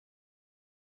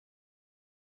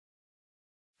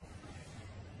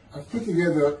I've put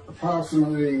together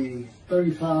approximately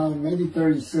 35, maybe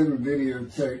 37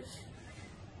 videotapes,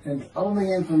 and all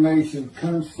the information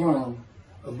comes from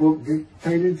a book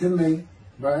dictated to me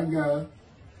by God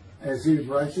as his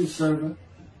righteous servant,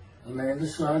 a man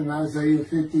described in Isaiah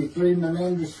 53, and a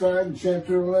man described in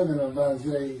chapter 11 of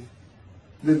Isaiah,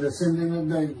 the descendant of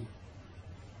David,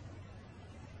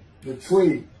 the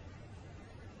twig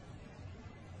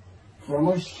from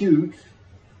a shoot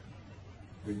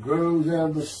that grows out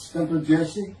of the stump of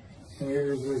Jesse, and it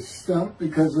is a stump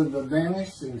because of the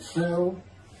vanished and felled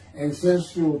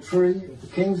ancestral tree of the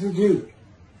kings of Judah,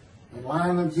 the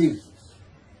line of Jesus.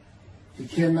 He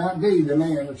cannot be the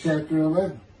man of chapter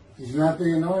 11. He's not the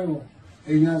anointed one.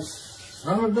 He's not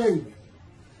son of David.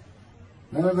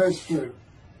 None of that's true.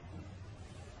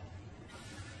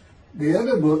 The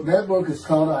other book, that book is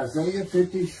called Isaiah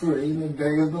 53, The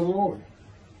Day of the Lord.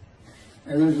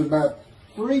 And there's about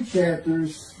 3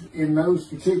 chapters in those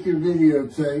particular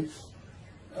videotapes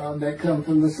that come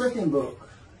from the second book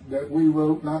that we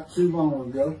wrote not too long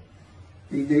ago.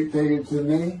 He dictated to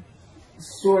me the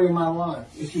story of my life.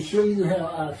 It's to show you how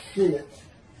I fit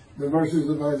the verses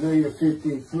of Isaiah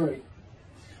 53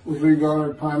 with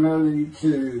regard primarily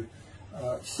to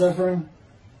suffering,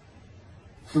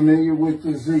 familiar with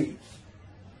disease.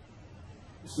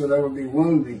 So that would be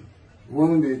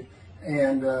wounded,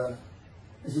 and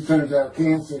as it turns out,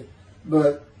 cancer.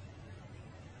 But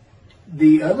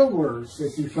the other words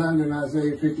that you find in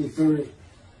Isaiah 53,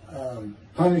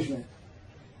 punishment,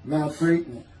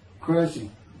 maltreatment,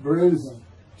 crushing, bruising,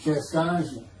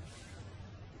 chastisement,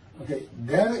 okay,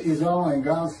 that is all in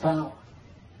God's power.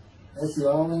 That's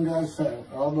all in God's power,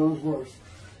 all those words.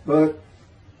 But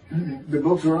the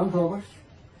books are unpublished,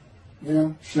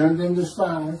 shunned and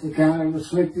despised, accounted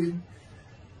afflicted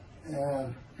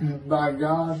by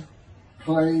God,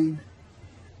 plagued.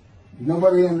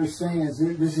 Nobody understands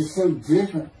it. This is so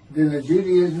different than the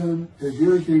Judaism the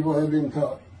Jewish people have been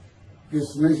taught.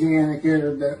 This Messianic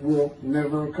era that will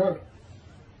never occur.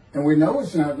 And we know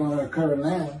it's not going to occur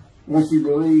now once you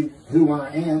believe who I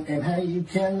am and how you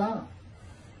cannot.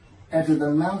 After the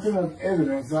mountain of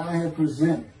evidence I have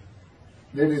presented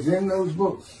that is in those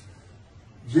books,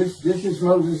 just as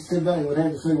Moses today would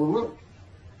have to say, well, look,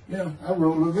 I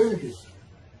wrote Leviticus.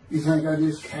 You think I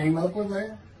just came up with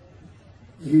that?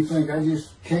 You think I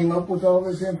just came up with all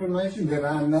this information? That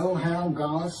I know how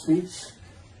God speaks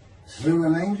through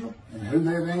an angel and who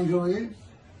that angel is?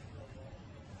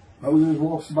 Moses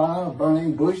walks by a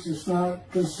burning bush that's not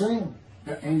consumed.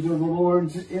 The angel of the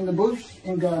Lord's in the bush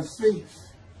and God speaks.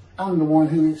 I'm the one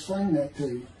who explained that to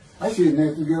you. I shouldn't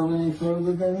have to go any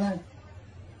further than that.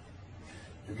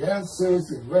 The God says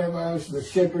the rabbis, the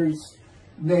shepherds,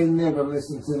 they never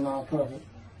listen to my prophet.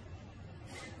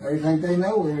 They think they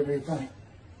know everything.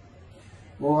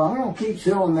 Well, I'm going to keep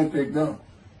telling that they don't.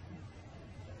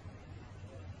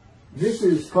 This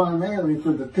is primarily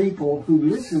for the people who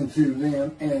listen to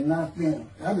them and not them.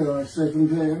 I don't expect them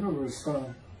to ever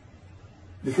respond.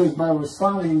 Because by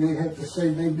responding, they have to say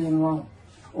they've been wrong.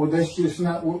 Or that's just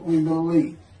not what we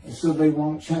believe. And so they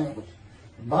won't change.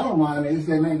 The bottom line is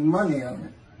they make money on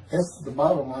it. That's the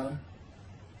bottom line.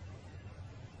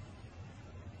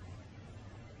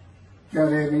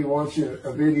 God had me watch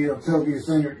a video of Toby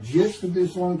Singer just for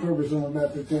this one purpose I'm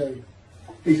about to tell you.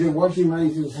 He said, watch him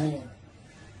raise his hand.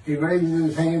 He raises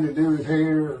his hand to do his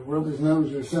hair or rub his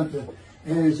nose or something,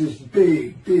 and it's this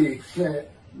big,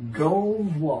 fat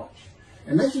gold watch.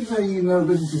 And that's just how you know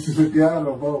this is the God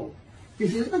of old. He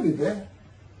said, look at that.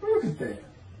 Look at that.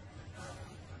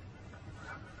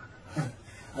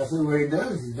 I said, well, he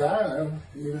does. He died.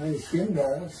 His skin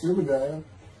died, scuba died.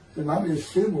 It might be a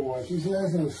scuba watch. He said,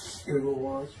 that's no scuba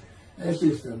watch. That's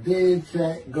just a big,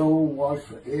 fat gold watch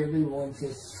for everyone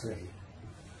to see.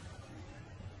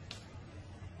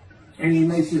 And he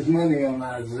makes his money on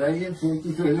Isaiah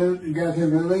 53. Guys, at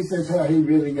least that's how he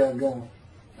really got going.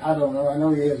 I don't know. I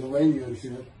know he has a radio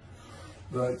show.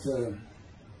 But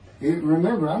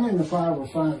remember, I'm in the fire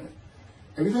refinement.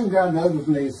 Everything God does with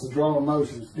me is to draw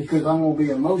emotions, because I'm going to be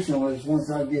emotionless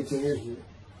once I get to Israel,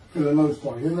 for the most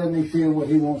part. He'll let me feel what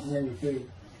he wants me to feel.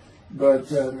 But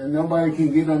nobody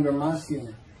can get under my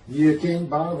skin. You can't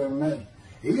bother me.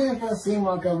 Even if I seem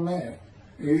like I'm mad,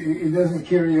 it doesn't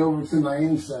carry over to my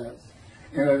insides.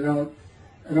 And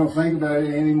I don't think about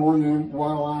it any more than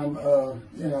while I'm,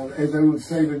 as they would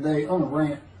say today, on a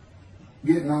rant,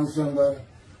 getting on somebody.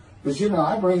 But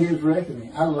I bring his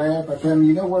reckoning. I laugh. I tell him,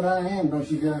 you know what I am,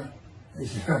 don't you, guys? He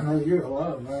said, I know you're a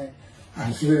lot, man.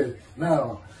 I said,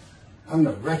 no, I'm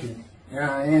the reckoning. And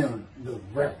I am the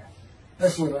reckoning.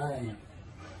 That's what I am.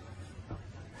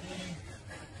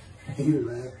 He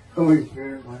laughed. Holy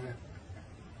Spirit, man.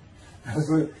 I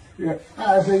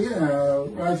said, you know,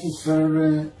 righteous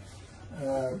servant,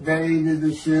 David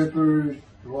the shepherd,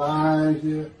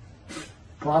 Elijah,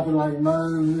 prophet like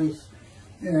Moses.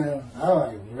 You know, I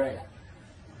like wrath.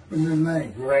 What's his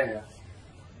name? Wrath.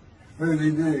 What did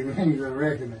he do? He was a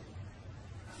reckoning.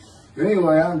 But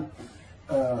anyway,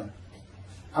 I'm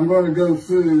going to go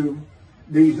through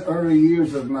these early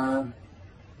years of mine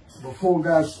before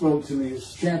God spoke to me.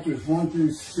 It's chapters 1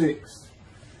 through 6.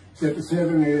 Chapter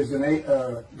 7 is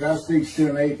God speaks to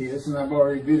an atheist, and I've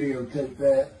already videotaped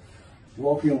that.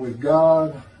 Walking with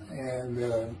God,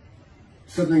 and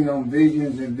something on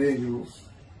visions and visuals.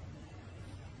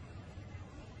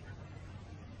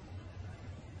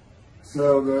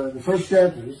 So the first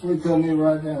chapter, this is what he told me to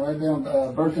write down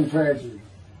birth and tragedy.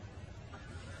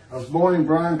 I was born in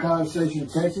Bryan College Station,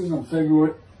 Texas on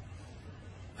February.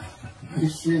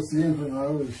 This shit's in from the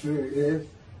Holy Spirit, yes.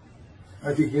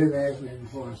 I think you asked me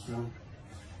before I started.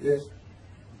 Yes.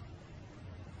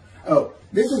 Oh,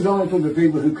 this is only for the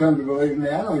people who come to believe in me.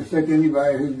 I don't expect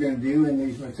anybody who's been viewing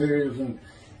these materials, and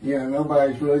you know,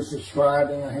 nobody's really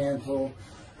subscribing, a handful,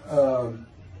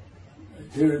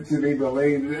 to be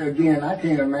believed. Again, I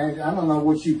can't imagine. I don't know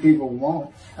what you people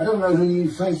want. I don't know who you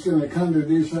think's going to come to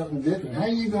do something different. How are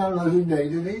you going to know who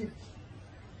David is?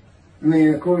 I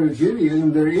mean, according to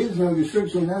Judaism, there is no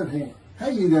description of him. How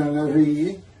are you going to know who he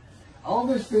is? All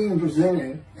this being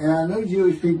presented, and I know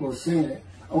Jewish people have seen it,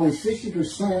 only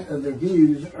 60% of the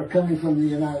views are coming from the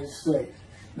United States.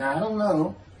 Now, I don't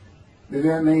know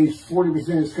that means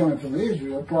 40% is coming from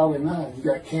Israel. Probably not. You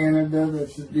got Canada,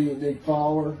 that's a big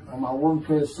follower on my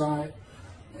WordPress site.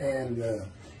 And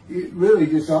really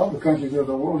just all the countries of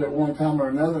the world at one time or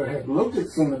another have looked at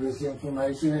some of this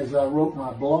information as I wrote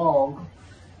my blog,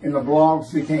 and the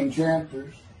blogs became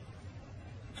chapters.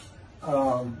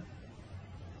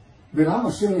 But I'm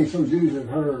assuming some Jews have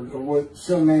heard of what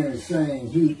some man is saying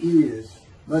he is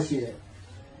Moshiach,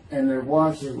 and they're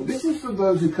watching. Well, this is for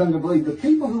those who come to believe. The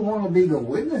people who want to be the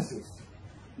witnesses,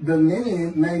 the many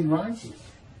made righteous.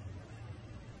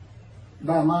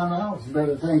 By my knowledge, by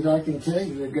the things I can tell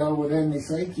you that God would have me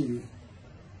say to you.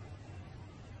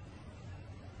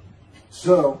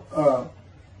 So,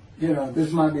 you know,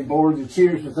 this might be bored to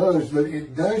tears with others, but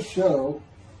it does show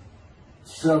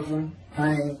suffering,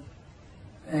 pain,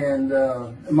 and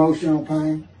emotional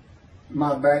pain,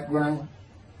 my background,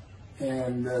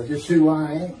 and just who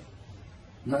I am.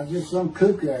 Not just some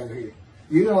kook out here.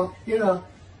 You know,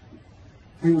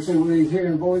 people say, well, he's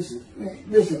hearing voices.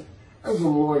 Listen, as a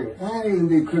lawyer, I ain't even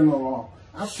do criminal law.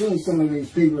 I've seen some of these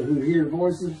people who hear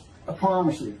voices. I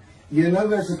promise you. You know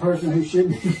that's a person who should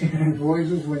be hearing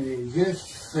voices when you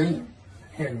just see them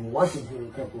and watch them for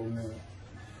a couple of minutes.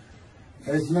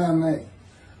 That's not me.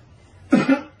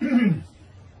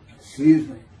 Excuse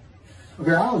me.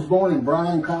 Okay, I was born in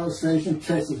Bryan College Station,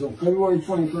 Texas on February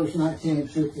 21st,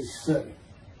 1957.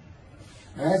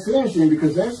 And that's interesting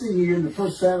because that's the year the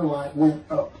first satellite went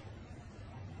up.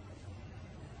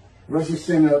 Russia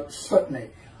sent up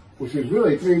Sputnik, which is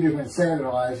really 3 different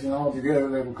satellites, and all together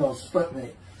they were called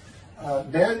Sputnik.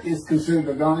 That is considered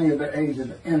the dawning of the age of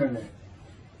the internet.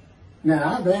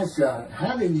 Now, I've asked God,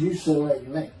 how did you select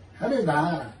me? How did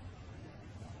I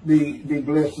be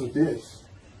blessed with this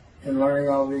and learning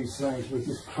all these things with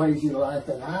this crazy life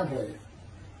that I've had?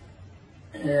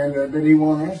 And but he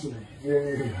won't answer me.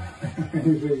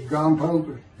 He's gone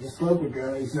poker. This poker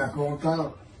guy, he's not going to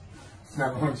talk. It's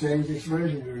not going to change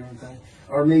expressions or anything,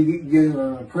 or me getting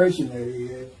an impression that he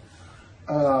is.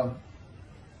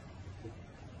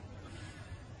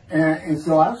 And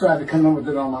so I tried to come up with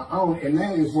it on my own, and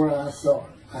that is where I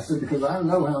started. I said, because I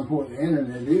know how important the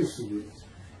internet is to this.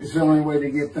 It's the only way to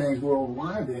get things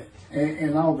worldwide,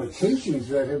 and all the teachings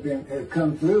that have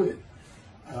come through it.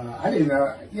 I didn't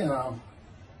know, you know,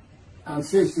 I'm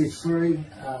 63.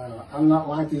 I'm not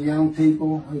like the young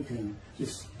people who can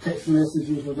just text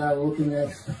messages without looking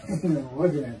at them,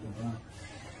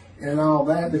 and all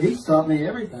that. But he's taught me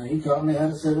everything. He taught me how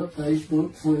to set up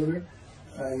Facebook, Twitter,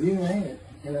 you name it.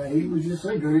 You know, he would just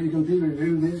say, go to your computer,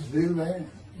 do this, do that.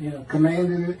 You know,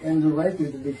 commanded it and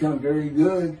directed to become very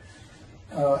good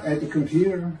at the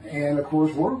computer and, of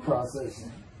course, word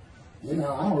processing. You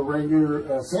know, I'm a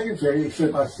regular secretary,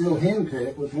 except I still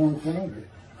henpeck with one finger.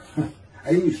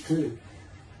 I used to.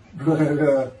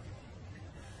 But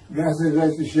God says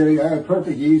that's to show you I have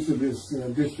perfect use of this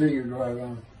disfigured right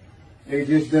arm. It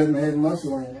just doesn't have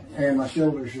muscle in it, and my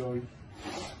shoulder showed.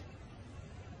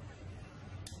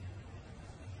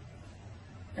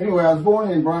 Anyway, I was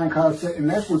born in Bryan College, and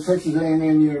that's where Texas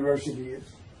A&M University is.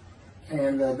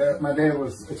 And my dad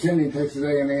was attending Texas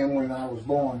A&M when I was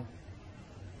born.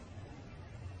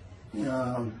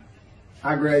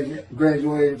 I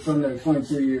graduated from there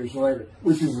 22 years later,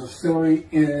 which is a story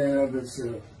in and of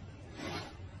itself.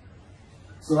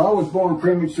 So I was born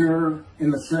premature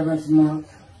in the 7th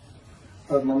month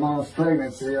of my mom's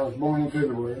pregnancy. I was born in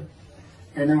February,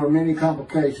 and there were many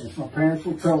complications. My parents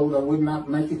were told I would not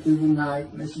make it through the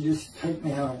night, and they should just take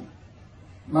me home.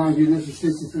 Mind you, this is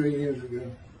 63 years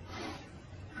ago.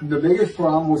 The biggest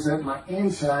problem was that my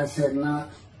insides had not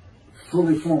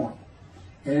fully formed,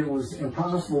 and it was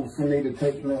impossible for me to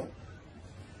take milk.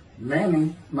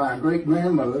 Mammy, my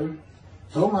great-grandmother,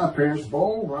 told my parents,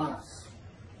 boil rice.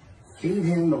 Feed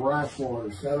him the rice water.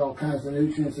 It's got all kinds of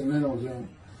nutrients and minerals in it.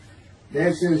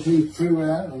 Dad says he threw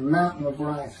out a mountain of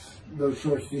rice those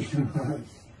first few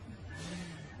months.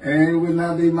 And it would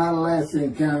not be my last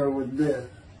encounter with death.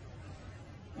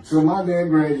 So my dad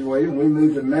graduated, and we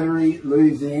moved to Metairie,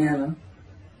 Louisiana.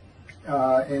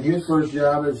 And his first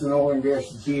job is an oil and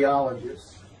gas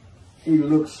geologist. He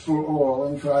looks for oil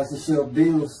and tries to sell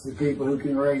deals to people who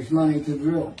can raise money to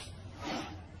drill.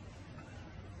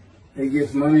 He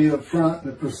gets money up front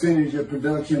and a percentage of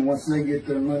production once they get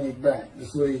their money back.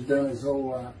 That's what he's done his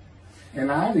whole life.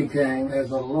 And I became, as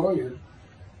a lawyer,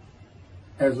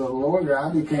 I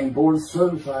became board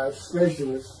certified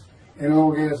specialist in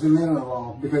oil, gas, and mineral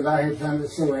law because I had found it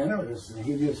so interesting.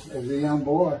 He just, as a young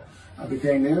boy, I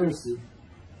became interested.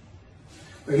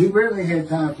 But he rarely had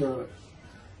time for it.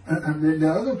 The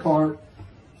other part,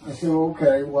 I said,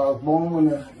 okay, well, I was born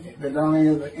with the dawning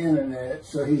of the internet,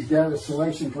 so he's got a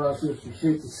selection process for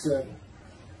 57.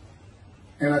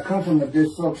 And I come from a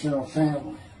dysfunctional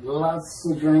family. Lots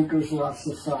of drinkers, lots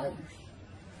of fighters.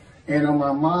 And on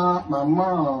my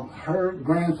mom, her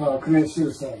grandfather committed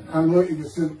suicide.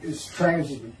 It's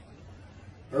tragedy.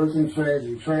 Earth and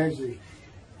tragedy.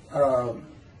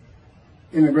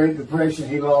 In the Great Depression,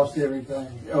 he lost everything.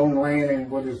 He owned land in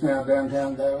what is now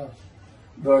downtown Dallas.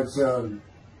 But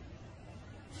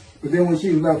then when she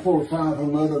was about 4 or 5, her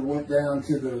mother went down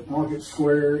to the market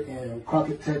square in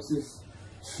Crockett, Texas,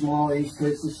 small East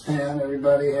Texas town.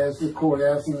 Everybody has the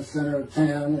courthouse in the center of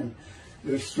town, and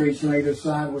there's streets on either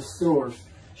side with stores.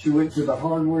 She went to the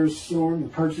hardware store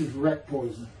and purchased rat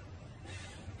poison.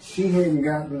 She hadn't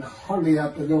gotten hardly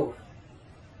out the door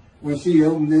when she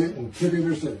opened it and took it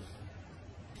herself.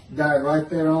 Died right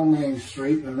there on Main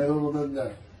Street in the middle of the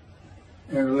day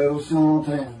in a little small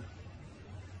town.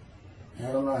 I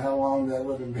don't know how long that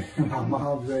would have been. My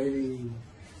mom's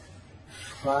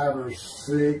 85 or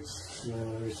 6.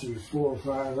 She was 4 or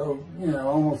 5,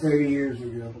 almost 80 years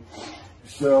ago.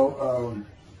 So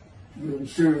I'm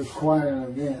sure it was quite an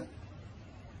event.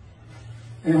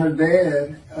 And her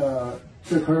dad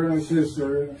took her and her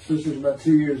sister's about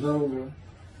 2 years older,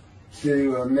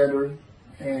 to Metairie,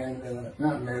 and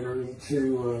not Metairie,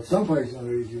 to someplace in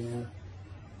Louisiana.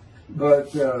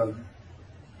 But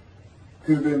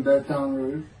could have been Baton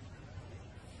Rouge.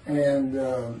 And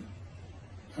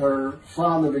her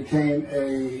father became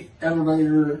a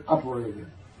elevator operator.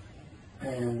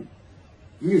 And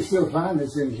you can still find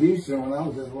this in Houston when I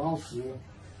was at law school.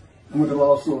 I went to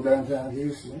law school downtown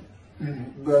Houston,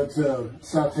 but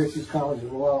South Texas College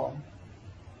of Law.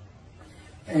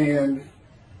 And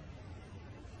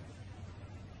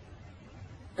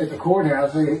at the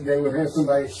courthouse, they would have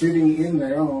somebody sitting in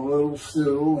there on a little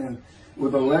stool and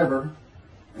with a lever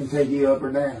and take you up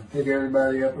or down, take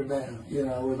everybody up or down.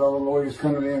 With all the lawyers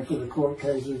coming in for the court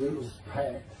cases, it was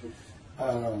packed.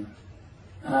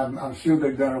 I'm sure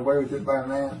they've done away with it by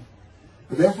now.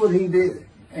 But that's what he did.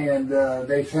 And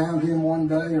they found him one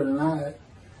day or night.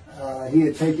 He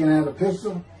had taken out a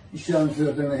pistol. He shot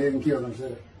himself in the head and killed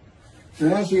himself. So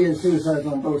now she had suicides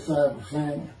on both sides of the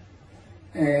family.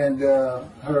 And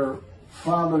her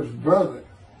father's brother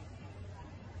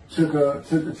took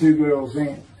the 2 girls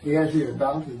in. He actually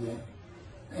adopted them.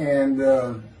 And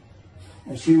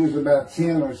she was about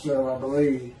 10 or so, I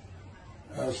believe.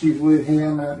 She's with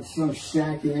him out in some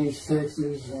shack in East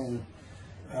Texas, and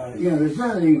there's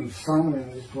not even phone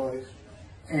in this place.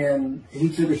 And he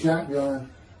took a shotgun,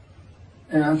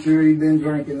 and I'm sure he'd been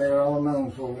drinking there all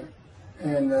alone for it,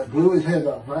 and blew his head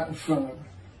off right in front of her.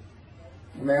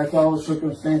 I mean, that's all the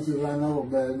circumstances I know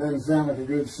about it. It doesn't sound like a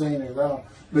good scene at all,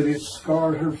 but it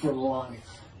scarred her for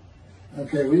life.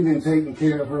 Okay, we've been taking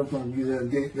care of her from the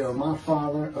get-go. My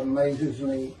father amazes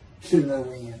me to no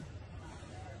end.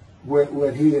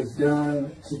 What he has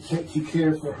done to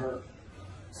care for her.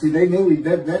 See, they knew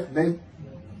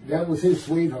that was his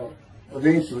sweetheart.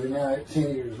 Eventually, now at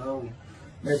 10 years old,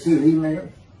 that's who he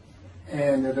married.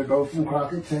 And they're both from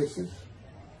Crockett, Texas.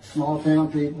 Small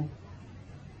town people.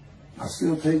 I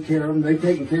still take care of them. They've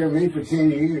taken care of me for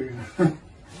 10 years.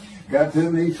 Got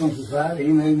to me from society.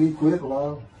 He made me quit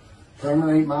law.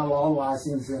 terminate my law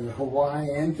license in Hawaii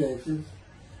and Texas,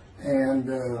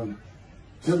 and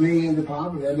took me into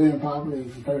poverty. I've been in poverty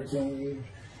for 13 years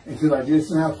until I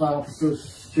just now filed for Social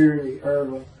Security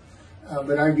early.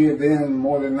 But I give them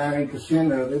more than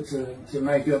 90% of it to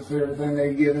make up for everything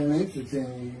they've given me for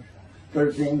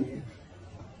 13 years.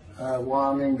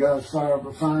 While I'm in God's fire of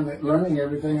refinement, learning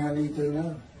everything I need to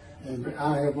know. And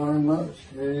I have learned much.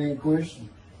 There ain't any question.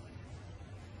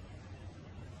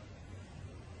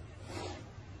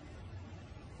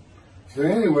 So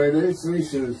anyway, there's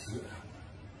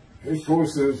 4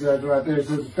 suicides right there.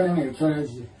 So it's a family of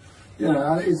tragedy. You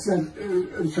know, it's a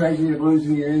tragedy of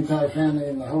losing your entire family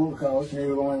in the Holocaust, and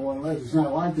you're the only one left. It's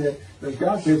not like that. But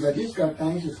God says, I just got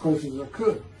things as close as I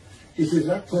could. He says,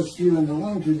 I touched you in the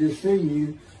womb to disfigure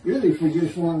you, really for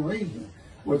just one reason.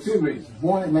 Well, 2 reasons.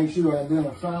 One, it makes you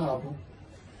identifiable.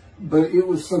 But it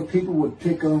was so people would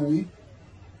pick on you.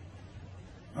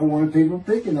 I wanted people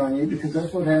picking on you because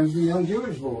that's what happens to young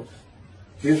Jewish boys.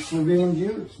 Just for being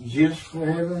Jewish, just for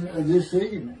having a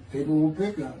disfigurement. People will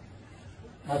pick on you.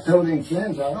 I told him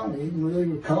since, I don't even really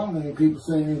recall many people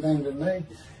saying anything to me.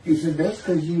 He said, that's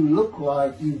because you look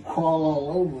like you crawl all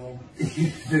over them.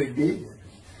 They did.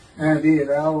 And I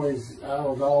did. I was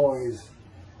always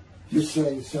just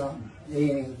say something,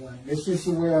 anything. It's just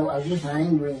the way I was just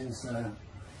angry inside.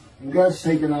 And God's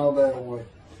taken all that away.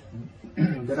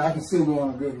 But I can still go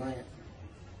on a good rant.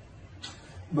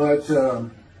 But,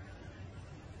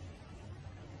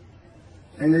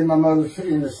 and then my mother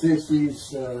in the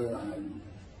 60s,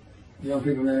 young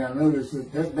people may not know this,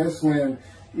 that's when,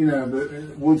 you know,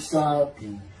 the Woodstock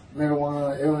and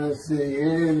marijuana,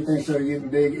 LSD, everything started getting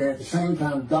big. And at the same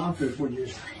time, doctors were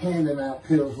just handing out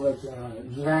pills left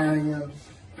and right. Valium,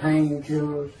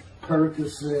 painkillers,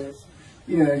 Percocets,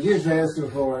 you know, just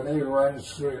asking for it. They were writing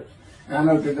scripts. And I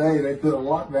know today they put a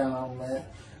lockdown on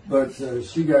that, but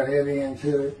she got heavy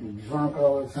into it and drunk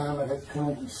all the time. I had to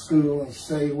come to school and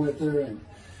stay with her,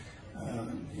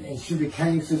 and she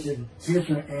became such a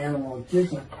different animal, a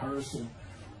different person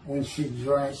when she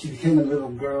drank. She became a little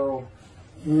girl.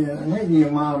 You know, maybe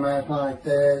your mom act like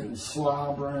that and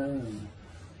slobbering and,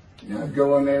 you know,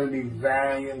 going there to be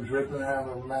Valium dripping out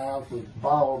of her mouth with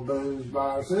bottle of booze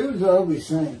by her. So it was an ugly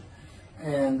scene.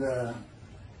 And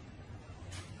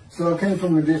so I came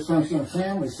from a dysfunctional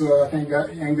family, so I think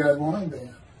God wanted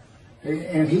that.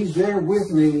 And He's there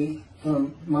with me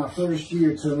from my first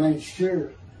year to make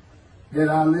sure that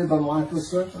I live a life of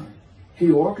suffering.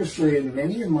 He orchestrated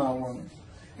many of my wounds.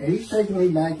 And He's taken me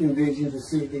back in vision to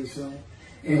see these things.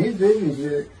 And His visions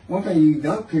is one thing you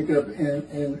don't pick up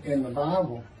in the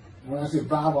Bible. When I say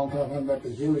Bible, I'm talking about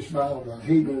the Jewish Bible, the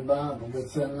Hebrew Bible, but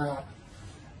it's not,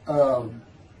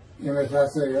 unless I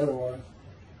say otherwise.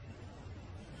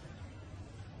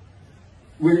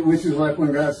 Which is like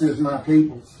when God says, my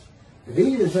peoples. If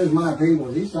He just says my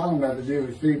peoples, He's talking about the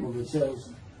Jewish people, the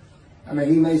chosen. I mean,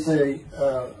 He may say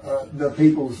the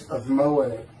peoples of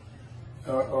Moab,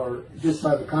 or just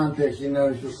by the context, you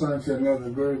notice the son said another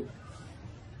group.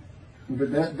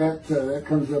 But that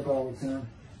comes up all the time.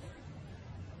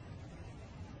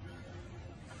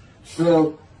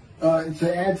 So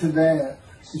to add to that,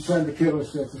 she tried to kill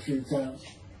herself a few times.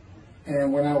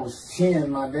 And when I was 10,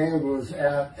 my dad was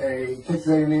at a Texas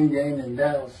A&M game in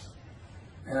Dallas.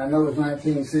 And I know it was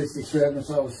 1967,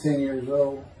 so I was 10 years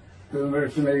old. I'm very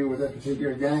familiar with that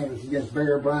particular game. It was against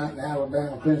Bear Bryant and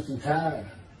Alabama Crimson Tide.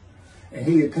 And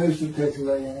he had coached at Texas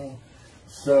A&M.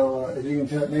 So as you can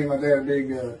tell, me and my dad are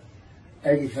big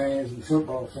Aggie fans and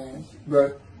football fans.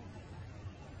 But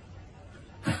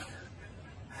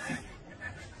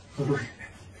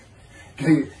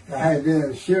I had been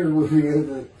assured with me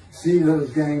to see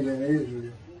those games in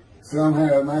Israel.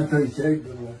 Somehow my paycheck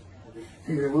was like,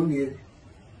 he said, we'll get it.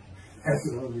 That's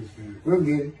the Holy Spirit. We'll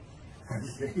get it.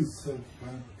 He's so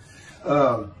funny.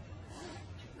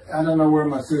 I don't know where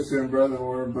my sister and brother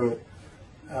were, but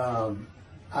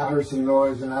I heard some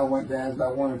noise and I went down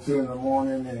about 1 or 2 in the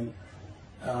morning, and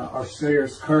our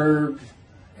stairs curved,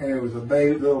 and there was a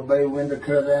little bay window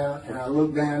cut out, and I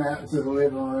looked down out into the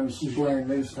living room, and she's wearing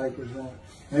newspapers on.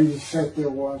 And they just sat there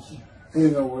watching. They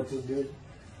didn't know what to do.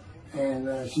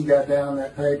 And she got down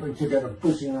that paper and took out a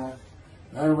butcher knife,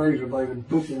 not a razor blade, a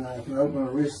butcher knife, and opened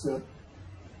her wrist up.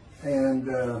 And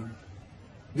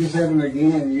this happened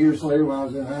again years later when I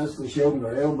was in high school. She opened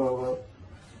her elbow up,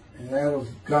 and that was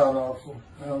god awful.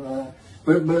 I don't know.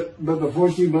 But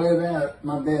before she bled out,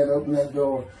 my dad opened that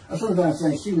door. I sometimes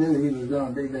think she knew he was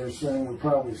going to be there soon, would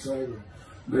probably save her.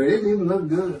 But it didn't look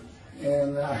good,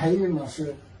 and I hated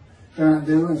myself for not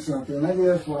doing something. Maybe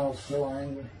that's why I was so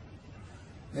angry.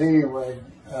 Anyway,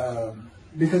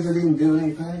 because I didn't do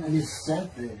anything, I just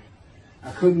sat there.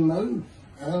 I couldn't move.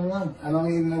 I don't know. I don't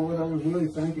even know what I was really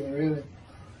thinking, really.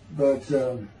 But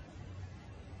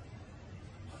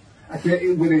I tell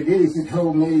you what it did is it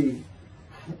told me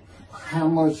how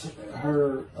much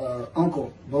her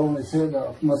uncle blowing his head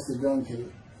off must have done to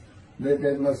it.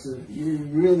 That must have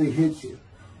really hit you.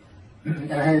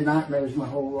 I had nightmares my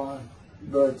whole life.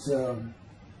 But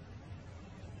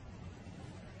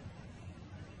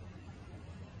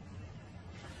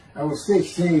I was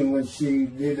 16 when she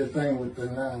did the thing with the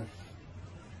knife.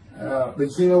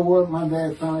 But you know what? My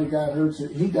dad finally got her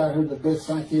he got her the best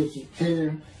psychiatric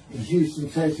care in Houston,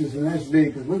 Texas, and that's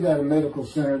big because we got a medical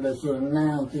center that's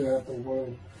renowned throughout the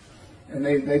world. And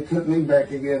they put me back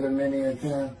together many a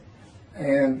time.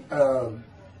 And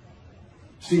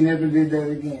she never did that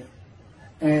again.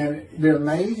 And the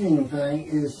amazing thing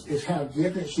is how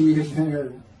different she is in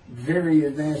her very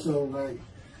advanced old age.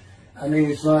 I mean,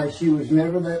 it's like she was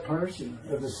never that person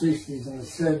of the 60s and the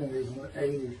 70s and the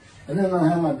 80s. I don't know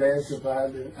how my dad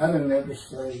survived it. I'd have never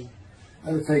stayed.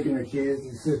 I'd have taken the kids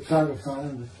and said, try to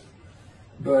find us.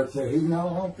 But he's not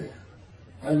out there.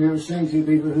 I've never seen two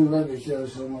people who love each other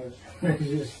so much.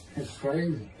 It's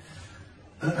crazy.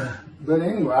 But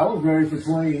anyway, I was married for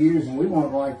 20 years and we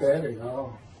weren't like that at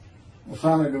all. I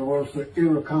finally divorced for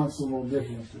irreconcilable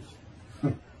differences.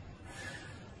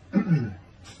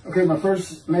 Okay, my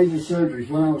first major surgery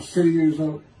when I was 2 years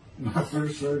old. My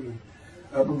first surgery.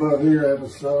 Up above here, I have a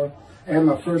scar. I had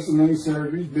my first of many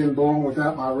surgeries. Been born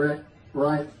without my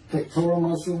right pectoral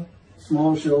muscle,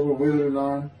 small shoulder, withered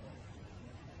arm.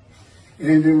 And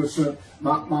then there was the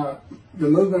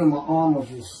movement of my arm was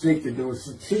restricted. There was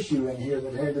some tissue in here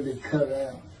that had to be cut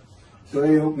out. So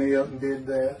they opened me up and did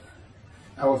that.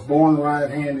 I was born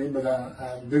right-handed, but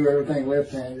I do everything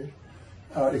left-handed,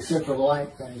 except for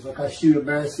light things. Like I shoot a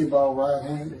basketball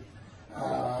right-handed.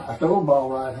 I throw a ball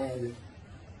right-handed.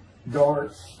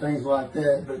 Darts, things like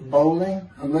that. But bowling,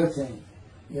 I'm left-handed.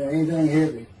 You know, anything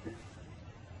heavy.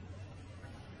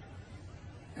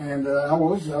 And I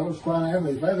was quite an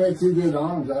athlete. If I had two good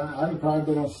arms, I'd have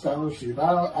probably been on scholarship.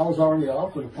 I was already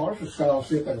offered a partial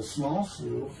scholarship at a small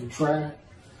school for track,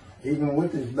 even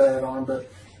with this bad arm. But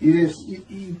I just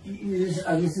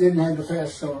didn't have the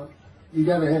fast start. You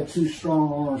got to have two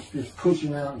strong arms just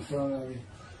pushing out in front of you.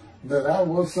 But I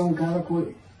was some kind of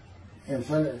quick and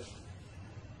fast.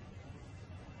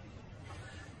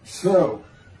 So,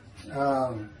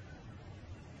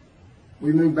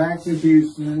 we moved back to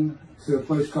Houston, to a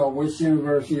place called West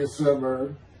University, a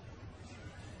suburb.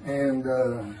 And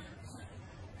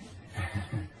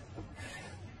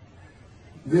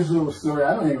this little story,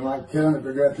 I don't even like telling it,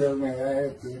 but God tells me I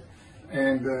have to.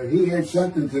 And he had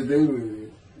something to do with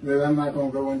it, but I'm not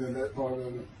going to go into that part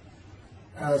of it.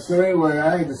 So anyway,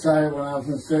 I had decided when I was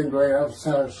in 7th grade, I was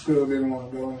tired of school, didn't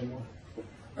want to go anymore.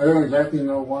 I don't exactly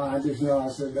know why, I just know I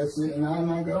said, that's it, and I'm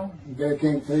not going. Dad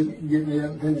can't get me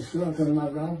up and finish school until I'm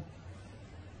not going.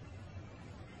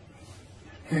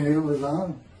 And it was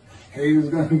on. He was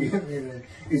going to get me there.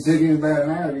 It took him about an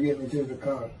hour to get me to the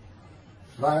car.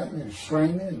 Fighting and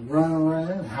screaming and running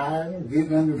around, hiding,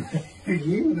 getting under bed.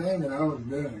 You name it, I was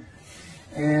doing it.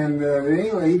 And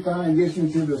anyway, he finally gets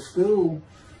me to the school,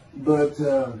 but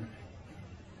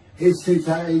he's too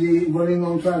tired. He wasn't even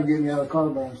going to try to get me out of the car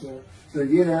by himself. So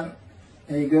he get out,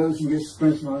 and he goes and gets the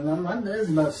principal. Now, my dad's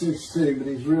about 6'2", but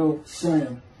he's real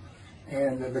slim.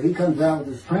 And but he comes out with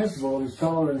his principal, who's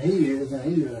taller than he is, and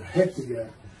he's a hefty guy.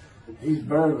 He's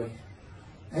burly.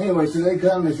 Anyway, so they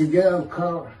come and said, get out of the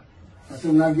car. I said,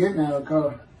 I'm not getting out of the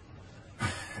car.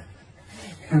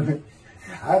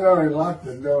 I'd already locked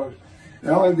the doors.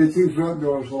 Only the two front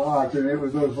doors locked, and it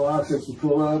was those locks that you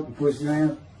pull up and push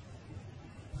down.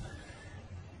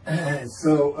 And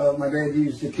so my dad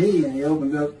used the key, and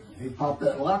he popped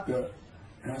that lock up,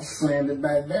 and I slammed it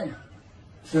back down.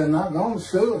 Said, I'm not going to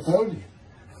school, I told you.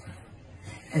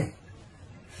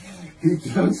 He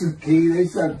took the key, they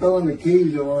started throwing the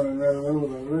keys at one another over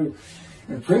the roof.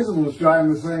 And the principal was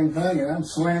trying the same thing, and I'm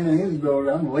slamming his door,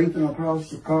 I'm leaping across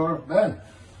the car. But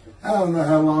I don't know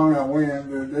how long I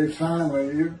went, but they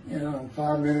finally, in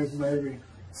 5 minutes maybe,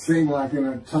 seemed like an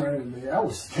eternity. I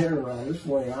was terrorized, this is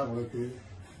the way I looked at it.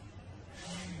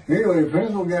 Anyway, the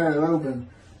principal got it open.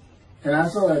 And I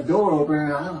saw that door open,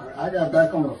 and I got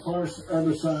back on the far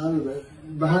other side of it,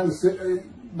 by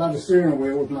the steering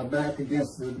wheel with my back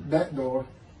against the back door.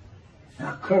 And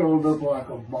I curled up like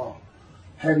a ball,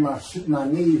 had my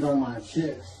knees on my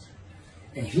chest.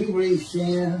 And he reached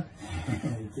in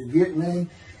to get me,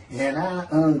 and I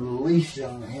unleashed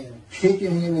on him,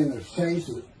 kicking him in the face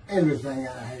with everything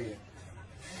I had.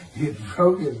 He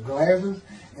broke his glasses,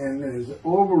 and his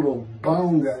orbital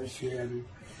bone got shattered.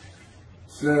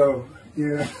 So,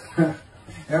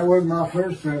 That wasn't my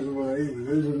first principal either.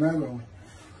 There's another one.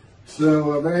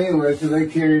 So, but anyway, so they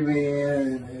carried me in,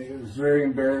 and it was very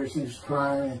embarrassing, just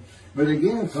crying. But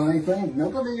again, funny thing,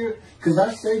 nobody, because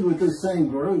I stayed with this same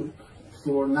group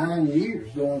for 9 years,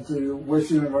 going through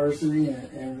West University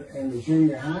and the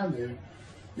junior high there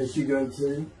that you go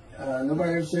to.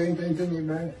 Nobody ever said anything to me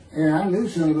about it. And I knew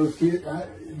some of those kids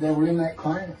that were in that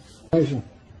class.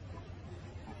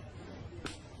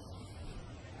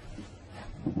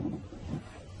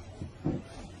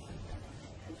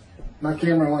 My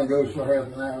camera only goes for half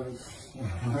an hour.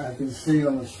 I can see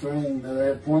on the screen that I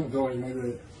have point towards me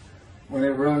that when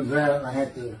it runs out, I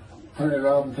have to turn it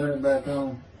off and turn it back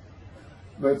on.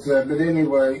 But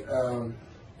anyway,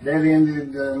 that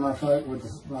ended my fight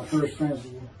with my first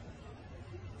principal.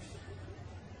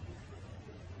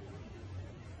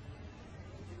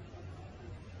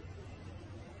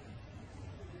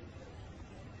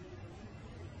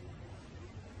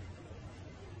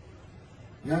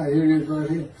 Yeah, here it is right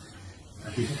here.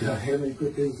 I had me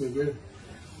put these together.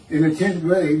 In the 10th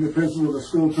grade, the principal of the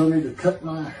school told me to cut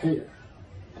my hair.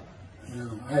 You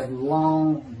know, I had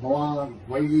long, blonde,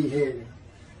 wavy hair,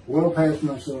 well past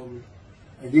my shoulders.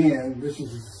 Again, this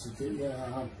is,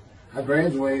 I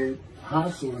graduated high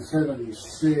school in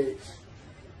 '76,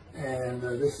 and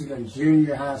this is in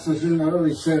junior high, so it's in the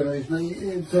early '70s, but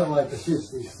it felt like the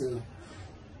 '60s still.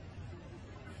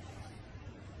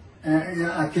 And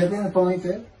I kept in a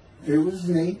ponytail. It was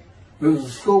neat. It was a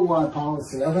school-wide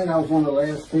policy. I think I was one of the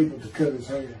last people to cut his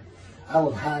hair. I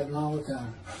was hiding all the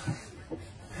time.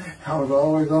 I was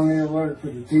always on the alert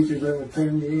for the teachers that would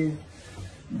turn me in.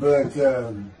 But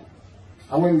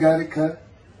I went and got it cut.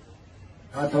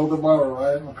 I told the barber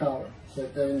right at my collar.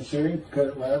 Sat there in the chair, cut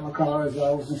it right at my collar as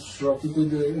I was instructed to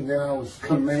do. And then I was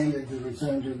commanded to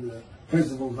return to the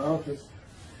principal's office.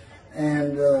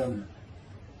 And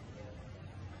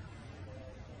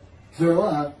so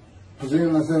I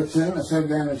presented myself to him. I sat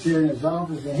down in a chair in his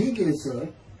office, and he gets up,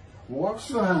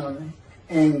 walks behind me,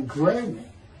 and grabbed me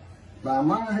by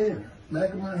my hair,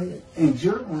 back of my head, and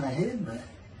jerked my head back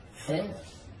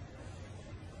fast.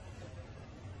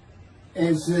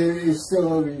 And said, "It's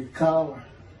still over your collar."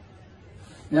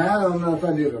 Now, I don't know if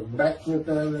I did a backflip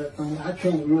out of that thing. I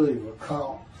can't really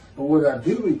recall. But what I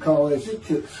do recall is it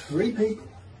took 3 people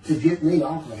to get me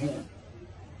off of him.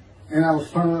 And I was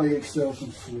permanently expelled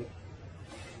from school,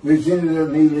 which ended up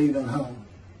me leaving home.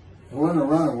 It wasn't a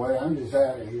runaway. I'm just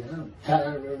out of here. I'm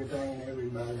tired of everything and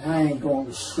everybody. I ain't going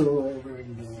to school ever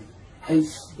again. Hate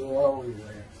school always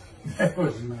there. That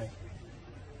was me.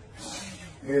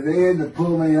 Yeah, they had to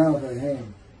pull me off of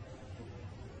him.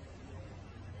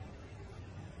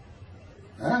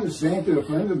 I understand through a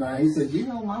friend of mine. He said, "You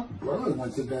know, my brother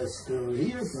went to that school. He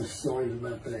has some stories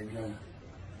about that guy."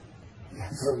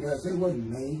 So I said, "It wasn't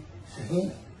me. It was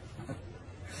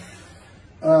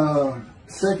him."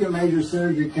 Second major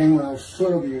surgery came when I was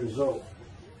 12 years old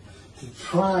to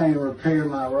try and repair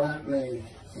my right knee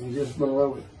and just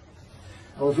below it.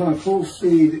 I was running full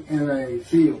speed in a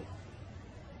field.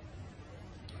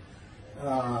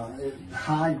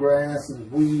 High grass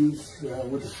and weeds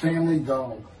with a family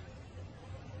dog.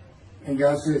 And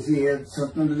God says he had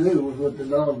something to do with what the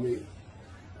dog did.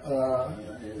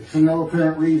 For no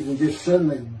apparent reason, just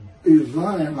suddenly he was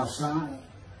running at my side.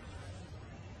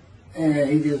 And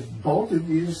he just bolted,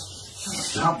 he just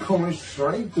stopped going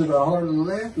straight to the heart of the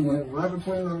left and went right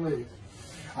between the legs.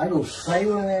 I go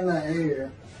sailing in the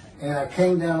air, and I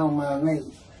came down on my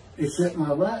knee. Except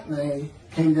my right knee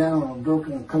came down on a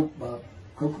broken Coke bottle,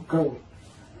 Coca-Cola.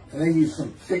 And they used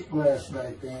some thick glass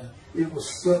back then. It was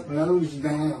stuck nose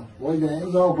down, way down. It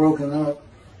was all broken up,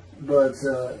 but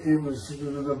it was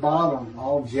the bottom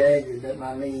all jagged at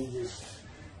my knee. Just,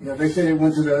 you know, they said it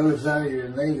went to the other side of your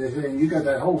knee. They said, "You got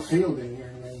that whole field in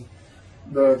your knee."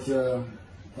 But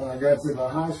when I got to the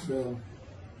hospital,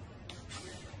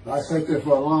 I sat there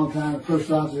for a long time. The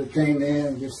first officer came in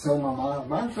and just told my mom,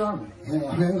 "Right in front of me, you know,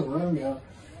 I'm in the room, you know."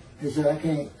 He said, I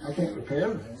can't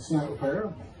repair it. It's not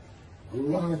repairable. We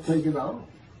want to take it off.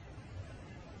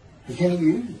 You can't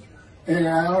use it." And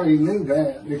I already knew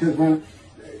that, because when,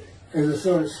 as I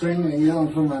started screaming and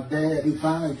yelling for my dad, he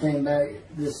finally came back.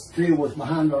 This field was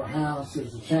behind our house. There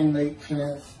was a chain link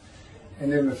fence,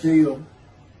 and then the field.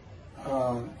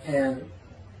 And,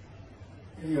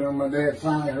 you know, my dad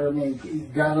finally heard me. He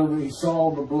got over, he saw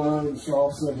the blood, and so all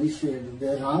of a sudden he scared to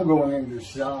death. I'm going into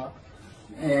shock.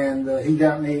 And he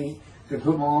got me to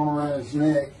put my arm around his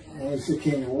neck, and he said,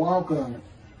 "Can you walk on it?"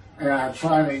 And I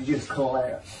tried, and it just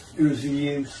collapsed. It was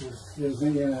useless. It was,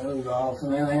 you know, it was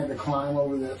awesome. And then I had to climb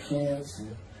over that fence.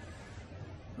 And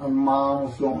my mom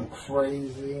was going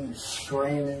crazy and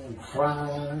screaming and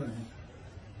crying.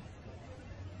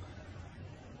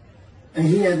 And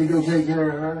he had to go take care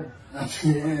of her. I'm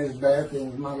sitting in his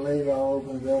bathroom, my leg all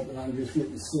opens up, and I'm just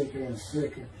getting sicker and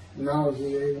sicker,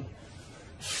 nauseated,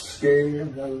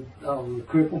 scared. I was a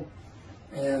cripple.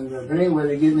 And but anyway,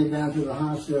 they get me down to the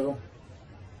hospital.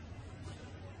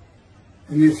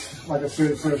 And this, like I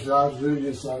said, first officer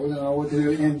just like, we don't know what to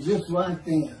do. And just right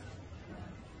then,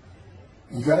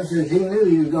 and God says he knew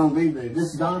he was going to be there.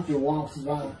 This doctor walks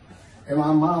by, and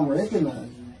my mom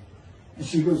recognized him. And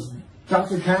she goes,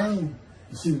 Dr. Kane.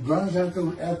 And she runs out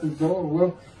the door.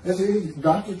 Well, this is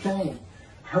Dr. Kane.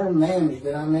 Her mammy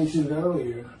that I mentioned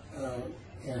earlier,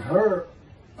 in her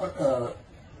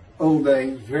old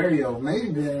age, very old,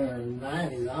 maybe been in her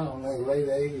 90s, I don't know, late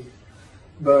 80s,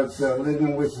 but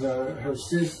living with her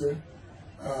sister,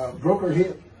 broke her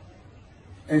hip.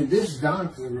 And this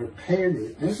doctor repaired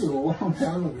it. This is a long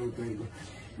time ago, people.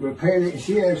 Repaired it, and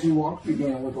she actually walked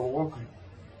again with a walker.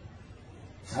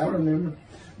 I remember.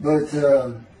 But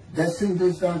that's who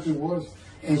this doctor was.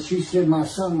 And she said, my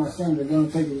son, they're going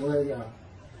to take his leg off.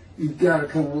 You've got to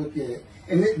come look at it.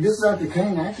 And this Dr.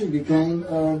 Kane actually became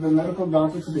the medical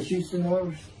doctor for the Houston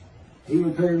Oilers. He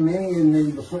repaired many in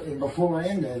me before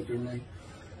and after me.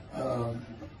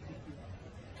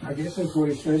 I guess that's what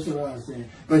he specialized in.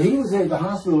 But he was at the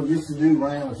hospital just to do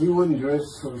rounds. He wasn't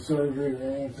dressed for surgery or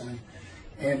anything.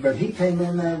 But he came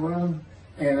in that room,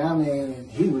 and I mean,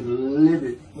 he was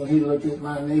livid when he looked at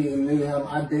my knee and knew how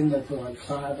I'd been there for like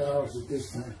 5 hours at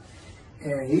this time.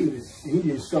 And he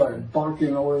just started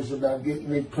barking orders about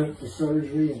getting me prepped for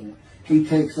surgery, and he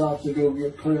takes off to go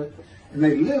get prepped. And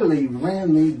they literally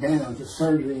ran me down to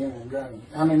surgery in a gun.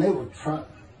 I mean, they were trying.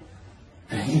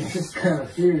 This kind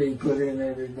of fear he put in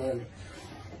everybody.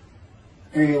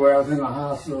 Anyway, I was in the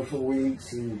hospital for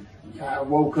weeks, and I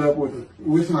woke up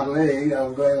with my leg. I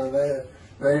was glad of that.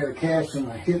 They had a cast from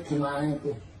my hip to my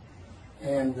ankle.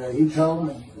 And he told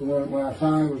me, when I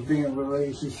finally was being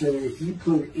released, he said, if you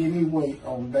put any weight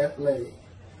on that leg,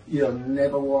 you'll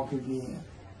never walk again.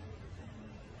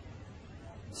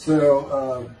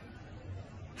 So,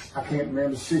 I can't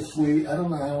remember, 6 weeks. I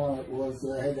don't know how long it was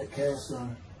that I had that cast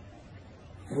on.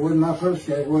 It wasn't my first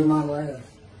cast, it wasn't my last.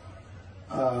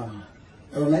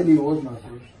 Or maybe it was my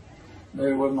first.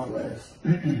 Maybe it wasn't my last.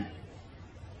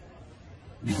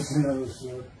 That's another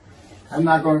story.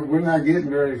 We're not getting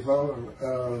very far.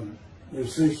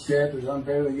 There's 6 chapters. I'm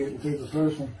barely getting through the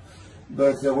first one.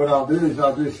 But what I'll do is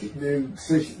I'll just do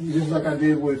 6, just like I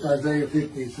did with Isaiah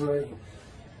 53.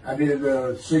 I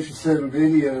did 6 or 7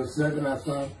 videos, 7 I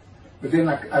thought. But then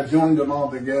I joined them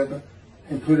all together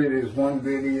and put it as one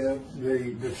video,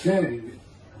 the definitive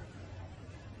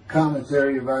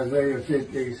commentary of Isaiah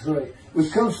 53,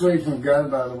 which comes straight from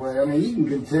God, by the way. I mean, you can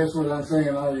contest what I'm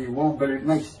saying all you want, but it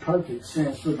makes perfect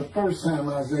sense. For the first time,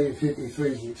 Isaiah 53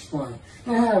 is explained.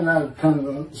 And I'm not kind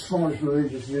of the smartest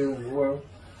religious Jew in the world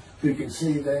who can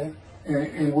see that,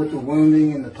 and what the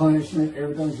wounding and the punishment,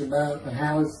 everything's about, and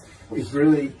how it's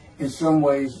really, in some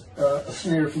ways, a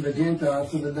snare for the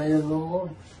Gentiles for the day of the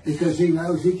Lord. Because he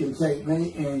knows he can take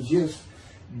me and just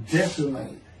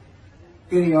decimate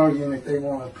any argument they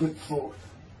want to put forth.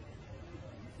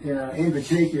 You know, in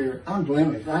particular, I'm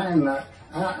blemished. I'm the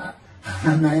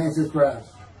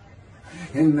Antichrist.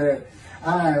 In that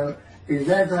I am the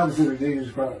exact opposite of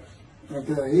Jesus Christ.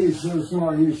 Okay, he's so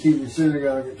smart, he was keeping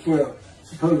synagogue at 12.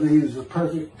 Supposedly he was a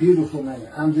perfect, beautiful man.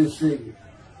 I'm just figured.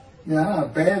 You know, I'm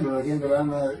not bad looking, but I'm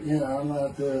not, you know, I'm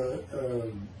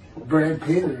not Brad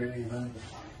Pitt or anything.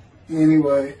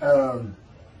 Anyway,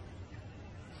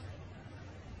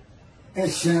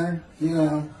 it's sinner, you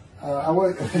know. I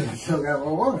wasn't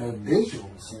a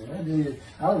visual sinner.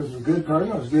 I was a good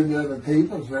person. I was good to other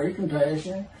people. I was very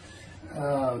compassionate.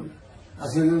 I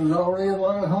said there was already a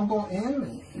lot of humble in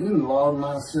me. I didn't laud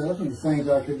myself and the things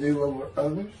I could do over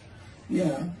others. You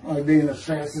know, like being the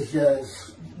fastest guy,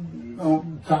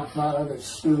 top 5 at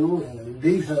school, and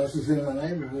the fastest in my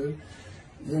neighborhood.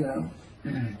 You know, I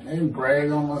didn't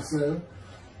brag on myself.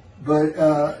 But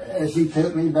as he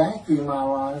took me back through my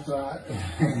life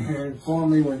and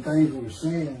informed me when things were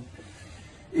sin,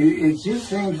 it just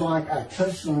seems like I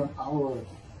touched on all of it.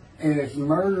 And if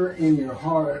murder in your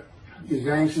heart is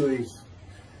actually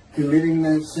committing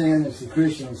that sin, as the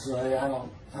Christians say, I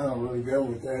don't really go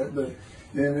with that, but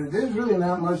then there's really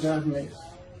not much I've missed.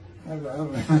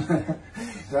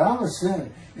 So I'm a sinner.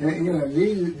 And, you know,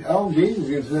 Jesus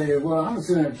can say, well, I'm a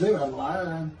sinner too, I'm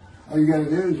lying. All you got to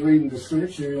do is read the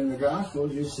scripture in the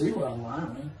gospel, you see where I'm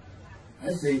lying.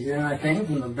 That's easy. And I came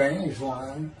from the banished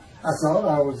line. I thought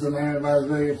I was the man of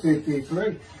Isaiah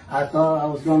 53. I thought I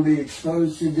was going to be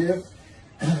exposed to death,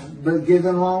 but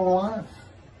given long life.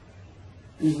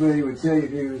 This is what he would tell you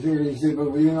if he was here. He said,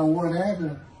 but you know what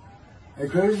happened? They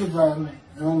crucified me.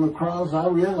 And on the cross, I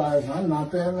realized I'm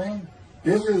not that man.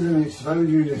 This isn't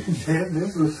exposure to death.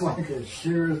 This was like a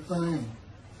sure thing.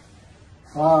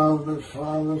 Father,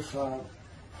 Father, Father,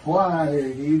 why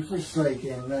have you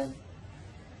forsaken me?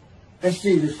 That's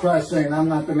Jesus Christ saying, I'm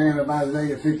not the man of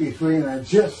Isaiah 53, and I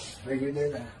just figured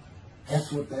it out.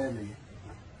 That's what that is.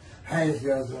 Has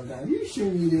God sometimes? You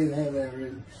sure you didn't have that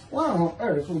written? Why on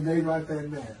earth would they write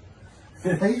that down?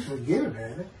 They forget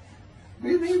about it.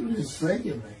 Maybe he was just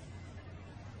thinking me.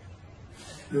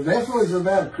 That's what it's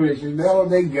about, Christians.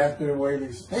 They got their way.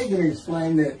 They can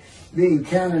explain that being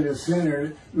counted a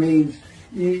sinner means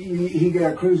he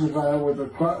got crucified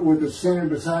with the sinner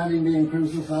beside him being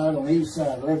crucified on each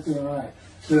side, left and right.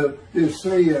 So there's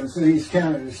three of them, so he's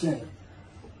counted a sinner.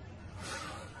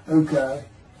 Okay.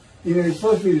 You know, it's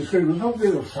supposed to be descriptive. Don't be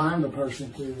able to find a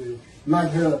person to do. You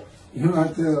might tell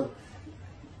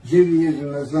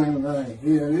Judaism the same thing.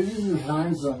 You know, this is to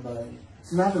find somebody.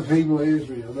 It's not the people of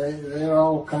Israel. They're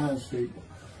all kinds of people.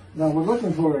 Now, we're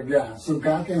looking for a guy so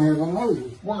God can have a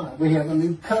Moses. Why? We have a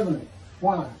new covenant.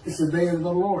 Why? It's the day of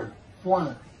the Lord.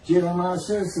 Why? Jeremiah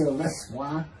says so. That's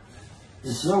why.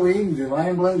 It's so easy. The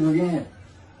lamb blooms again.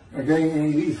 Okay,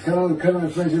 and he's coming to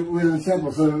covenant friendship with the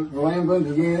temple. So the lamb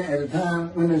blooms again at a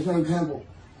time when there's no temple.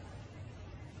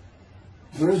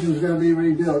 Jerusalem's going to be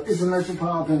rebuilt. It's a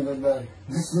metropolitan today.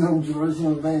 This is no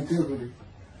Jerusalem of antiquity.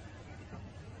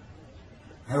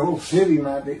 The old city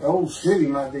might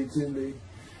be too big.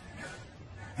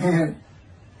 And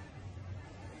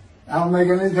I'll make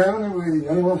a new covenant with you.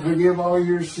 I won't forgive all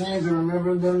your sins and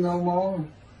remember them no more.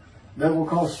 That will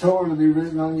cause Torah to be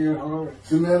written on your heart.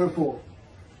 It's a metaphor.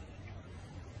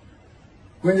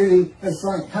 When did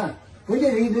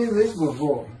he do this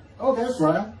before? Oh, that's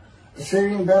right.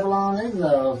 Assyrian Babylon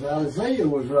exiles. Isaiah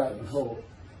was right before.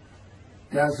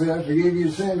 God said, I forgive your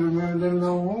sins, remember them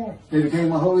no more. They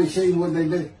became a holy city. What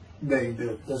did they do? They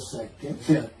built the second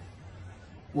temple.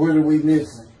 What are we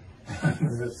missing?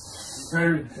 The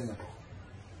third temple.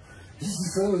 This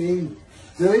is so easy.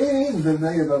 So it is the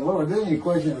day of the Lord. There's any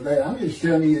question of that. I'm just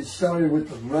telling you it started with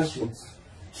the Russians.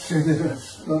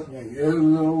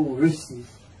 Little risky.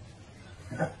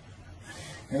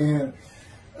 And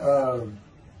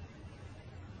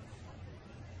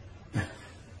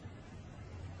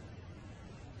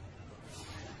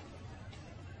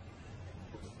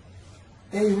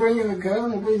he's bringing the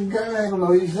covenant. We've got to have a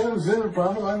Moses. He's never sent a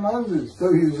prophet like Moses.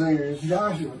 So he was saying, it's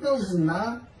Joshua. No, it's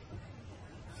not.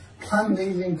 I'm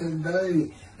leaving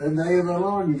today, the day of the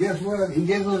Lord. And guess what? He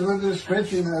gives us a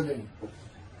description of him.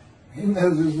 He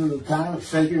knows this is a time of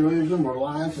secularism,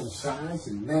 reliance on science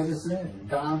and medicine and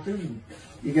doctors. And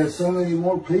you got so many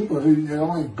more people who the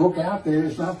only book out there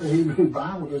is not the Hebrew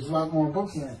Bible. There's a lot more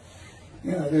books in it.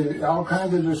 You know, there's all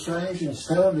kinds of distractions,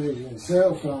 television,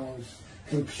 cell phones,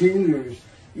 computers.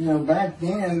 You know, back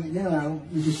then, you know,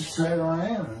 you just sat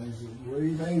around and said, what do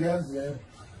you think that's there?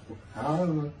 I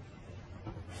don't know.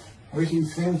 Wish he'd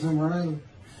send some rain.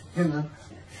 You know,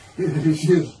 it's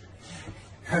just,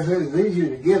 I said it's easier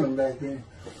to get them back then.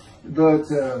 But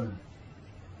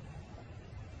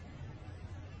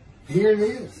here it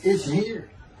is. It's here.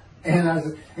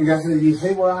 And God said, you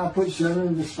see why I put Shunner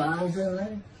and Despise in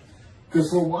there? Because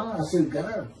for a while I said,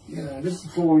 God, you know, this is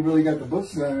before we really got the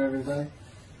books done and everything.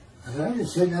 I said, I'm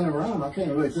just sitting in a room. I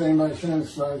can't really say anybody Shunner and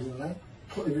Despise in that.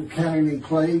 Counting me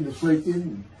plagued, afflicted,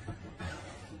 and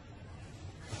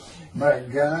by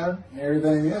God and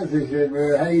everything else. He said,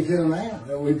 well, how you feel now?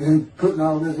 That we've been putting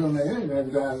all this on the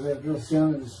internet, guys, that feel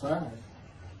Shunner and Despise.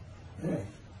 Yeah.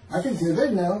 I can say,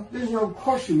 there's no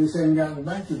question this hasn't gotten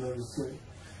back to those three.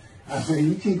 I say,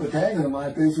 you keep attacking them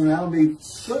like this, and I'll be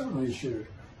certainly sure,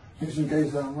 just in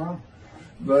case I'm wrong.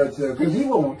 But, because he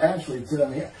won't actually tell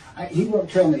me, he won't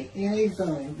tell me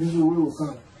anything, this is a rule of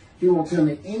thumb, he won't tell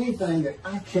me anything that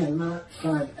I cannot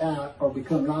find out or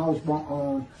become knowledgeable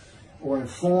on or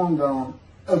informed on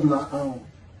of my own.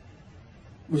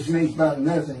 Which means about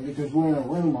nothing, because we're in a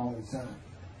room all the time.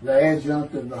 The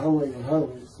adjunct of the Holy of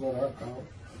Holies is what I call it.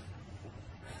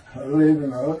 I live in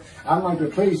the, I'm like the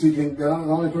priest who can go,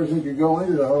 the only person who could go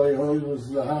into the Holy of Holies was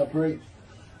the high priest.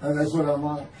 And that's what I'm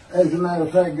like. As a matter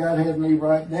of fact, God had me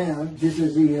write down, just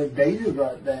as he had David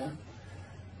write down,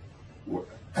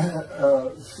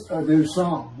 a new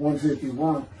Psalm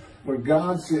 151, where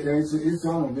God said, it's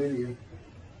on a video,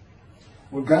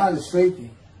 where God is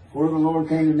speaking. Where the Lord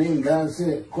came to me and God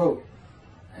said, quote,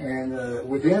 and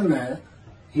within that,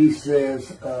 he says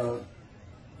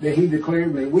that he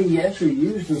declared me. We actually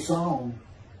used the psalm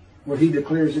where he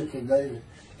declares it to David.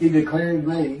 He declared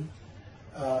me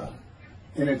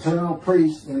an eternal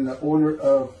priest in the order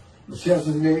of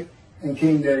Melchizedek and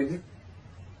King David.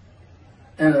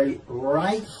 and a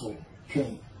rightful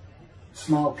king,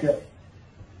 small k,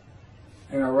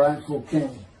 and a rightful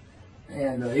king.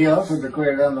 And he also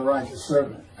declared, I'm the righteous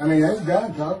servant. I mean, that's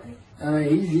God talking. I mean,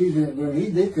 he's using it. When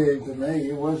he dictated to me,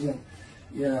 it wasn't,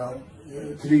 you know,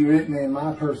 to be written in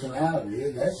my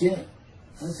personality. That's him.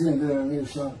 That's him doing a new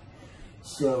song.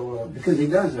 So, because he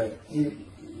does that. He,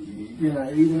 you know,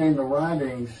 even in the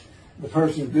writings, the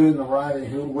person doing the writing,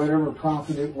 who, whatever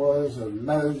prophet it was, or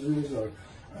Moses, or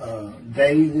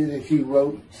David, if he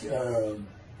wrote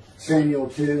Samuel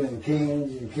 2 and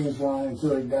Kings 1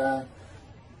 until he died.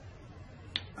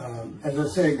 As I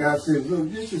said, God says,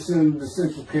 look, just assume the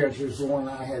central character is the one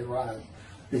I had writing,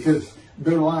 because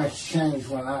their lives changed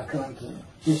when I come to them,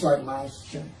 just like mine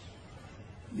changed.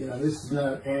 You know, this is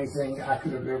not anything I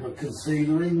could have ever conceived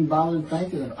or even bothered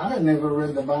thinking of. I had never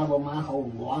read the Bible my whole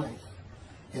life.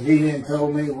 If he hadn't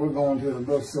told me, we're going to the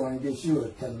bookstore and get you a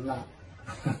Tanakh.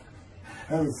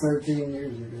 That was 13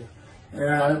 years ago.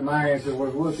 And my answer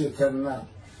was, what's a Tanakh?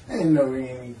 I didn't know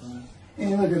anything.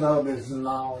 And look at all this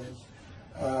knowledge.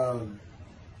 But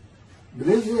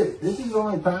this is it. This is the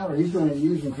only power he's going to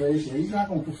use in creation. He's not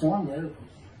going to perform miracles.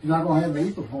 He's not going to have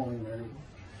me performing miracles.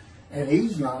 And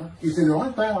he's not. He said, the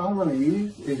only power I'm going to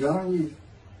use is on you.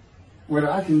 What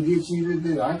I can get you to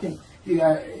do.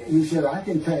 He said, I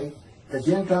can take a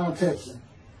Gentile Texan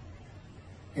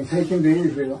and take him to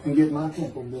Israel and get my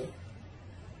temple built.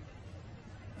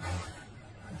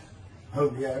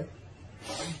 Okay.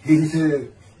 He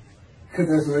said, because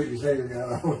that's what you say to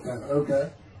God all the time.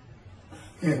 Okay.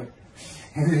 Yeah.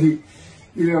 And he,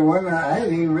 you know, one night, I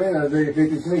hadn't even read Isaiah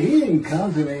 53. He didn't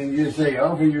come to me and just say,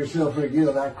 offer yourself for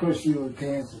guilt. I crushed you with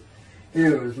cancer.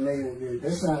 It was me that did.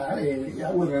 That's not,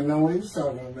 I wouldn't have known what he was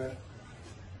talking about.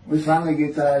 We finally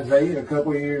get to Isaiah a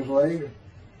couple of years later.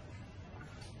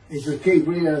 He said, keep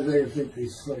reading Isaiah 53.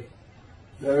 Is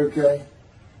that okay?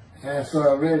 And so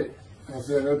I read it. I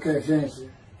said, okay, finish it.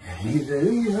 He said, who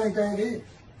do you think that is?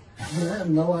 I said, I have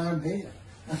no idea.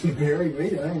 I could barely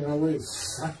read it. I didn't know what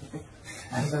it's saying.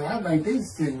 I said, I think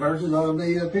these two verses ought to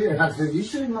be up here. I said, you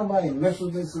sure nobody messed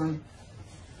with this thing?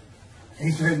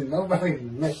 He said, nobody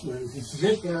messed with it. It's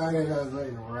just that I had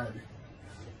Isaiah right.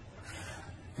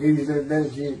 He said,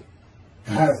 that's you.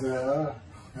 I said, oh,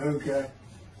 okay.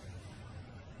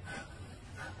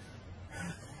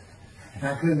 And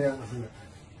I couldn't help it.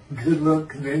 Good luck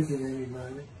convincing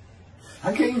anybody.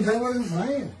 I can't even say what he's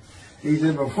saying. He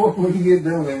said, before we get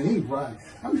done with it, he's right.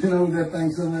 I've been over that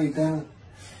thing so many times.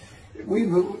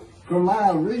 From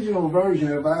my original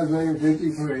version of Isaiah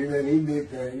 53 that he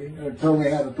dictated, or told me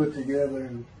how to put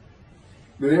together,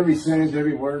 but every sentence,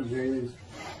 every word is his.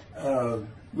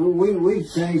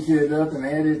 We've changed it up and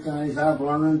added things. I've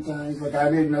learned things. Like I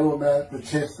didn't know about the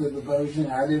test of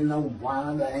devotion. I didn't know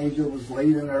why the angel was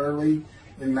leaving early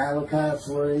in Malachi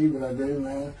 3, but I do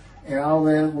now. And all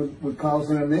that would cause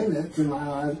an amendment to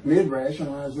my midrash on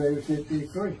Isaiah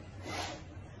 53.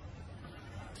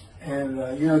 And,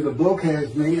 you know, the book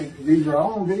has me, these are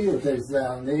all on videotapes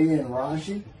now, me and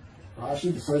Rashi.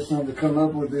 Rashi, the first one to come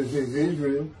up with this is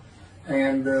Israel.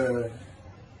 And,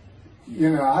 you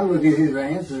know, I look at his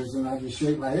answers and I just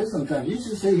shake my head sometimes. You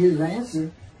should see his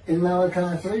answer in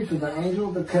Malachi 3 for the angel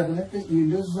of the covenant that you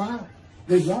desire.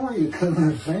 There's only a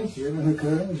covenant of friendship in the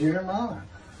covenant of Jeremiah.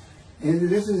 And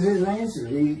this is his answer.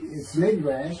 It's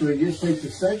midrash, so he just takes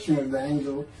a section of the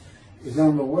angel is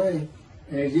on the way,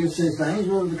 and it just says the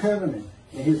angel of the covenant.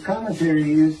 And his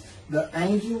commentary is the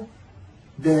angel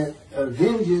that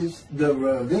avenges the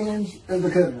revenge of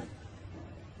the covenant.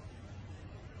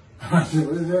 I said,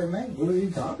 what does that mean? What are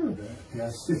you talking about? I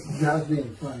said, I was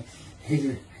being funny.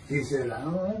 He said, I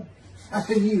don't know. I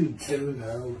said, you too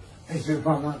know. He said,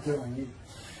 well, I'm not telling you.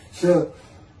 So,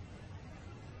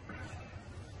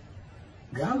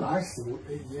 God likes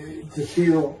to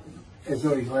feel as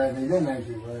though he's laughing. He doesn't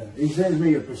actually laugh. He sends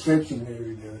me a perception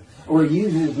every day. Or he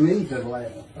uses me to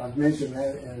laugh. I've mentioned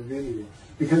that in a video.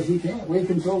 Because he can't. Well, he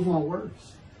controls my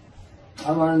words.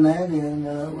 I learned that in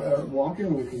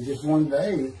walking with him. Just one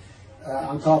day,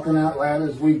 I'm talking out loud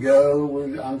as we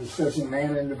go. I'm discussing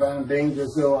man and divine beings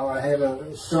as though I had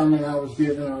a sermon I was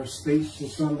giving or a speech to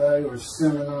somebody or a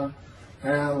seminar.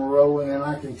 And I'm rolling, and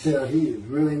I can tell he is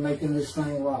really making this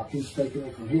thing rock. He's taking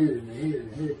it from here to here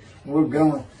to here. And we're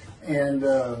going, and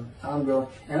I'm going.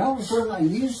 And all of a sudden, I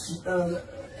use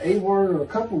a word or a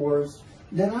couple words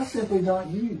that I simply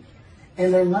don't use.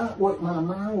 And they're not what my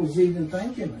mind was even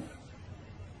thinking of.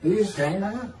 They just came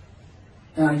out.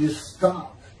 And I just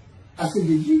stopped. I said,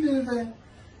 did you do that?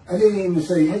 I didn't even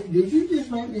say, hey, did you just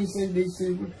make me say these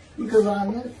two words? Because I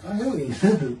knew he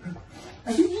knew.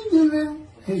 I said, did you do that?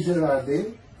 He said, I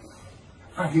did.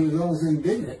 He was almost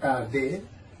indignant. I did.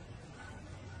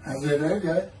 I said,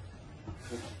 okay.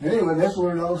 Anyway, that's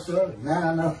where it all started. Now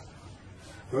I know.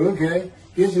 Okay,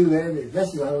 guess who that is?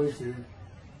 That's the Holy Spirit.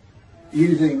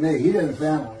 Using me. He doesn't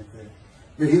sound like that.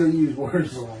 But he'll use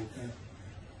words like that.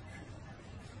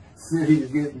 So he's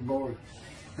getting bored.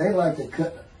 They like to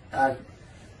cut. Let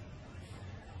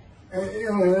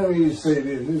me just say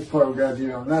this. This is part of God you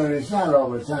don't know. It's not all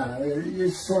the time.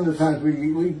 It's sometimes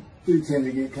we do tend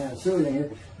to get kind of silly in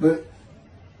here. But,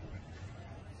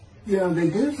 you know, they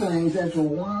do things after a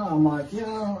while. I'm like, you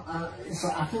know,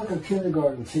 I feel like a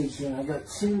kindergarten teacher, and I got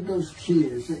two of those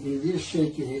kids that you just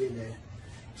shake your head at.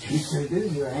 She said,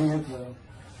 this is a handful.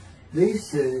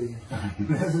 These two,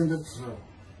 nothing but trouble.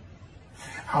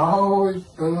 Always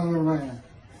fooling around,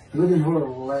 looking for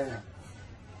a laugh.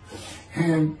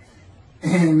 And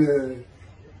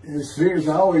the Spirit's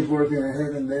always working in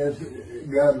heaven, death,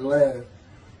 God laugh,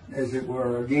 as it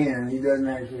were. Again, he doesn't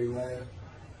actually laugh.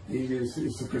 He just,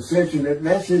 it's a perception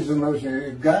that's his emotion.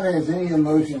 If God has any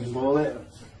emotions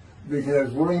left,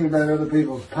 because worrying about other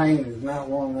people's pain is not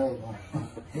one of them.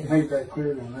 He made that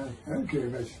clear to me. I don't care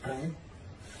about your pain.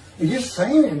 And just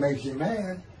saying it makes you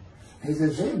mad. He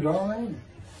says, see, draw anger.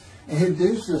 And he'll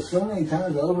do this so many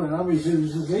times over and over. He says,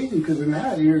 this is easy because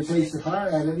now it irritates the fire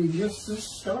out of it. He just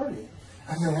started.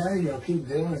 I said, how do y'all keep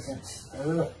doing this?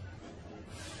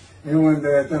 And one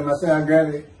day I told him, I said, I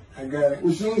got it.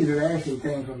 Which means it actually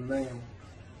came from them.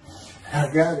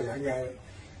 I got it.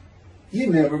 You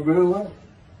never grew up.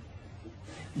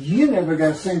 You never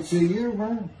got sent to your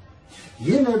room.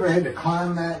 You never had to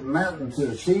climb that mountain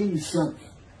to achieve something.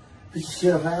 Put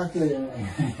yourself out there.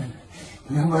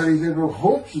 Nobody's ever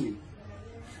hoped you.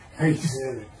 He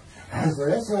said it. I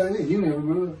said, that's what it is. You never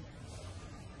grew up.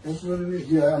 That's what it is.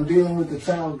 Yeah, I'm dealing with the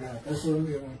child guy. That's what I'm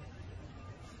dealing with.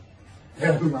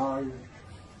 That was my argument.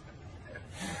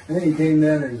 Then he came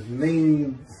down as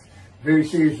mean, very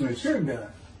serious, mature guy.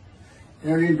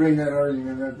 And I didn't bring that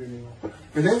argument up anymore.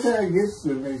 But that's how it gets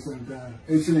to me sometimes.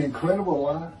 It's an incredible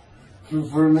lot.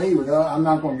 For me, I'm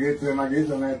not going to get to them. I get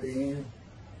to them at the end.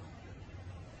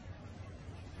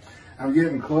 I'm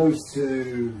getting close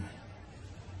to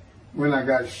when I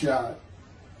got shot.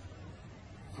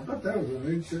 I thought that was a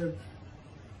new chapter.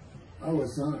 Oh,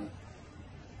 it's not.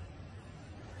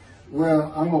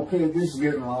 Well, I'm going to pick, this is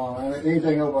getting long.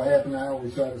 Anything over half an hour,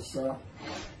 we try to stop.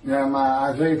 Now,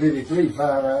 my Isaiah 53, 5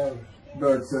 hours.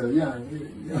 But, yeah,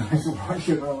 you have to watch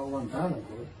it all at one time, of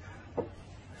course.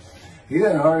 He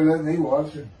doesn't hardly let me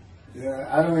watch it. Yeah,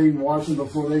 I don't even watch them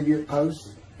before they get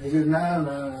posted. He said,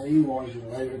 no, you watch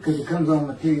it later. Because it comes on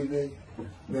the TV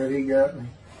that he got me.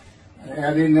 And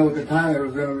I didn't know at the time it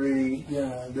was going to be, you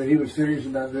know, that he was serious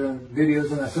about doing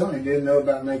videos. And I certainly didn't know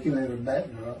about making it a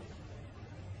backdrop.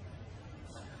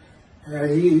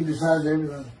 He decides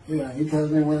everything. You know, he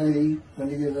tells me when to eat, when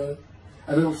to get up.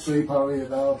 I don't sleep probably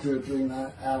at all 2 or 3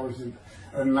 hours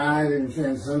a night,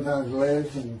 and sometimes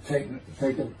less, and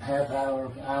take a half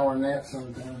hour nap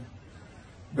sometimes.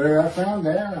 But I found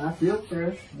out I feel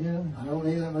fresh. You know, I don't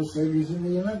need that much sleep. He said,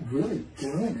 well, you're not really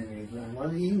doing anything. Why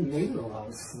do you need a lot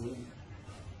of sleep?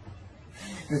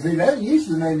 And see, that used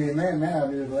to make me mad. Now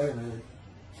I just laugh at it.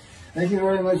 Thank you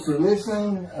very much for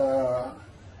listening.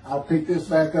 I'll pick this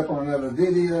back up on another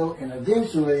video, and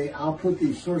eventually I'll put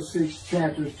these first 6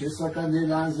 chapters, just like I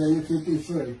did Isaiah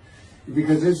 53,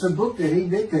 because it's a book that he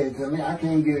dictated to me. I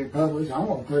can't get it published. I'm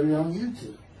going to put it on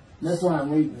YouTube. That's why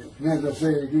I'm reading it. And as I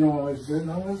said, if you don't want to listen to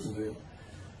it, don't listen to it.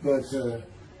 But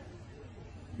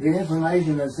the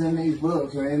information that's in these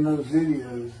books and in those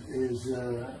videos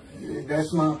is,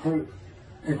 that's my proof.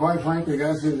 And quite frankly,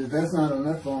 God said, if that's not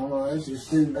enough for them, well, that's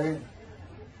just too bad.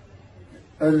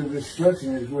 Utter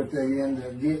destruction is what they end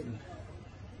up getting.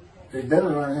 They better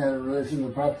learn how to listen to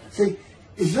the prophet. See,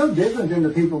 it's no different than the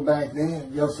people back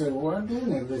then. You'll say, well, why didn't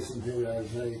they listen to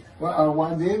Isaiah? Or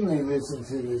why didn't they listen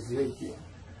to Ezekiel?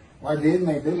 Why didn't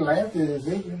they? They laughed at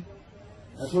Ezekiel.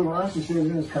 That's what Rashi says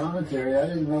in his commentary. I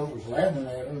didn't know it was laughing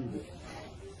at him.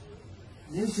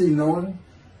 But just ignored him.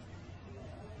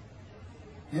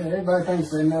 Yeah, everybody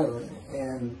thinks they know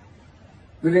it.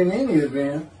 But in any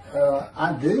event,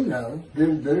 I do know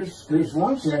there's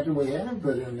one chapter we haven't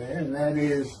put in there, and that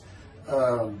is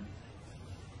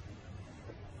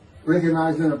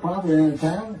recognizing a prophet in a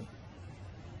town.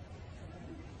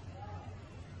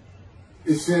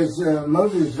 It says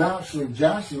Moses vouched for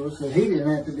Joshua, so he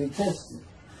didn't have to be tested.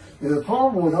 Now, the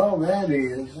problem with all that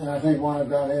is, and I think why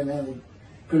God hadn't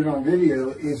put it on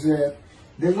video, is that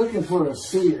they're looking for a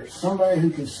seer, somebody who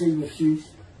can see the future.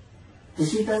 You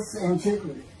see, that's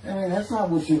antiquity. I mean, that's not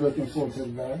what you're looking for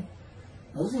today.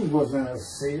 Moses wasn't a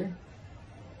seer.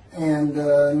 And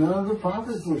none of the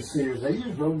prophets were seers. They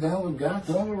just wrote down what God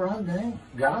told them to write down.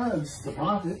 God's the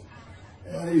prophet.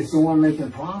 Is the one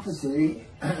making prophecy.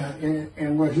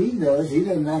 And what he does, he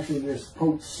doesn't actually just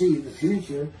quote see the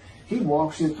future. He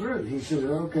walks it through. He says,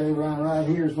 okay, right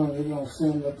here is when they're going to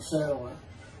send up the satellite.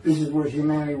 This is where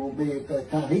humanity will be at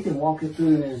that time. He can walk it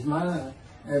through in his mind.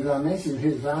 As I mentioned,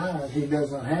 his eyes, he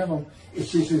doesn't have them.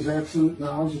 It's just his absolute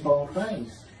knowledge of all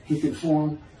things. He can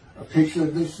form a picture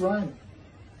of this room.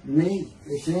 Me,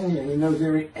 it's in here. He knows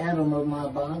every atom of my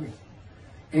body.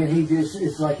 And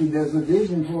it's like he does a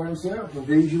vision for himself, a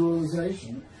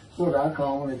visualization. That's what I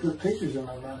call when they put pictures in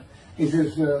my mind. He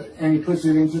says, and he puts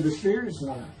it into the spirit's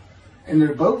mind. And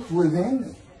they're both within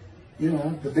me. You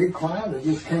know, the big cloud that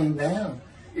just came down.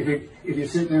 If you're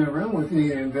sitting in a room with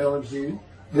me, it envelops you.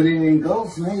 But it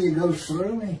engulfs me, it goes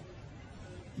through me.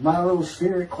 My little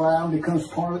spirit cloud becomes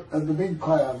part of the big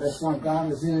cloud. That's why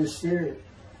God is in his spirit.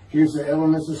 Here's the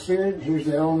elements of spirit, here's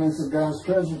the elements of God's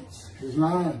presence, his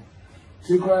mind.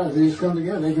 Two clouds, they just come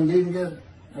together, they can be together.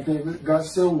 Okay, but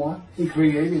God's still one. He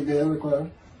created the other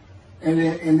cloud. And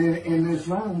then in this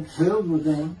room, filled with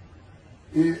them,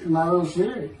 my little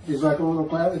spirit is like a little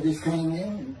cloud that just came in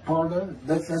and part of it.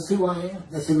 That's who I am.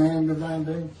 That's a man of divine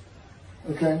being.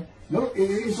 Okay? No,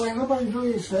 it's like nobody's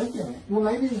really expecting it. Well,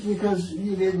 maybe it's because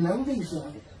you didn't know these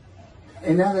things.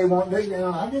 And now they want,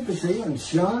 I get to see them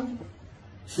shunned.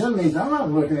 Shun means I'm not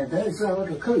looking at that. It sounds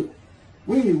like a coup.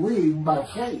 We, by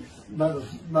faith, by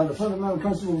the fundamental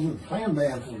principles of the fan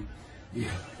band from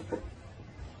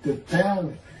the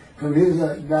Talmud, from his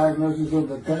diagnosis of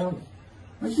the Talmud.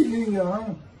 Why don't you do your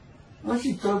own? Why don't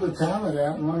you throw the Talmud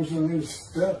out and learn some new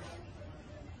stuff?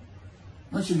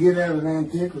 Why don't you get out of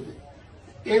antiquity?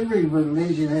 Every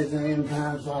religion has an end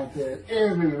times like that.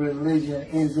 Every religion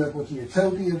ends up with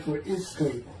utopia for its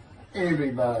people.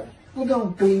 Everybody. Well,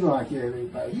 don't be like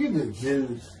everybody. You're the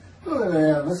Jews. Go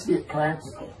ahead, let's get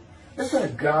practical. Let's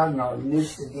have God in our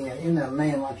midst again, in a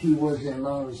man like he was in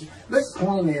Moses. Let's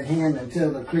point at him and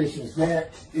tell the Christians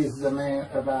that is the man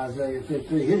of Isaiah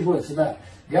 53. Here's what it's about.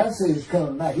 God said he's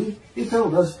coming back. He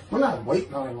told us, we're not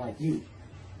waiting on him like you.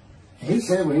 He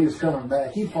said when he was coming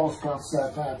back, he false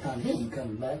prophesied 5 times. He ain't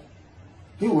coming back.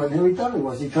 He wasn't who he thought he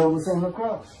was. He told us on the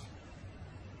cross.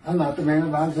 I'm not the man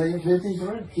of Isaiah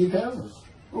 53. He tells us.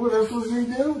 What else was he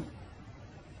doing?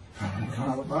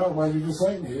 Why did you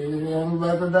say me? I'm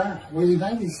about to die. What do you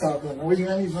think he's talking about? What do you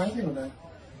think he's thinking about?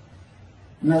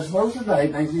 You're not supposed to die.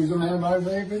 He thinks he's the man of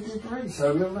Isaiah 53.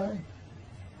 So do they.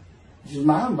 It's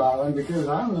mind-boggling because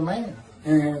I'm the man.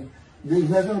 And there's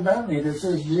nothing about me that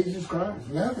says Jesus Christ.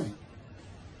 Nothing.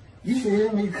 You should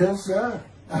hear me cuss God.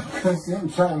 I cussed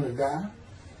him trying to die.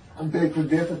 I begged for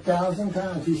death 1,000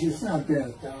 times. He said, it's not been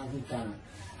 1,000 times.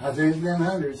 I said, it's been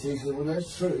hundreds. He said, well,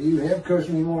 that's true. You have cursed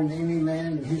me more than any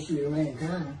man in the history of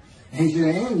mankind. And he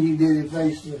said, and you did it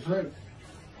face to face.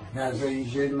 And I said, you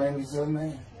shouldn't make me so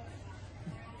mad.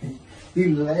 He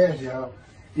laughed, y'all.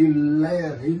 He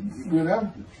laughed. When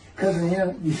I'm cussing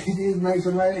him, he did make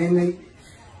so mad. And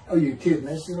oh, you're kidding.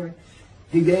 That's the way.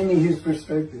 He gave me his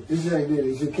perspective. This is what I did.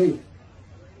 He's a key.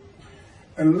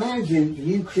 Imagine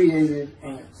you created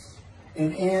ants.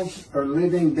 And ants are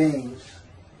living beings.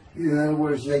 In other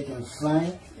words, they can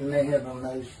think and they have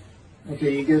emotion.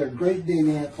 Okay, you get a great big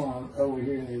ant farm over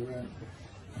here in the room.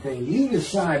 Okay, you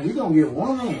decide you're going to get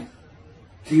one ant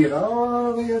to get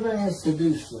all the other ants to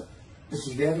do stuff. But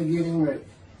you got to get him ready.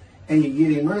 And you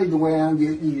get him ready the way I'm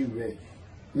getting you ready.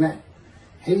 Now,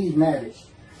 he's married.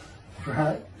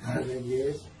 Right? I said,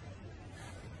 yes.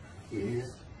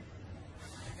 Yes.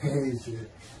 And he said,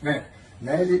 now,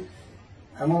 magic.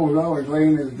 I'm always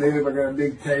laying in this bed. I got a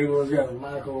big table. It's got a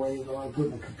microwave on. I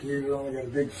put my computer on. I got a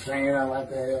big fan I like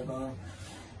to have on.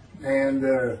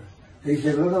 And he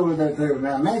said, look over at that table.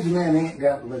 Now, imagine that ant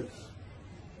got loose.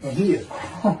 And he is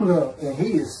crawled up. And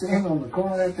he is standing on the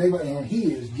corner of that table. And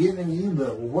he is giving you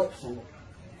the what for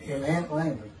in ant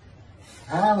language.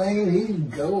 I mean, he's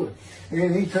going.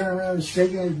 And he turned around and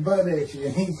shaking his butt at you.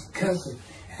 And he's cussing.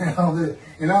 And all this.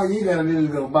 And all you got to do is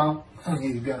go bump. And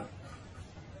he's gone.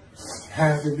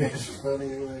 I think that's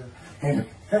funny. And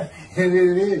it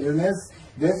is. And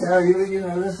that's how you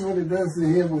know, that's what it does to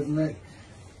him with me.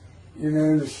 You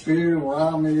know, the spirit will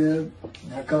wild me up.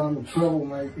 I call him a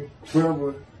troublemaker.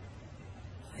 Troubler.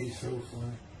 He's so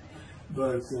funny.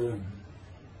 But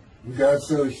God's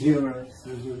so humorous.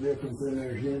 There's a difference in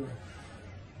their humor.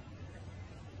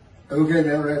 Okay,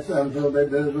 now I'm told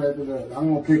that does wrap it up.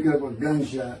 I'm going to pick up a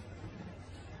gunshot.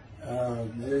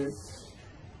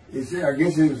 I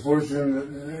guess it was forcing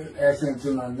the accent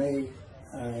to my knee.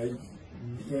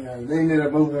 You know, they ended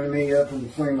up opening me up in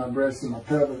between my breast and my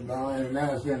pelvic bone, and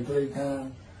now it's been 3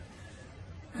 times.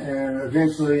 and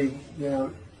eventually, you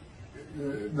know,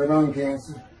 the lung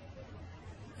cancer,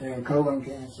 and colon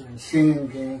cancer, and skin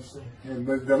cancer.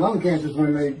 But the lung cancer is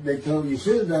when they told you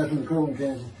should have died from colon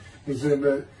cancer. He said,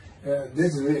 but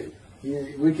this is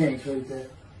it. We can't treat that.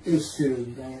 It's too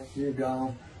advanced. You're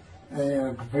gone.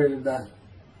 And prepare to die.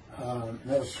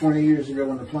 That was 20 years ago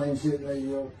when the planes hit New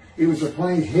York. It was the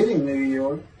planes hitting New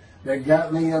York that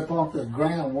got me up off the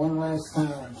ground one last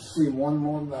time to see one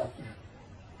more doctor.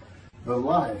 The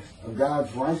life of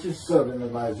God's righteous servant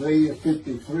of Isaiah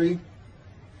 53,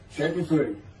 chapter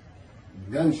 3,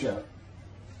 gunshot.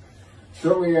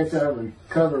 Shortly after I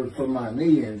recovered from my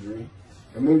knee injury,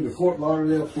 I moved to Fort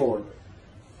Lauderdale, Florida.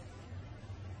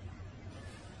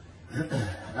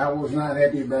 I was not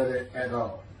happy about it at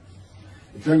all.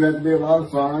 It turned out to be a lot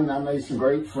of fun. I made some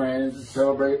great friends to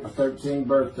celebrate my 13th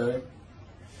birthday.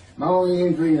 My only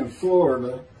injury in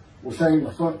Florida was having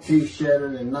my front teeth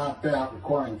shattered and knocked out,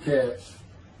 requiring caps,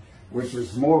 which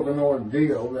was more of an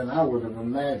ordeal than I would have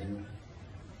imagined.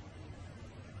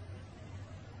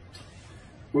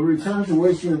 We returned to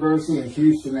West University in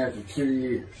Houston after 2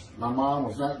 years. My mom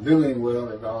was not doing well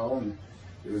at all, and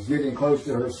it was getting close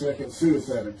to her second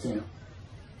suicide attempt.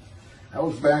 I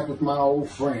was back with my old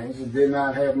friends and did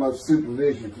not have much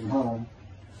supervision from home,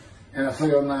 and I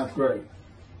failed ninth grade.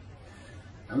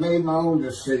 I made my own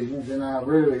decisions, and I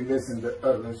rarely listened to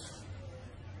others.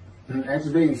 After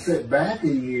being set back a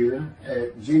year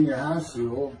at junior high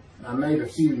school, I made a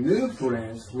few new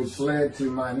friends, which led to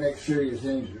my next serious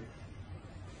injury.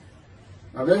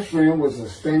 My best friend was a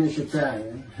Spanish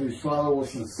Italian whose father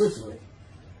was from Sicily.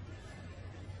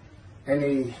 And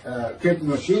he kept a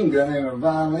machine gun in a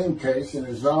violin case in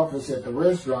his office at the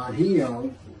restaurant he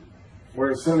owned,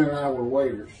 where his son and I were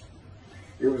waiters.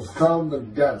 It was called The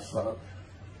Godfather.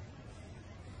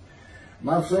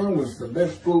 My friend was the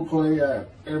best pool player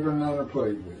I've ever known or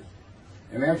played with,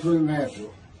 an absolute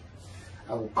natural.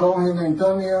 I will call him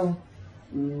Antonio,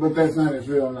 but that's not his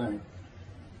real name.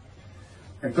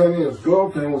 Antonio's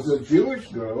girlfriend was a Jewish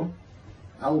girl.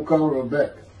 I will call her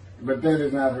Rebecca, but that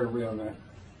is not her real name.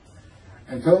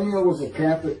 Antonio was a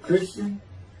Catholic Christian.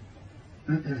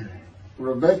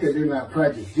 Rebecca did not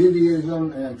practice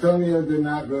Judaism, and Antonio did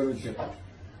not go to church.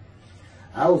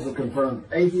 I was a confirmed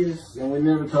atheist, and we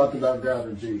never talked about God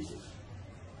or Jesus.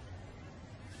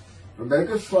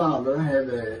 Rebecca's father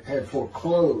had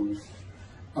foreclosed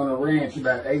on a ranch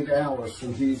about 8 hours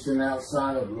from Houston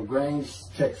outside of LaGrange,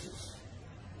 Texas,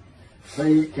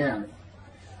 Fayette County.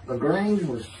 LaGrange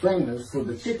was famous for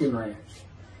the Chicken Ranch,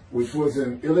 which was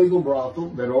an illegal brothel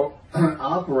that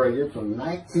operated from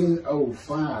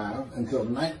 1905 until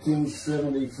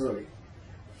 1973.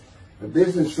 The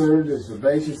business served as the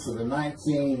basis for the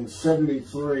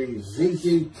 1973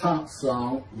 ZZ Top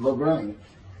song, LaGrange,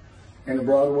 and the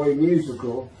Broadway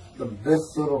musical, The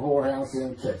Best Little Whorehouse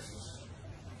in Texas,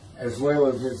 as well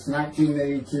as its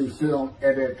 1982 film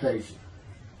adaptation.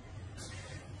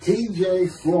 T.J.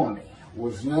 Forney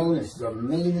was known as the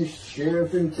meanest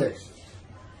sheriff in Texas.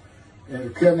 In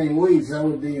the coming weeks, I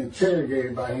would be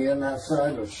interrogated by him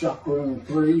outside of Shock Room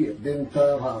 3 at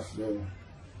Dental Hospital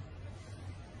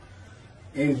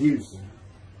in Houston.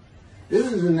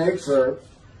 This is an excerpt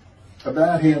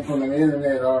about him from an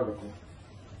internet article.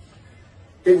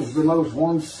 It was the most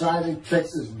one-sided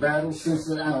Texas battle since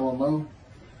the Alamo,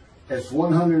 as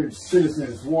 100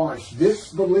 citizens watched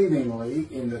disbelievingly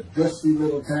in the dusty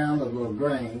little town of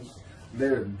LaGrange,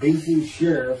 their beefy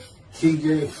sheriff,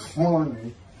 T.J.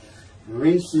 Forney,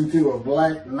 reached into a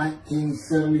black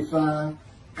 1975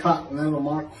 Continental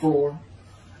Mark IV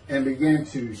and began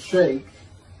to shake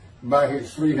by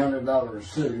his $300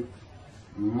 suit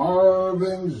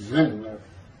Marvin Zimmer,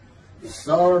 the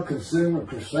star consumer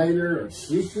crusader of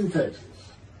Houston, Texas.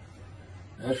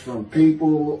 That's from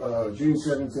People, June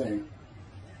 17.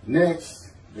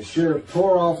 Next, the sheriff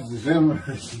tore off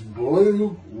Zimmer's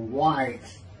blue-white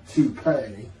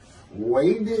toupee,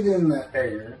 waved it in the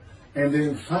air, and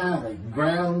then finally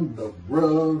ground the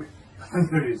rug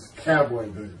under his cowboy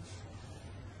boots.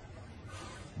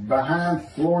 Behind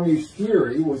Forney's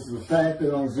fury was the fact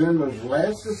that on Zimmer's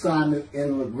last assignment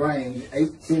in LaGrange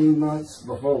 18 months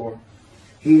before,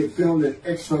 he had filmed an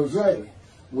expose,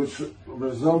 which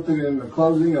resulted in the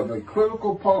closing of a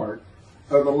critical part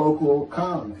of the local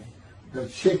economy, the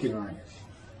Chicken Ranch,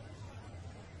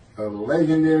 a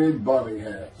legendary body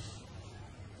house.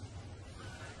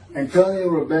 Antonio,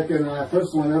 Rebecca, and I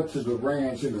first went up to the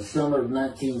ranch in the summer of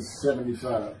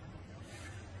 1975.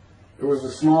 It was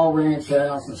a small ranch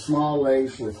house and small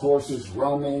lakes with horses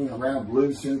roaming around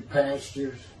loosened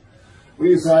pastures. We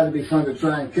decided it'd be fun to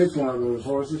try and catch one of those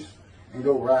horses and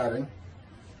go riding.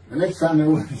 The next time I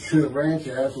went to the ranch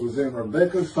house was in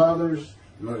Rebecca's father's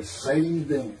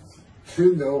Mercedes-Benz.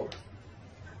 Two-door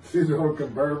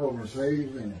convertible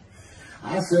Mercedes-Benz.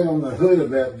 I sat on the hood of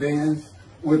that Benz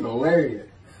with a lariat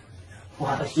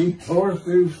while she tore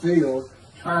through fields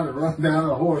trying to run down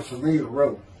a horse for me to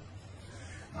rope.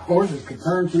 The horses could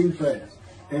turn too fast,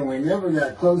 and we never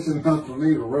got close enough for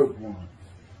me to rope one.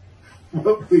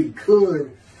 What we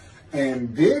could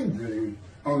and did do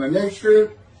on the next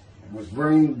trip was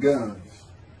bring guns.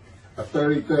 A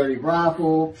 30-30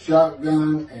 rifle,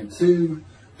 shotgun, and two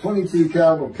 22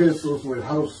 caliber pistols with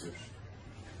holsters.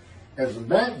 As a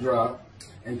backdrop,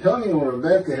 Antonio and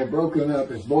Rebecca had broken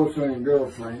up as boyfriend and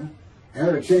girlfriend, and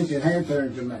her attention had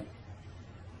turned to me.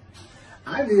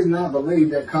 I did not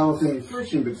believe that caused any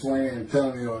friction between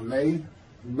Antonio and me,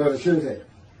 but it should have.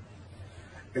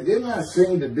 It did not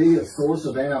seem to be a source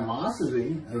of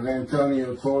animosity of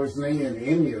Antonio towards me in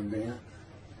any event.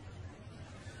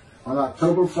 On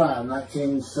October 5,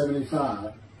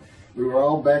 1975, we were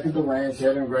all back at the ranch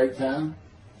having a great time.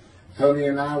 Tony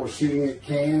and I were shooting at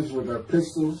cans with our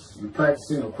pistols and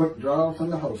practicing a quick draw from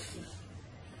the holsters.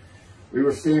 We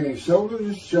were standing shoulder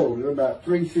to shoulder, about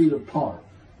 3 feet apart,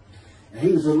 and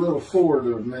he was a little forward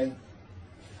of me.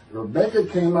 Rebecca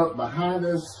came up behind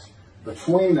us,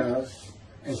 between us,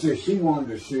 and said she wanted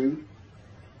to shoot.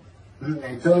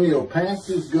 Antonio passed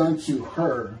his gun to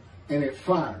her, and it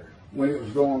fired when it was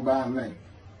going by me.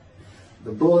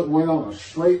 The bullet went on a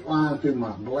straight line through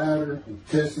my bladder,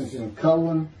 intestines, and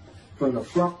colon from the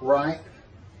front right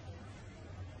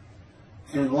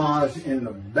and lodged in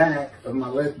the back of my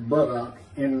left buttock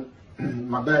in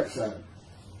my backside.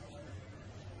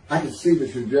 I could see the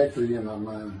trajectory in my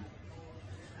mind.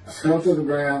 I fell to the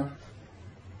ground,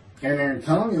 and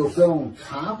Antonio fell on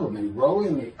top of me,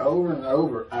 rolling me over and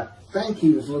over. I think he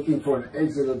was looking for an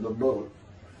exit of the bullet.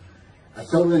 I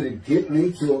told him to get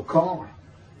me to a car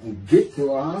and get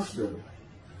to a hospital.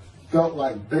 Felt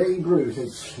like Babe Ruth had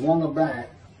swung a bat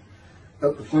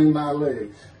up between my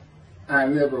legs. I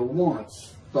never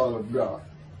once thought of God.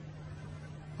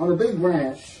 On a big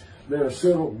ranch, there are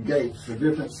several gates for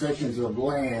different sections of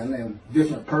land and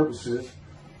different purposes,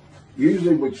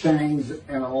 usually with chains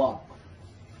and a lock.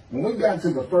 When we got to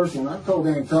the first one, I told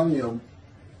Antonio,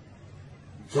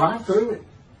 drive through it.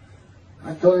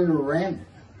 I told him to ram it.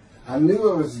 I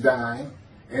knew I was dying,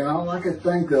 and all I could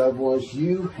think of was,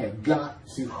 you have got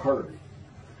to hurry.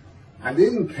 I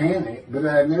didn't panic, but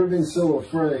I had never been so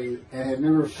afraid and had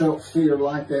never felt fear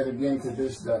like that again to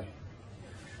this day.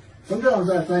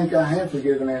 Sometimes I think I have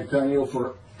forgiven Antonio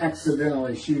for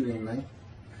accidentally shooting me,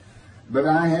 but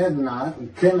I had not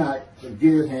and cannot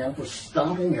forgive him for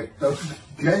stopping at those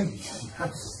gates.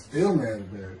 I'm still mad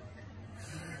about it.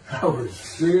 I was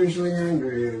seriously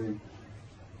angry at him.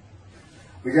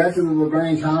 We got to the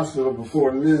LaGrange Hospital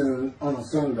before noon on a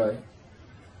Sunday.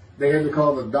 They had to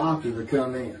call the doctor to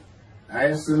come in. I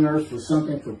asked the nurse for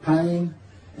something for pain,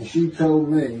 and she told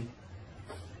me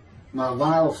my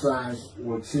vital signs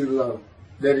were too low.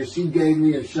 That if she gave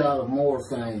me a shot of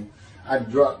morphine, I'd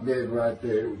drop dead right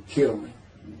there. It would kill me.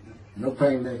 No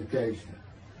pain medication.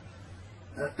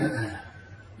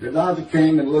 The doctor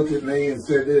came and looked at me and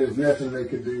said there was nothing they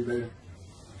could do there.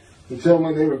 He told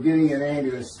me they were getting an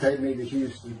ambulance to take me to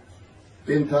Houston,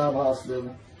 Ben Taub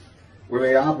Hospital, where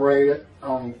they operated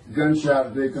on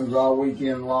gunshot victims all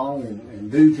weekend long and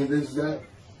do to this day.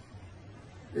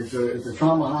 It's a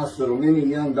trauma hospital. Many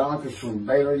young doctors from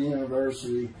Baylor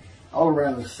University, all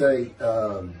around the state.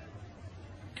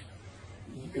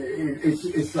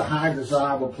 It's a high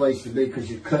desirable place to be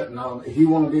because you're cutting all. If you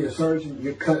want to be a surgeon,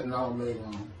 you're cutting all day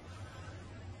long.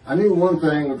 I knew one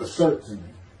thing with the certainty.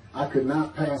 I could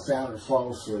not pass out and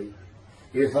fall asleep.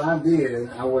 If I did,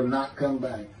 I would not come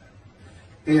back.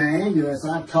 In an ambulance,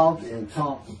 I talked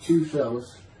to two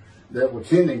fellows that were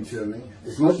tending to me,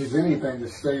 as much as anything to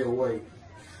stay awake.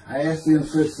 I asked them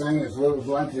such things as what it was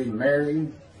like to be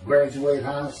married, graduate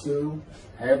high school,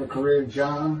 have a career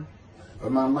job,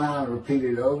 but my mind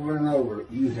repeated over and over,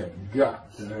 you have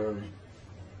got to hurry.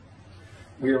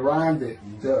 We arrived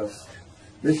at dusk.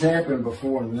 This happened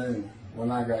before noon when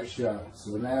I got shot,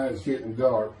 so now it's getting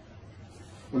dark.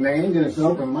 When the ambulance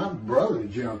opened, my brother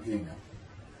jumped in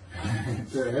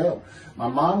to help. My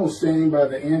mom was standing by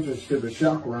the entrance to the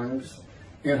shock rooms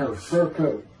in her fur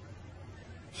coat.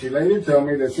 She later told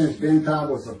me that since Ben Taub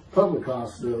was a public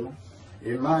hospital,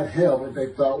 it might help if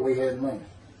they thought we had money.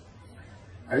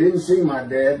 I didn't see my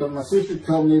dad, but my sister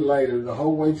told me later, the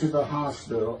whole way to the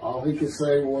hospital, all he could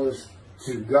say was,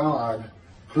 to God,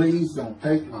 please don't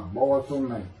take my boy from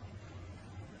me.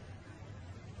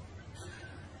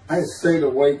 I had stayed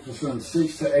awake for some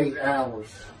 6 to 8 hours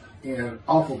in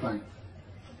awful pain.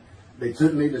 They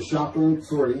took me to shop room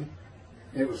 3.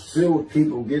 It was filled with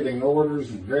people giving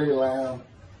orders and very loud.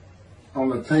 On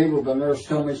the table, the nurse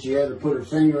told me she had to put her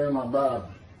finger in my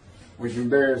bottom, which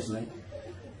embarrassed me.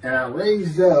 And I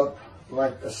raised up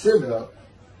like a sit-up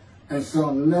and saw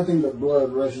nothing but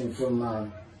blood rushing from my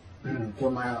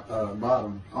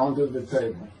bottom onto the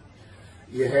table.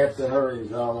 You have to hurry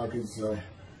is all I could say.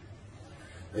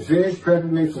 They finished prepping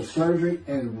me for surgery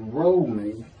and rolled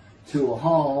me to a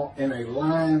hall in a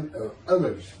line of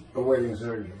others awaiting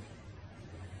surgery.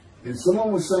 And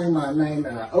someone was saying my name,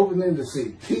 and I opened in to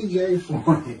see T.J.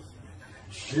 Floyd,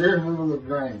 Sheriff of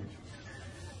LaGrange.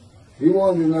 He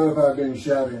wanted to know if I'd been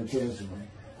shot intentionally,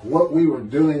 what we were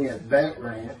doing at that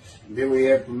ranch, did we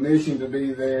have permission to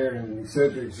be there, and et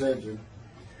cetera, et cetera.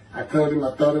 I told him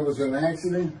I thought it was an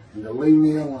accident and to leave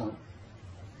me alone.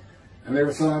 I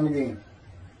never saw him again.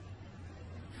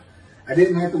 I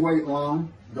didn't have to wait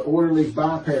long. The orderlies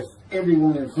bypassed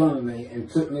everyone in front of me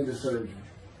and took me to surgery.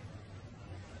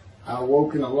 I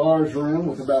awoke in a large room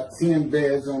with about 10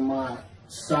 beds on my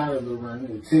side of the room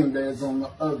and 10 beds on the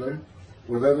other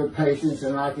with other patients,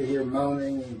 and I could hear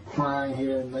moaning and crying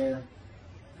here and there.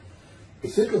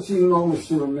 It took a few moments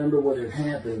to remember what had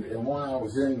happened and why I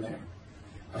was in there.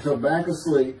 I fell back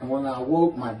asleep, and when I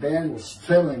awoke, my dad was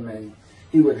telling me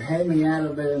he would have me out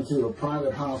of there into a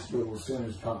private hospital as soon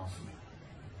as possible.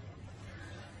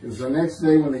 It was the next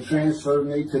day when they transferred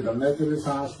me to the Methodist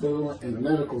Hospital in the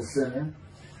medical center,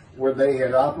 where they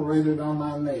had operated on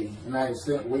my knee, and I had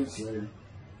spent weeks there.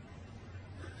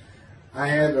 I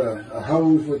had a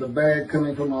hose with a bag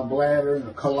coming from my bladder and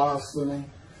a colostomy,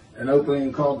 an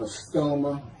opening called the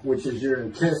stoma, which is your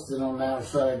intestine on the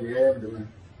outside of your abdomen,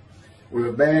 with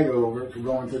a bag over it for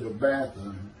going to the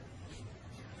bathroom.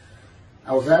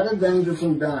 I was out of danger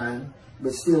from dying,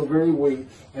 but still very weak,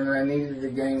 and I needed to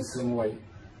gain some weight.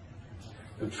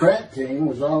 The track team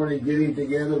was already getting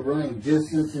together, running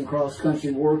distance and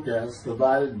cross-country workouts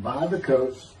provided by the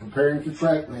coach, preparing for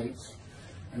track meets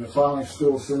in the following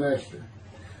school semester.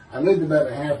 I lived about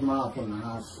a half mile from the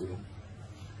high school.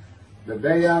 The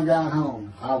day I got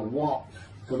home, I walked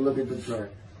to look at the track.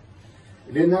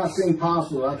 It did not seem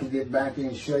possible I could get back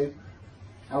in shape.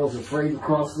 I was afraid to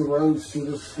cross the roads to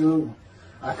the school.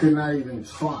 I could not even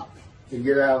trot to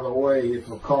get out of the way if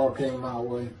a car came my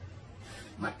way.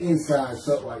 My insides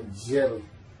felt like jelly,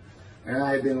 and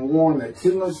I had been warned that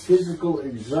too much physical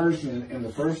exertion in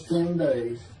the first 10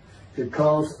 days could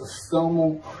cause a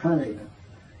stomal hernia,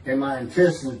 and my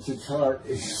intestines to start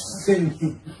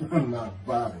extending from my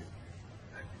body.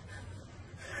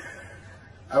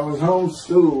 I was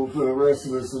homeschooled for the rest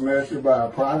of the semester by a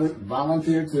private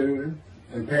volunteer tutor,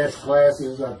 and passed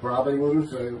classes I probably would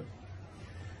have failed.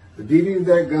 The beauty of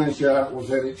that gunshot was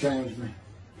that it changed me.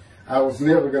 I was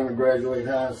never going to graduate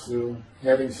high school,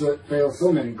 having failed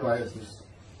so many classes.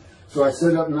 So I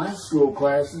set up night school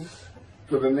classes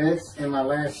for the next and my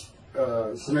last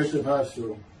semester of high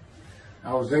school.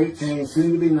 I was 18,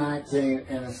 soon to be 19,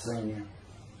 and a senior.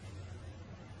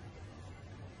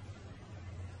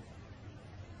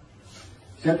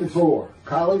 Chapter 4,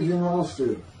 College and Law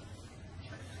School.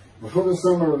 Before the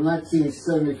summer of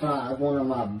 1975, one of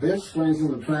my best friends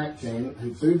on the track team,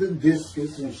 who threw the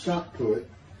discus and shot put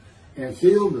in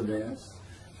field events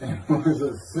and was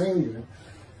a senior,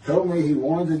 told me he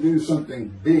wanted to do something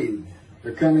big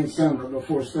the coming summer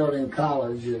before starting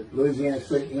college at Louisiana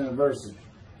State University,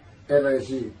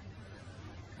 LSU.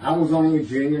 I was only a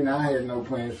junior and I had no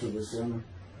plans for the summer.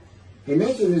 He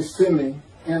mentioned this to me,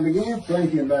 and I began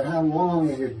thinking about how long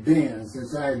it had been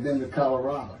since I had been to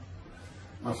Colorado.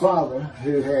 My father,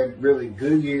 who had really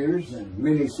good years and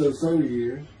many so-so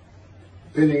years,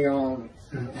 depending on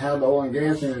how the oil and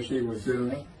gas industry was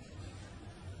doing.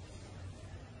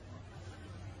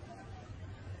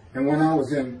 And when I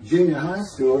was in junior high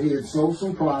school, he had sold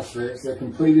some prospects, had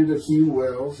completed a few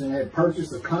wells, and had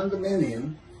purchased a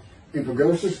condominium in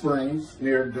Pagosa Springs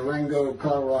near Durango,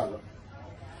 Colorado.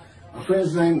 My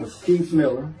friend's name was Keith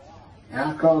Miller, and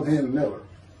I called him Miller.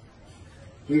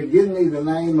 He had given me the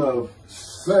name of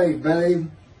Say Babe.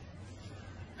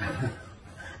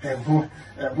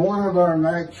 At one of our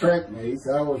night track meets,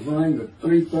 I was running the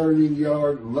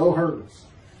 330-yard low hurdles,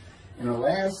 and the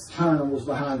last turn was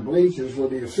behind bleachers where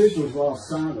the officials lost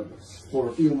sight of us for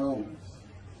a few moments.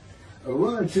 A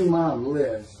runner to my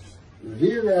left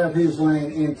veered out of his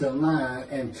lane into mine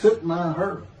and took my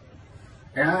hurdle,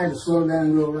 and I had to slow down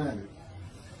and go around it,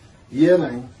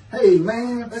 yelling, "Hey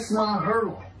man, that's my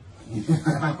hurdle."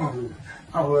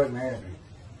 I wasn't happy.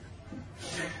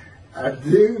 I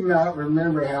do not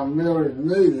remember how Miller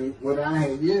knew what I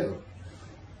had yelled,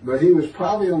 but he was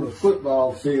probably on the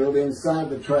football field inside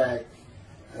the track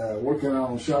working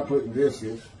on shot putting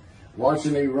biscuits,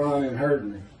 watching me run and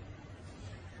hurting me.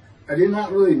 I did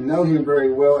not really know him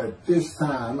very well at this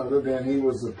time, other than he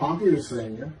was a popular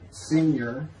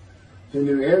senior who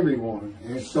knew everyone,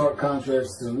 and in stark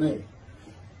contrast to me.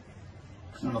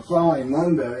 On the following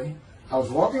Monday, I was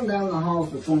walking down the halls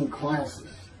between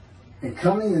classes, and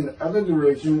coming in the other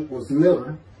direction was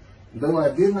Miller, though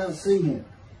I did not see him.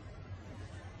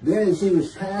 Then as he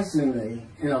was passing me,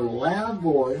 in a loud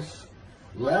voice,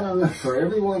 loud enough for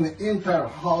everyone in the entire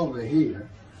hall to hear,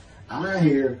 I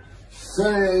hear,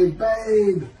 "Say,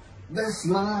 babe, that's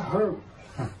my hurt."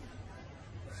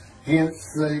 Hence,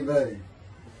 say, babe.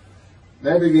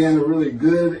 That began a really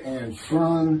good and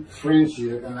fun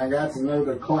friendship, and I got to know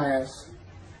the class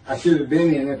I should have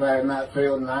been in if I had not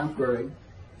failed ninth grade.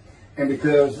 And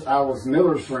because I was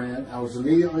Miller's friend, I was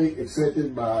immediately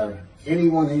accepted by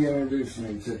anyone he introduced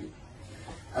me to.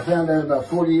 I found out about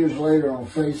 40 years later on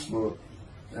Facebook.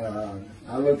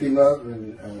 I looked him up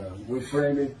and we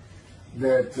friended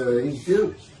that he's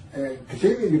Jewish, and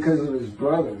particularly because of his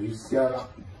brother. He's got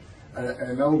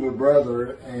an older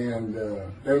brother, and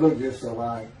they look just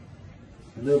alike.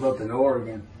 They live up in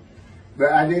Oregon.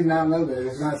 But I did not know that.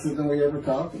 It's not something we ever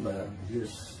talked about.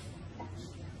 Just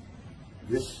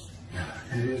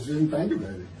didn't think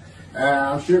about it.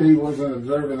 I'm sure he wasn't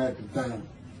observant at the time.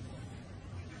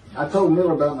 I told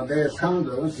Miller about my dad's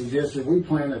condo and suggested we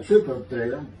plan a trip up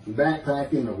there,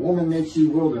 backpacking the Womanishi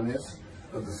wilderness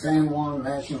of the San Juan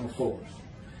National Forest.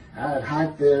 I had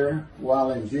hiked there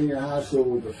while in junior high school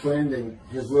with a friend and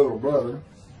his little brother.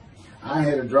 I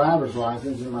had a driver's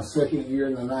license in my second year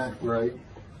in the ninth grade.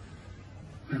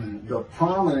 The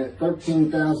prominent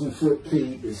 13,000-foot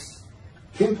peak is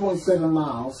 10.7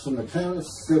 miles from the town of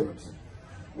Silverton,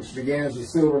 which began as a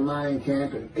silver mining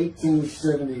camp in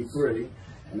 1873,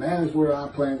 and that is where I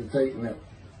plan to take Miller.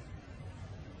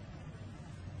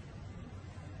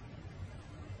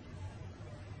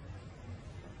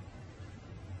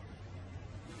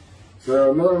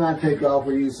 So Miller and I take off.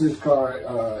 We use his car.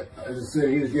 As I said,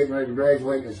 he was getting ready to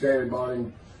graduate, and his dad bought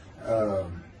him a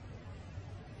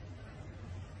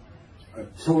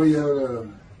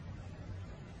Toyota.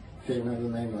 Can't remember the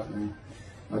name right now.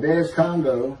 My dad's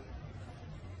condo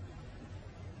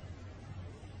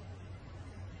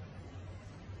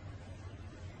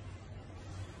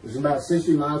is about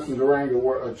 60 miles from Durango,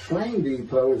 where a train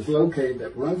depot is located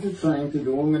that runs a train through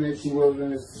the Womanishi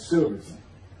Wilderness to Silverton.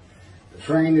 The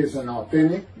train is an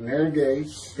authentic, narrow-gauge,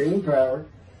 steam-powered,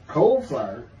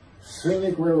 coal-fired,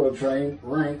 scenic railroad train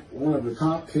ranked one of the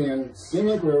top 10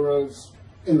 scenic railroads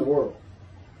in the world.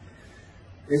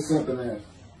 It's something else.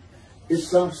 It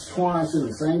stops twice in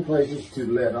the same places to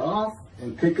let off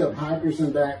and pick up hikers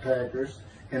and backpackers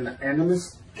in the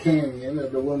Animus Canyon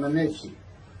of the Womanishi.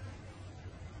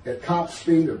 At top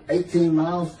speed of 18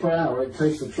 miles per hour, it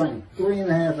takes the train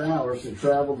 3.5 hours to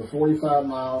travel the 45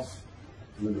 miles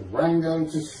from Durango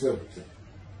to Silverton.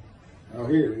 Oh,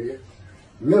 here it is.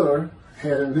 Miller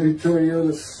had a new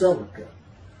Toyota Celica.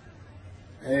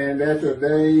 And after a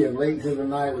day and late into the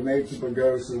night, we made it to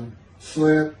Pagosa,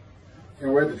 slept,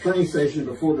 and we're at the train station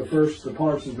before the first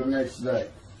departure the next day.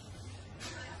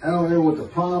 I don't know what the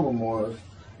problem was,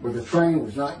 but the train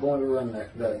was not going to run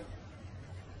that day.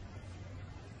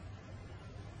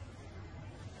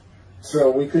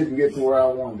 So we couldn't get to where I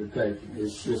wanted to take it.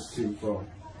 It's just too far.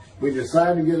 We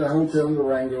decided to get a hotel in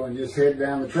Durango and just head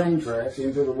down the train tracks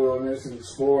into the wilderness and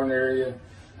explore an area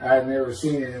I had never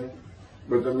seen in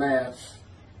with the maps.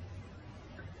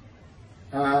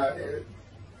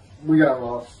 We got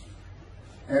lost.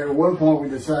 And at one point we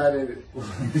decided,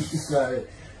 let's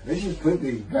just put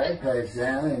these backpacks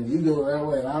down and you go that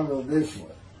way and I'll go this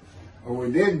way. Well,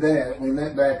 we did that. We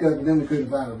met back up and then we couldn't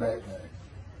find a backpack.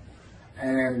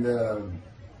 And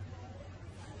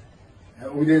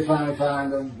we did finally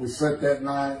find them. We slept that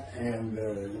night, and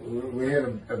we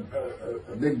had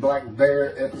a big black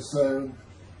bear episode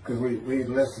because we had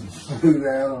left some food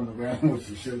out on the ground, which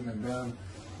we shouldn't have done.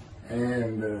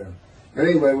 And but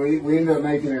anyway, we ended up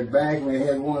making it back, and we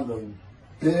had one of the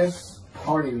best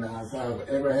party nights I've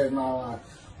ever had in my life.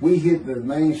 We hit the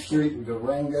main street in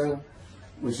Durango,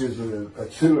 which is a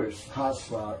tourist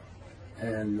hotspot,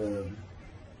 and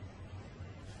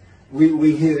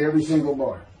we hit every single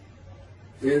bar.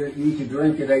 You could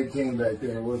drink at 18 back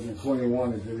then. It wasn't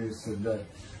 21 as it is today.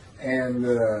 And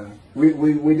we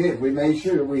did. We made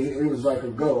sure it was like a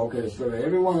go. Okay, so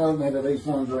every one of them had at least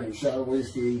one drink: shot of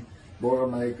whiskey,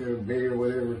 Boilermaker, beer,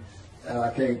 whatever.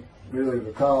 I can't really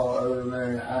recall other than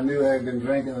that. I knew I had been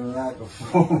drinking the night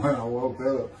before when I woke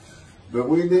up. But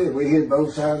we did. We hit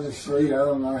both sides of the street. I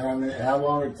don't know how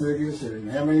long it took us and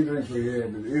how many drinks we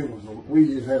had, but we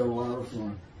just had a lot of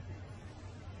fun.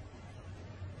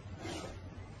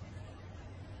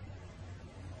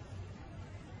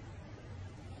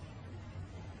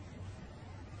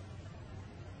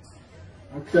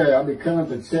 Okay, I'll be coming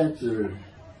to chapter,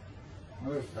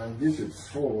 I guess it's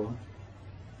 4.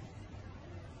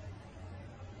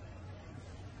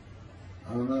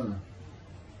 I don't know.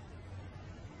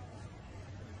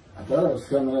 I thought I was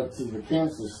coming up to the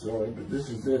cancer story, but this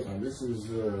is different. This is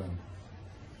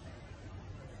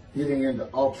getting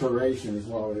into alterations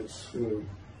while at school.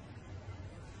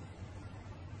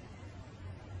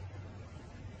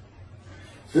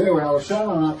 So anyway, I was shot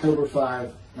on October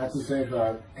 5,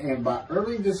 1975, and by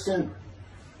early December,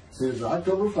 so it was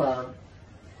October 5,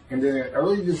 and then in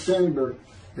early December,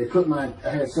 they I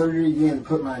had surgery again to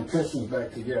put my intestines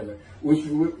back together, which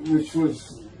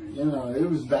was, you know, it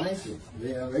was dicey.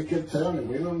 You know, they kept telling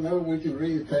me, we don't know if we can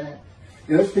reattach.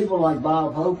 You know, there's people like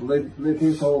Bob Hope lived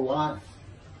his whole life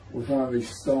with one of these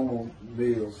stomal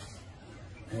deals.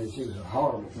 And it's just a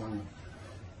horrible thing.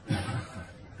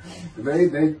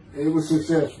 It was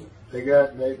successful.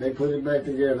 They put it back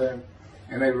together,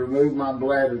 and they removed my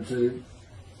bladder tube.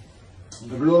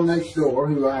 The girl next door,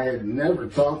 who I had never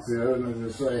talked to other than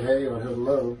to say hey or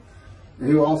hello,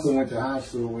 and who also went to high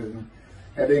school with me,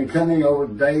 had been coming over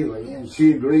daily, and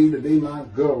she agreed to be my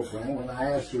girlfriend when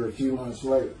I asked her a few months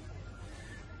later.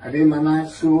 I did my night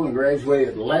school and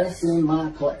graduated last in my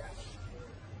class,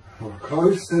 or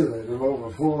close to it, of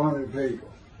over 400 people.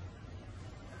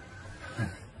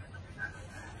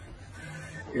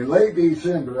 In late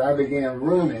December, I began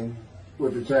running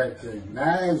with the track team. Now,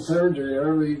 I had surgery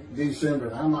early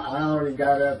December. I already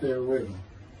got out there with them,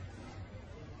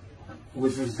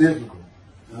 which was difficult.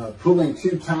 Pulling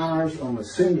 2 tires on the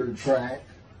cinder track.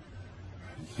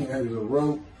 You know, there's a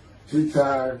rope, 2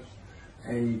 tires,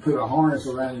 and you put a harness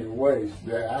around your waist.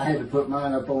 I had to put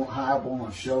mine high up on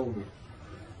my shoulder.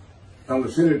 On the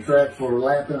cinder track for a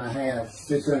lap and a half,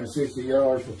 660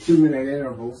 yards for 2-minute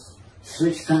intervals,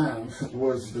 6 times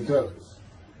was the toughest.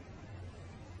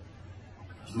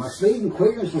 My speed and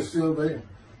quickness was still there,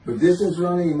 but distance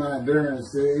running and my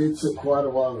endurance, it took quite a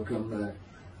while to come back.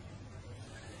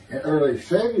 In early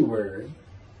February,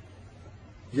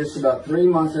 just about 3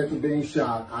 months after being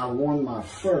shot, I won my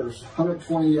first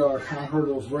 120-yard high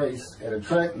hurdles race at a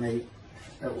track meet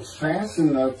that was fast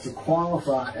enough to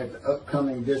qualify at the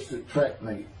upcoming district track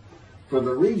meet for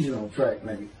the regional track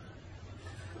meet.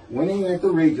 Winning at the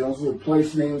regionals would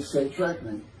place me in the state track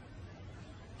meet.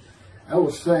 I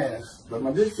was fast, but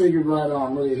my disfigured right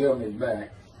arm really held me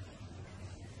back.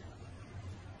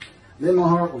 Then my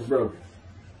heart was broken,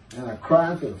 and I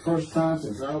cried for the first time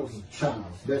since I was a child,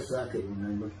 best I could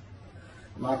remember.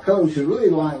 My coach, who really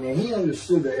liked me, he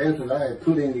understood the effort I had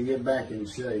put in to get back in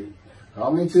shape.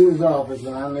 Called me to his office,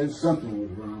 and I knew something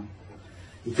was wrong.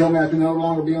 He told me I could no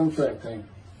longer be on the track team.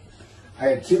 I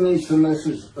had too many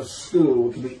semesters of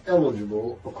school to be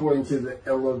eligible according to the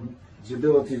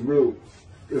eligibility rules.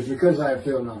 It was because I had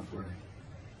failed ninth grade.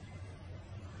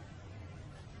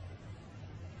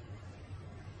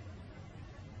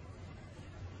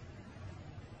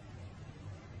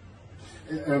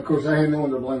 And of course, I had no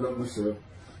one to blame but myself.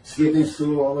 Skipping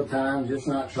school all the time, just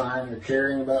not trying or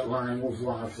caring about learning was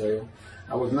why I failed.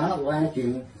 I was not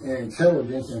lacking in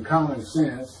intelligence and common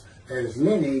sense as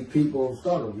many people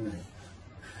thought of me.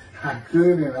 I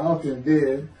could and often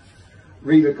did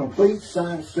read a complete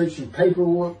science fiction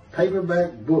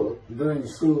paperback book during the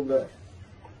school day.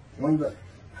 One day.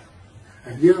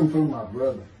 I get them from my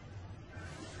brother.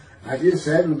 I just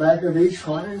sat in the back of each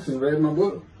class and read my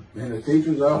book, and the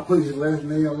teachers always left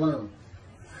me alone.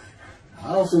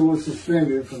 I also was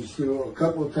suspended from school a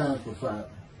couple of times for fighting.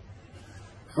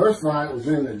 The first fight was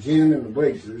in the gym in the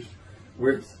bleachers,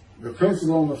 with the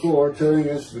principal on the floor telling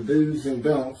us the do's and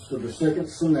don'ts for the second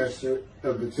semester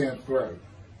of the 10th grade.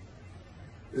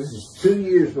 This is 2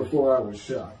 years before I was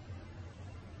shot.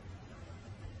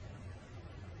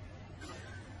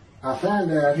 I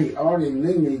found out he already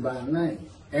knew me by name,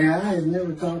 and I had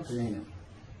never talked to him.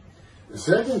 The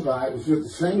second fight was with the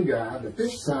same guy, but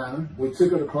this time we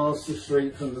took it across the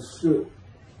street from the school.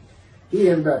 He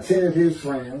had about 10 of his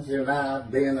friends, and I,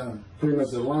 being pretty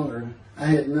much a loner, I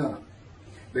had none.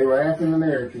 They were African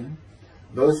American,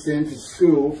 bused into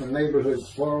school from neighborhoods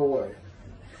far away.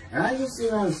 And I just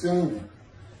didn't understand them,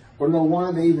 or know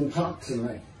why they even talked to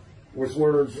me with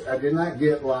words I did not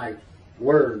get, like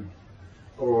word,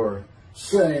 or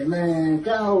say, man,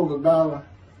 can I hold $1?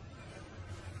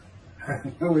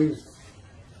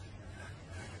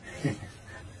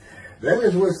 That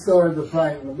is what started the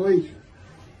fight in the bleachers.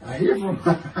 I hear from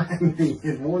behind me,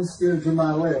 and one stood to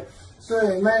my left,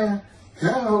 saying, "Man, can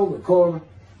I hold the quarter?"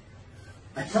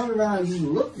 I turned around and just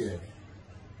looked at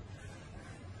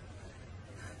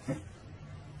him.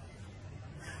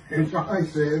 And I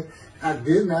said, "I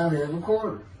did not have a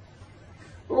quarter."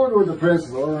 Ordered with the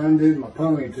principal, I undid my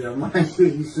ponytail. My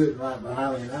he's sitting right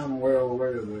behind me, and I'm well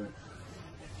aware of that.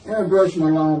 And I brushed my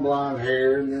long blonde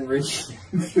hair and then reached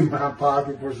into my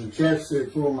pocket for some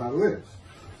chapstick for my lips.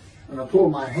 When I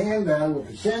pulled my hand out with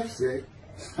the chapstick,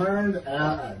 turned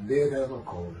out I did have a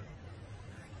quarter.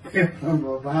 And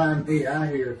from behind me, I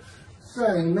hear,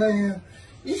 saying, "Man,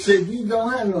 you said you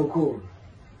don't have no quarter."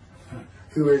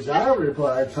 To which I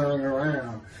replied, turning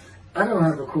around, "I don't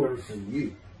have a quarter for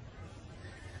you."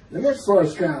 The next part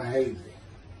is kind of hazy.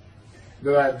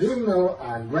 But I do know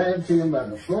I grabbed him by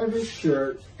the front of his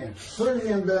shirt and threw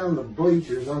him down the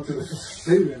bleachers onto the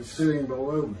students sitting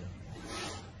below me.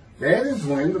 That is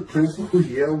when the principal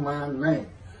yelled my name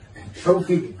and told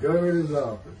me to go to his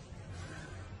office.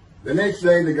 The next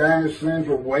day, the guy and his friends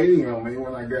were waiting on me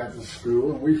when I got to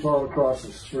school, and we fought across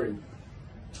the street.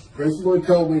 The principal had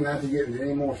told me not to get into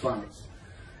any more fights,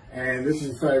 and this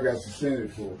is what I got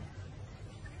suspended for.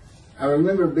 I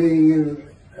remember being in,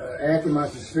 after my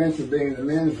suspension, being in the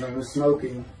men's room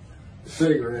smoking a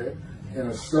cigarette in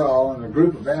a stall, and a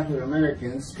group of African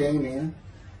Americans came in,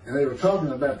 and they were talking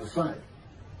about the fight.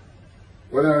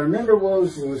 What I remember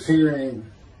was hearing,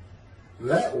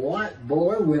 "That white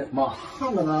boy went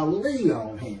Muhammad Ali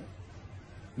on him."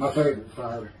 My favorite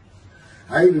fighter.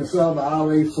 I even saw the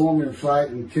Ali Foreman fight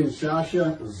in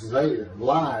Kinshasa, Zaire,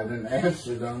 live in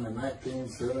Amsterdam in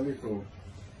 1974.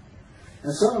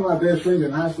 And some of my best friends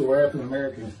in high school were African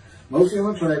Americans, mostly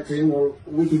on the track team where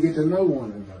we could get to know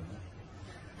one another.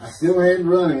 I still had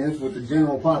run-ins with the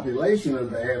general population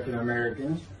of the African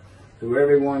Americans, who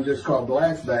everyone just called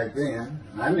blacks back then.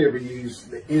 I never used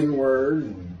the N-word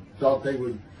and thought they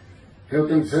would help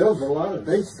themselves a lot if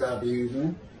they stopped using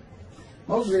it.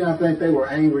 Mostly I think they were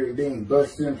angry at being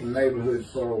busted in from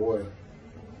neighborhoods far away.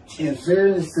 In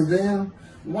fairness to them,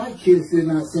 white kids did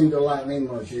not seem to like me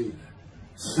much either.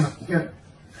 So,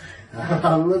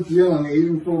 I looked young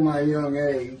even for my young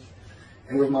age,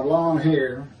 and with my long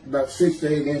hair, about 6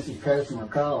 to 8 inches past my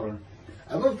collar,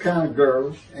 I looked kind of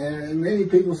girlish, and many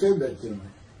people said that to me.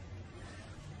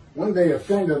 One day a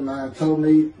friend of mine told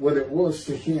me what it was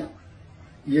to him.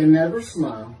 You never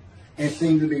smile and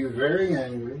seem to be very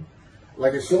angry,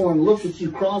 like if someone looks at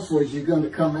you crossways, you're going to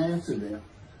come after them,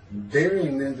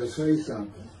 daring them to say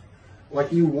something,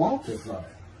 like you want to fight.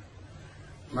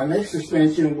 My next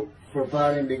suspension for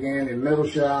fighting began in middle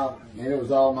shop, and it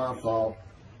was all my fault.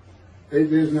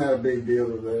 There's not a big deal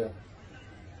with that.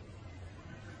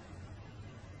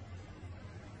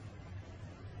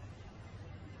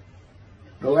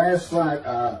 The last fight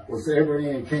I was ever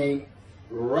in came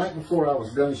right before I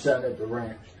was gunshot at the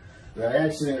ranch. The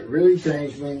accident really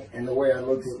changed me and the way I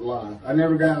looked at life. I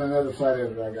never got in another fight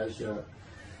after I got shot.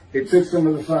 It took some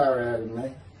of the fire out of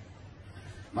me.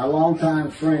 My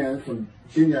longtime friend from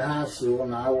junior high school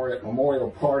and I were at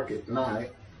Memorial Park at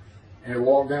night and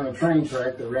walked down a train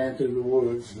track that ran through the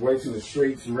woods, away from the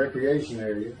streets and recreation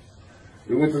areas.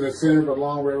 We went to the center of a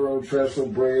long railroad trestle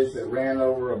bridge that ran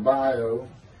over a bayou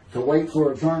to wait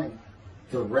for a train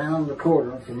to round the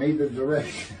corner from either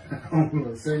direction on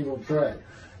a single track.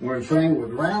 When a train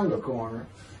would round the corner,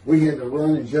 we had to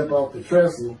run and jump off the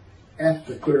trestle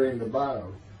after clearing the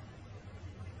bayou.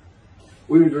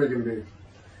 We were drinking beer.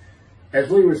 As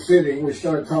we were sitting, we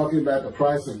started talking about the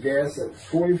price of gas at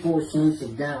 44 cents a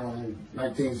gallon in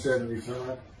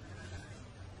 1975.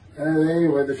 And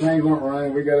anyway, the trains weren't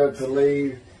running. We got up to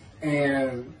leave,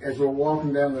 and as we're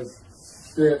walking down the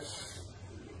steps,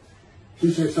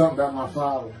 he said something about my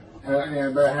father and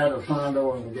about how to find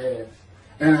oil and gas.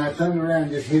 And I turned around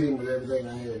and just hit him with everything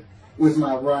I had, with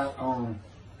my right arm.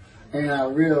 And I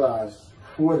realized,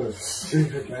 what a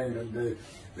stupid thing to do.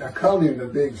 I called him the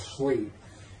Big Sweet.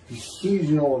 He's huge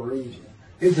Norwegian.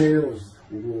 His hair was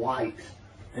white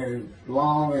and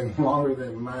long and longer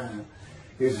than mine.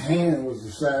 His hand was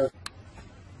the size.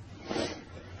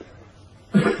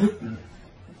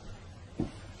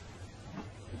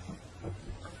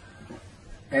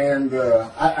 And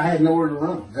I had nowhere to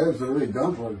run. That was the really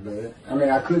dumb part of it. I mean,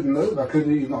 I couldn't move. I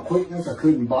couldn't use my quickness. I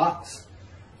couldn't box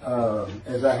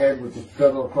as I had with the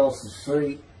fellow across the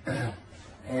street.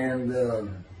 And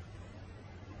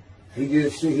he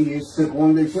just took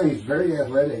one big thing. He's very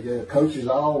athletic. Coaches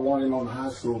all wanted him on the high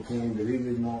school team, but he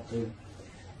didn't want to.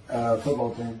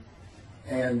 Football team.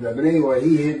 And but anyway,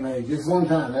 he hit me just one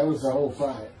time. That was the whole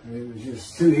fight. It was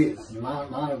just 2 hits.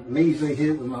 My measly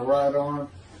hit with my right arm.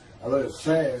 I let it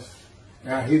fast,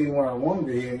 And I hit him when I wanted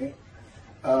to hit him.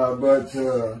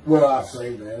 Well, I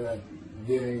say that. I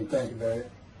didn't even think about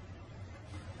it.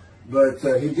 But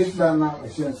he just about knocked me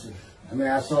senseless. I mean,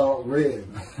 I saw red.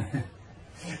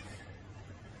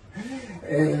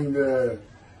 And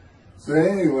so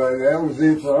anyway, that was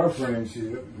it for our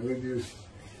friendship. We just,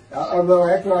 although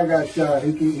after I got shot,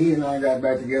 he and I got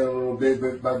back together a little bit,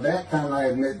 but by that time I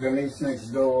had met Denise next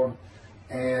door,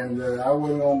 and I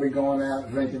wasn't going to be going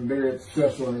out drinking beer at the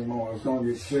festival anymore. I was going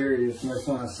to get serious, and that's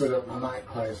when I set up my night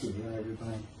classes and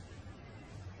everything.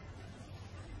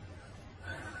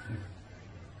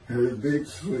 Her big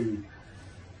sleeve.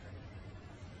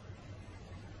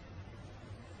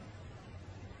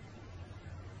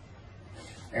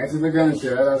 After the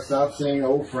gunshot, I stopped seeing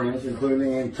old friends,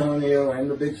 including Antonio and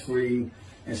the Big Swede,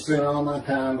 and spent all my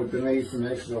time with Denise from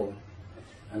next door.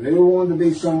 I never wanted to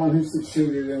be someone who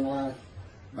succeeded in life.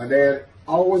 My dad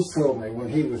always told me when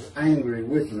he was angry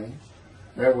with me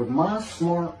that with my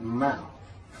smart mouth,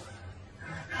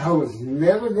 I was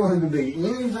never going to be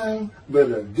anything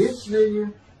but a ditch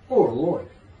digger or a lawyer.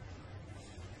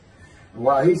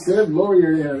 While he said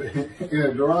lawyer in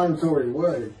a derogatory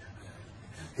way,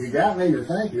 he got me to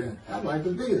thinking I'd like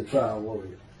to be a trial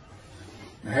lawyer.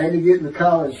 I had to get into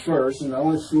college first, and the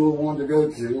only school I wanted to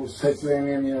go to was Texas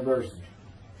A&M University.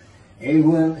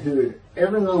 Anyone who had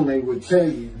ever known me would tell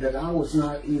you that I was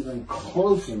not even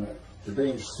close enough to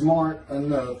being smart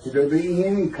enough to go to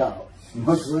any college,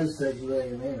 much less Texas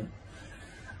A&M.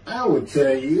 I would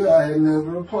tell you I had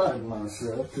never applied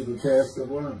myself to the task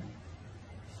of learning.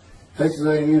 Texas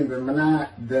A&M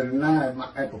denied my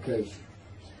application.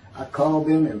 I called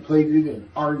them and pleaded and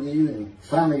argued, and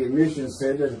finally admissions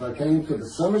said that if I came for the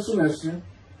summer semester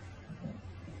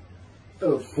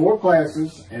of 4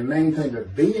 classes and maintained a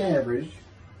B average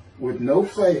with no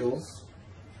fails,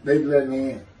 they'd let me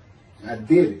in. I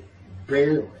did it,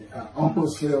 barely. I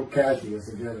almost failed calculus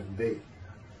and got a B.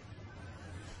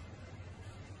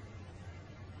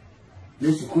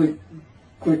 Just a quick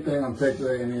thing on Texas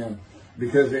A&M,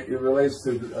 because it relates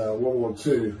to World War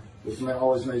II. Which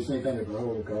always makes me think of the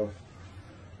Holocaust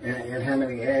and how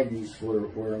many Aggies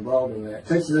were involved in that.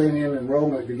 Texas A&M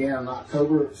enrollment began on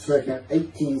October 2nd,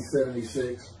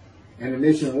 1876, and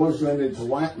admission was limited to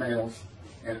white males,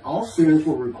 and all students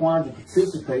were required to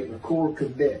participate in the Corps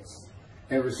Cadets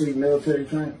and receive military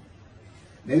training.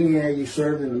 Many Aggies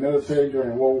served in the military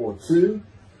during World War II,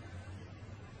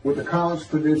 with the college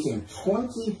producing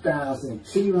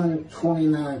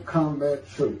 20,229 combat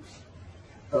troops.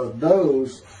 Of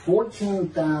those,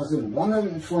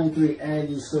 14,123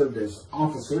 Aggies served as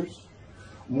officers,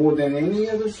 more than any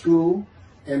other school,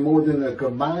 and more than the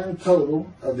combined total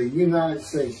of the United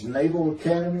States Naval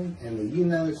Academy and the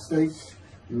United States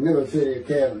Military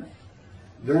Academy.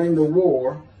 During the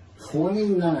war,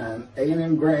 29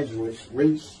 A&M graduates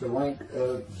reached the rank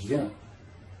of general.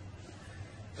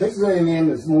 Texas A&M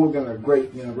is more than a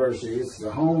great university. It's the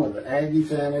home of the Aggie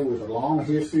family with a long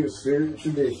history of spirit and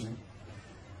tradition.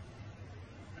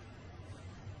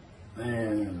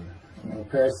 And I'm going to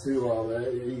pass through all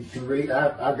that. You can read,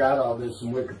 I got all this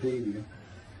from Wikipedia.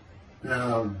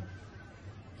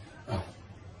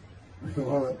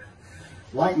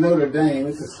 Like Notre Dame,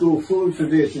 it's a school full of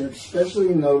tradition,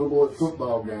 especially notable at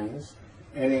football games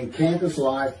and in campus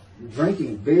life,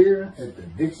 drinking beer at the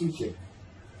Dixie Chicken.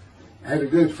 I had a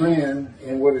good friend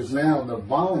in what is now the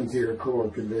Volunteer Corps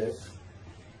of Cadets,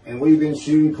 and we've been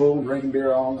shooting pool and drinking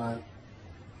beer all night.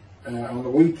 On the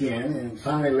weekend, and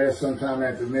finally left sometime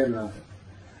after midnight.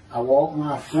 I walked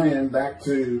my friend back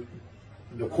to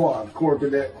the quad, Corps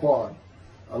Cadet Quad,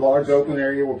 a large open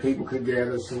area where people could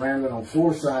gather, surrounded on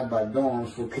 4 sides by dorms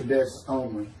for cadets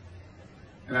only.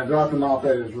 And I dropped him off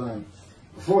at his room.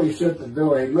 Before he shut the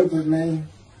door, he looked at me,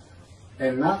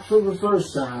 and not for the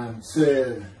first time,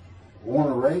 said, "Want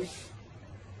to race?"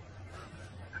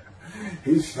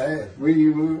 He's fast. We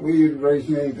race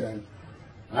anything.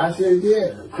 I said,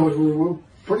 yeah. Of course, we were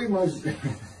pretty much,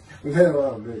 we've had a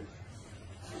lot of beer.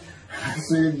 I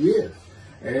said, yes.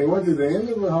 And he went to the end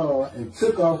of the hall and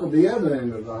took off at the other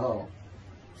end of the hall.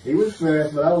 He was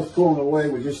fast, but I was pulling away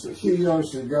with just a few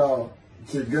yards to go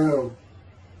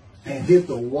and hit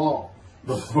the wall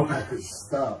before I could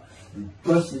stop and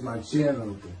busted my chin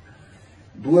open.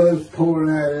 Blood's pouring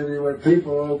out everywhere,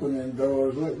 people opening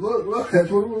doors. Look, that's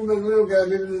what the little guy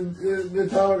did to the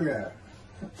taller guy.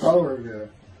 Taller guy.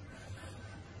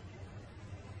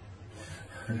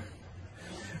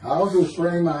 I also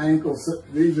sprained my ankle.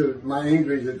 These are my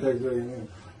injuries at Texas A&M.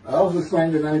 I also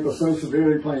sprained an ankle so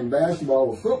severely playing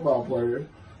basketball with football players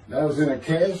that I was in a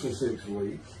cast for 6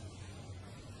 weeks.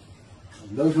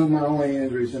 Those were my only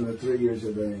injuries in the 3 years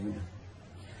of A&M.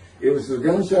 It was the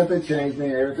gunshot that changed me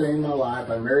and everything in my life.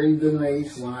 I married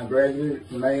Denise when I graduated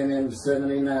from A&M in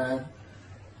 '79,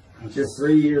 just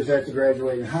 3 years after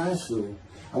graduating high school.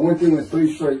 I went through in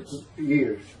 3 straight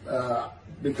years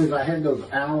because I had those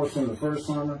hours from the first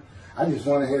summer. I just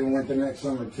went ahead and went the next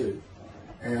summer too.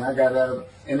 And I got out,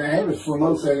 and the average for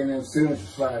most A&M students is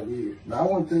 5 years. But I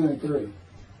went through in 3.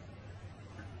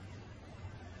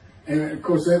 And of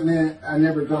course that meant I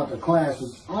never dropped a class,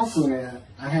 which also meant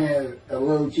I had a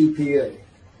low GPA,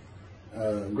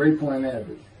 grade point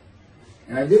average.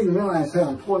 And I didn't realize how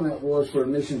important that was for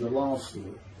admission to law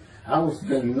school. I was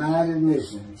denied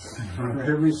admissions from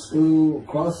every school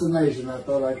across the nation I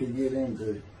thought I could get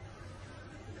into.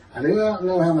 I do not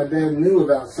know how my dad knew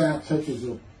about South Texas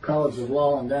College of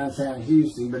Law in downtown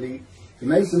Houston, but he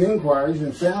made some inquiries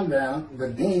and found out the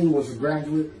dean was a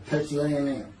graduate of Texas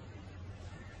A&M.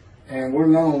 And we're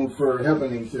known for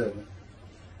helping each other.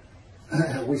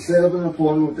 We set up an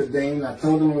appointment with the dean. I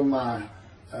told him of my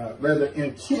rather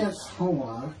intense home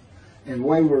life and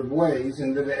wayward ways,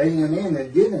 and that the A&M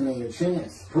had given me a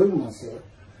chance to prove myself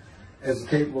as a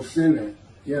capable student.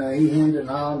 You know, he hemmed and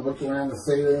hawed, looked around the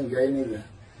theater, and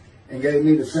gave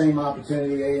me the same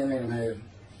opportunity A&M had.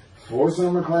 4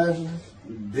 summer classes,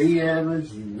 D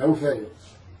average, no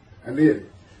fails. I did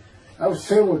it. I was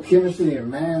terrible with chemistry and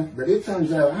math, but it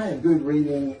turns out I had good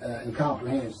reading and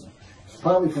comprehension. It's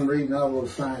probably from reading all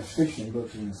those science fiction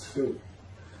books in school.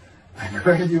 I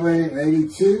graduated in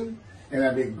 '82, and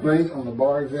I did great on the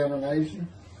bar examination.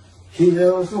 Keith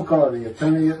Ellis McCarty,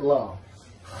 attorney at law.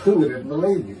 Who would have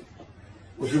believed it?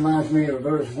 Which reminds me of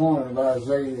verse 1 of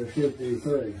Isaiah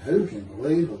 53. Who can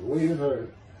believe what we have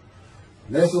heard?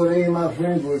 That's what any of my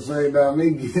friends would say about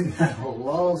me getting out of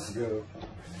law school.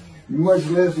 Much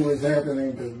less what's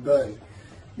happening today.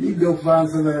 You go find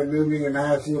somebody that knew me in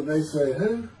high school, they say,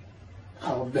 who?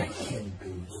 Oh, that can't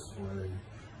be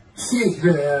Slade.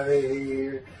 Get out of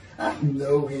here. I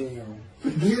know him.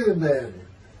 Forget about it.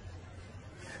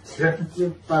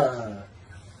 Chapter 5.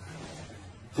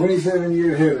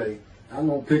 27-year headache. I'm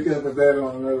going to pick up with that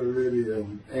on another video.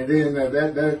 And then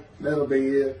that'll be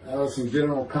it. I'll have some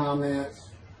general comments.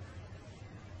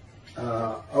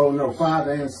 5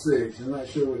 and 6. I'm not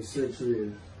sure what 6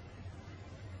 is.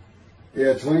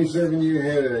 Yeah, 27-year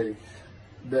headache.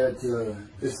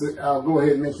 I'll go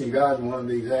ahead and mention God in one of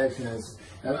these actions.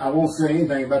 And I won't say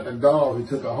anything about the dog who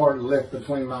took a hard left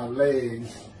between my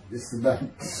legs. It's about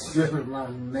severed my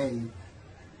knee,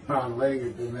 my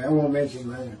leg. I won't mention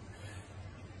that.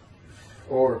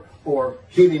 Or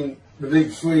hitting the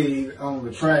big Swede on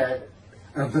the track.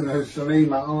 Unbeknownst to me,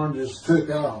 my arm just took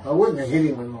off. I wouldn't have hit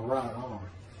him with my right arm.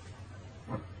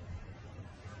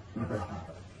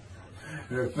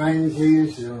 The things he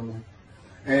has shown me.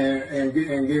 And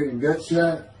getting gut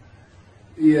shot.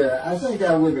 Yeah, I think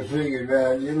I would have figured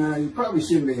out, you know, you probably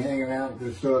shouldn't be hanging out at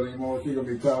this store anymore if you're going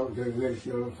to be talking to his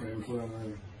ex-girlfriend for a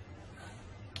minute.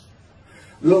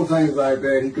 Little things like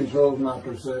that, he controls my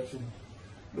perception.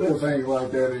 Little things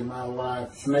like that in my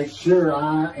life to make sure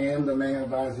I am the man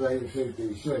of Isaiah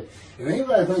 53. If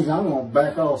anybody thinks I'm going to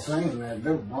back off saying that,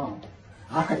 they're wrong.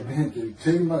 I have been through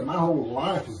too much. My whole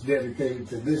life is dedicated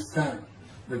to this time,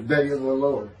 the day of the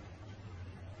Lord.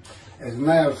 As a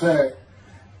matter of fact,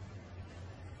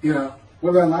 you know, what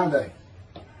about my day?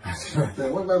 I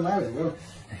said, what about my day? Well,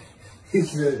 he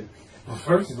said, well,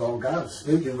 first of all, God's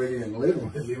speaking with you and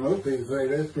living with you. Most people say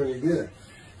that's pretty good.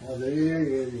 I said,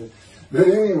 yeah. But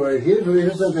anyway,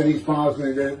 here's something he's promised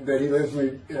me that he lets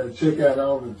me check out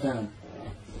all the time.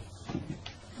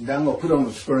 And I'm going to put on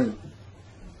the screen.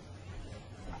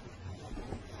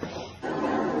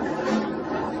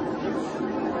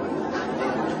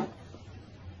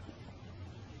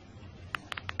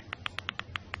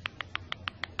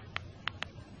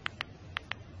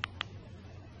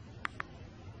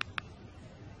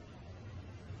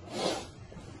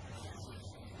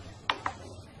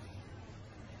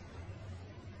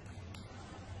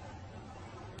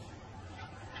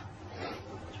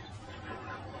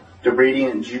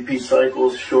 Debradient GP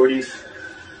cycles, shorties,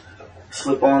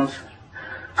 slip-ons,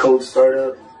 code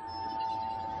startup.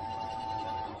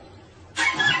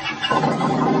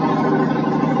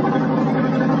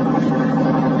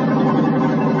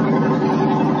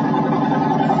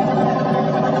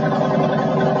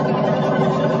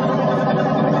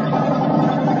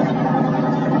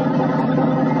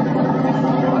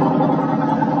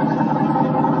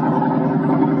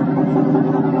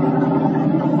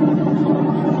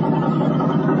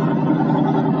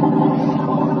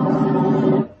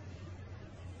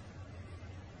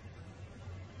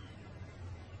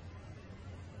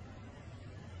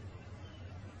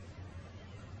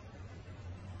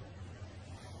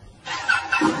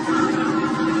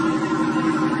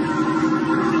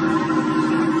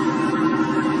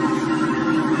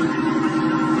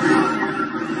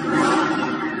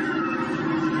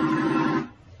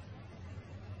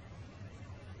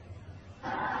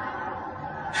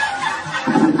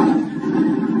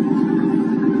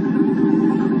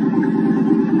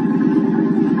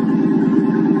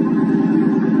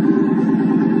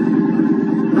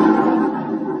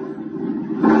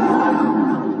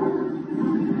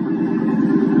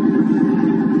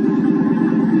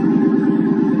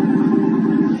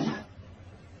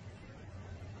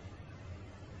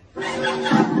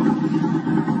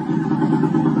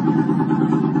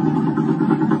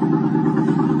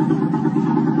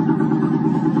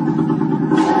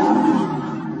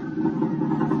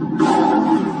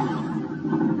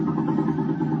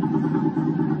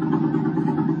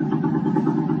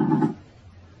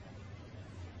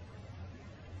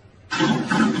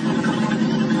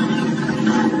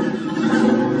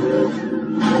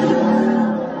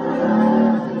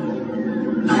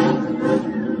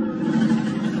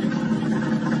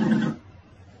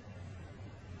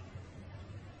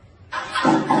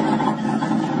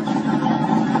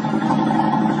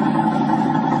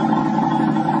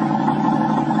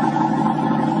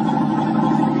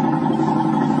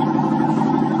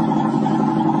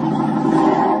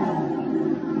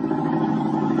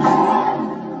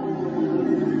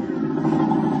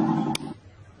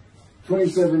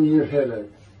 27-year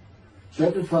headache.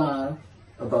 Chapter 5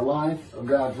 of the life of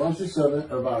God's righteous servant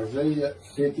of Isaiah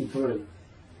 53.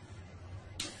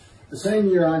 The same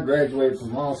year I graduated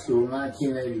from law school in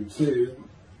 1982,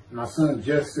 my son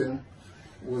Justin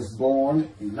was born.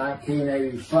 In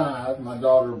 1985, my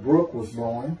daughter Brooke was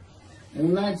born.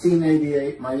 In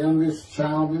 1988, my youngest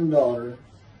child and daughter,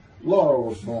 Laura,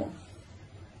 was born.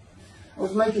 I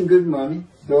was making good money,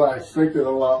 though I expected a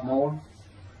lot more,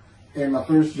 in my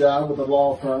first job with a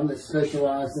law firm that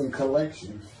specialized in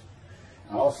collections.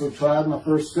 I also tried my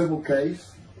first civil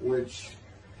case, which,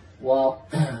 while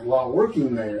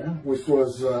working there, which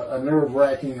was a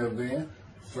nerve-wracking event,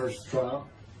 first trial.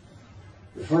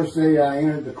 The first day I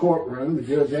entered the courtroom, the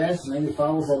judge asked me if I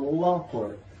was a law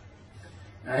clerk.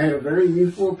 I had a very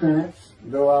youthful appearance,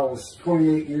 though I was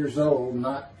 28 years old,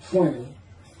 not 20,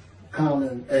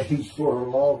 common age for a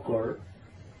law clerk.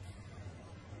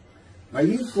 My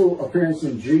youthful appearance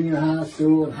in junior high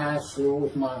school and high school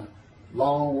with my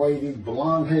long, wavy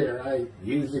blonde hair I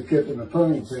usually kept in a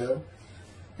ponytail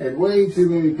had way too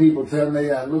many people tell me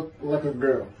I looked like a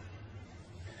girl.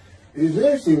 It is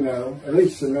interesting, though, at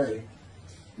least to me,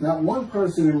 not one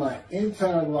person in my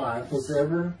entire life has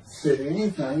ever said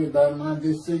anything about my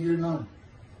disfigured arm.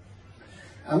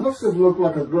 I must have looked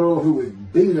like a girl who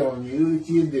would beat on you if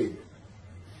you did it.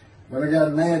 When I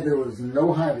got mad, there was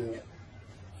no hiding it.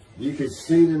 You could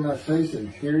see it in my face and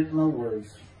hear it in my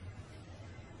words.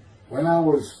 When I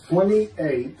was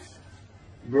 28,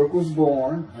 Brooke was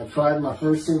born. I tried my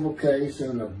first civil case,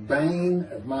 and the bane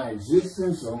of my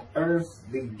existence on earth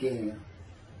began.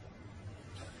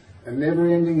 A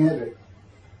never-ending headache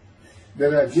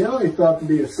that I generally thought to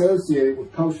be associated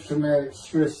with post-traumatic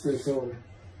stress disorder.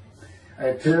 I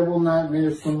had terrible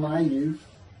nightmares from my youth,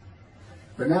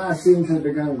 but now I seem to have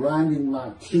begun grinding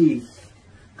my teeth,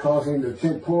 causing the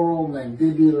temporal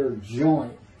mandibular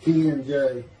joint,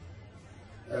 TMJ,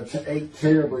 to ache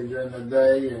terribly during the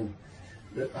day, and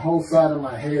the whole side of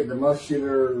my head, the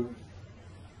muscular,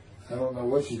 I don't know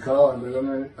what you call it,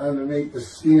 but underneath the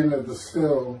skin of the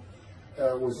skull,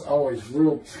 was always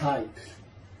real tight,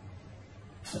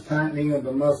 a tightening of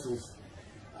the muscles.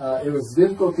 It was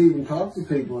difficult to even talk to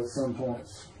people at some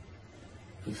points.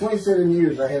 For 27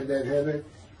 years I had that headache.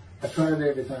 I tried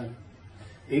everything,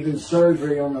 even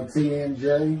surgery on the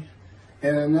TMJ,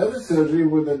 and another surgery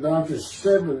where the doctor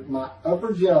severed my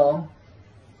upper jaw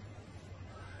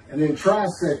and then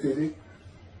trisected it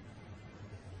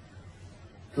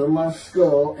from my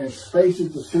skull and spaced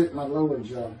it to fit my lower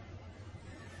jaw.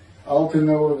 All to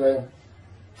know that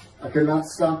I could not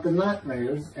stop the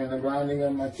nightmares and the grinding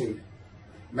of my teeth.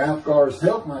 Mouth guards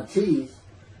helped my teeth,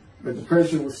 but the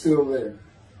pressure was still there.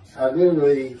 I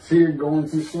literally feared going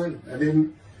to sleep. I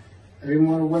didn't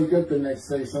want to wake up the next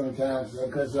day sometimes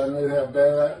because I knew how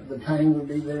bad the pain would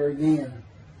be there again.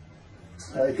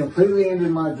 It completely ended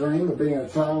my dream of being a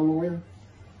trial lawyer.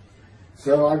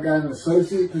 So I got an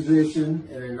associate position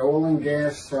in an oil and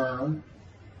gas firm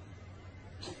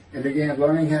and began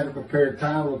learning how to prepare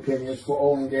title opinions for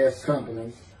oil and gas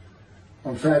companies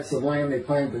on tracts of land they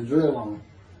plan to drill on.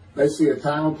 Basically, a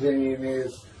title opinion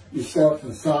is you start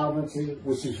from sovereignty,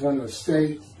 which is when the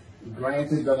state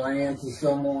granted the land to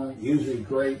someone, usually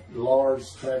great,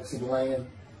 large tracts of land,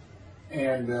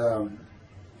 and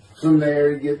from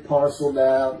there you get parceled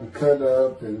out and cut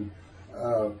up, and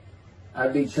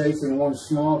I'd be chasing one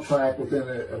small tract within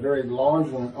a very large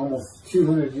one almost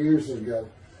 200 years ago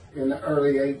in the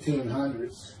early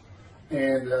 1800s,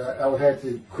 and I would have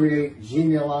to create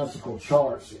genealogical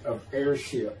charts of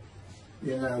heirship,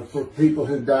 you know, for people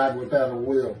who died without a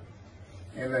will.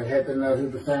 And they had to know who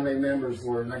the family members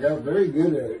were. And I got very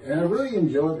good at it. And I really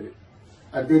enjoyed it.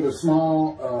 I did a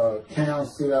small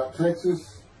towns throughout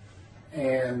Texas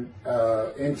and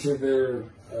into their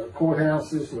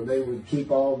courthouses where they would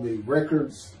keep all the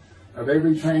records of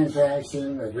every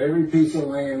transaction, of every piece of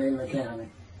land in the county.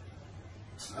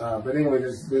 But anyway,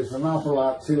 there's an awful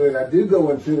lot to it. I do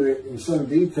go into it in some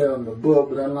detail in the book,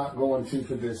 but I'm not going to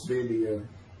for this video.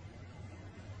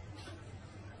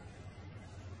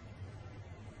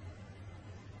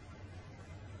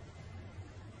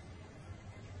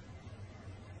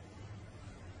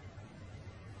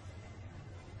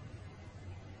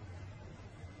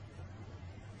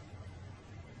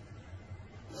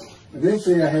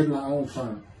 Eventually, I had my own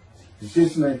firm. It's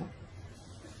just me.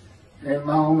 In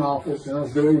my own office, and I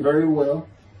was doing very well,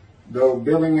 though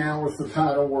billing hours for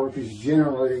title work is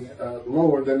generally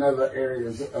lower than other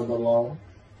areas of the law,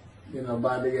 you know,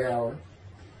 by the hour.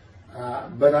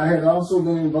 But I had also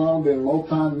been involved in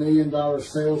multi-million-dollar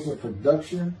sales of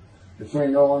production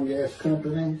between oil and gas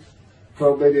companies,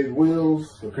 probated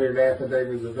wills, prepared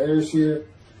affidavits of heirship,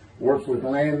 worked with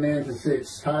landmen to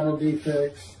fix title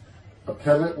defects,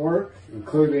 appellate work,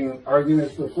 including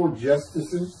arguments before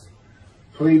justices,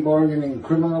 plea bargaining in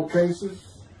criminal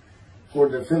cases for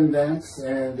defendants,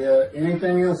 and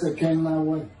anything else that came my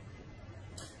way.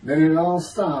 Then it all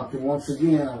stopped, and once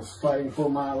again I was fighting for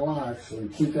my life in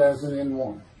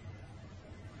 2001.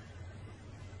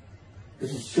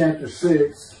 This is chapter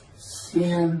 6,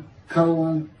 skin,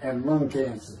 colon, and lung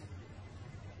cancer.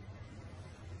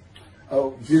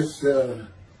 Oh, just, God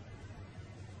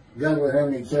will have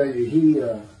me tell you,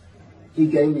 he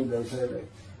gave me those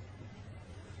headaches.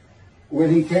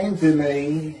 When he came to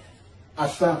me, I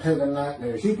stopped having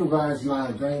nightmares. He provides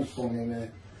my dreams for me now.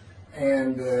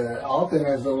 And often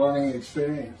as a learning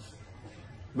experience.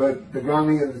 But the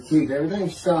grinding of the teeth, everything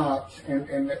stopped,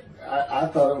 and I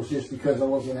thought it was just because I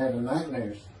wasn't having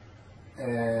nightmares.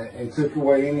 And took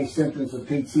away any symptoms of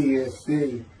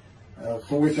PTSD,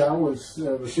 for which I was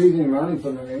receiving money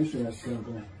from an insurance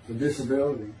company for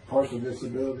disability, partial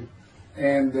disability.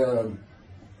 And that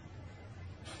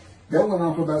went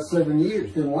on for about 7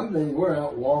 years. Then one day we're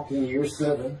out walking, year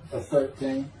 7 of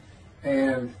 13,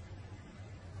 and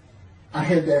I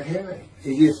had that headache.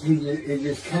 It just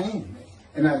came,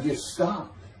 and I just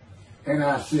stopped. And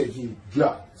I said, "You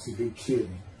got to be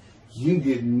kidding. You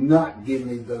did not give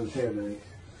me those headaches."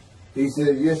 He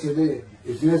said, "Yes, I did.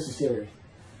 It's necessary.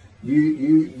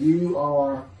 You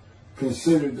are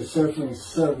considered the suffering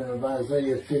servant of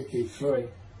Isaiah 53.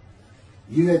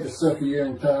 You had to suffer your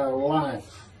entire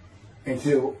life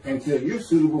until you're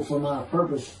suitable for my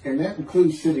purpose," and that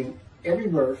includes sitting every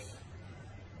verse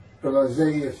of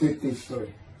Isaiah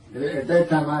 53. At that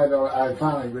time, I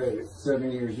finally read it,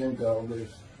 7 years into all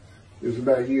this. It was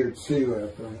about year 2, I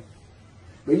think.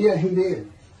 But yeah, he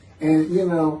did. And, you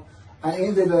know, I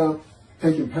ended up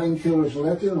taking painkillers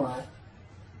left and right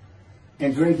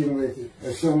and drinking with it,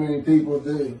 as so many people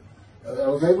do. I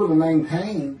was able to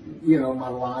maintain, you know, my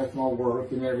life, my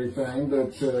work, and everything,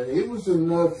 but it was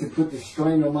enough to put the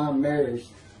strain on my marriage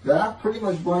that I pretty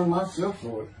much blamed myself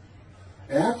for it.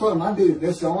 And I told him, I did it.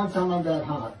 That's the only time I got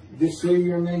hot.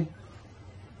 Disfigure me,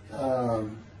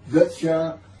 gut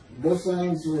shot, those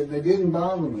things, they didn't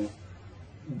bother me.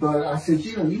 But I said,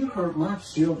 you know, you hurt my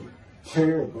children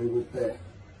terribly with that.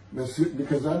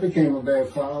 Because I became a bad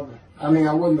father. I mean,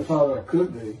 I wasn't the father I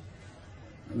could be.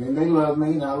 I mean, they love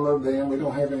me and I love them. We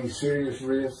don't have any serious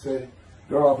risks.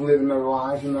 They're off living their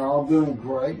lives and they're all doing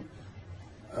great.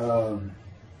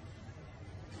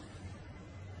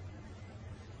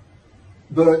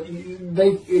 But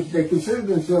if they consider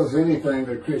themselves anything,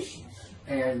 they're Christians.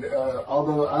 And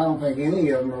although I don't think any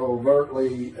of them are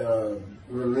overtly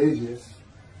religious,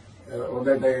 or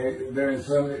that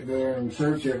they're in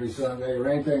church every Sunday or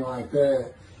anything like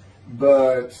that,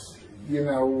 but you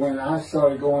know, when I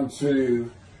started going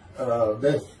to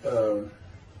the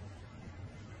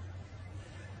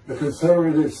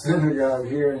conservative synagogue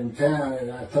here in town, and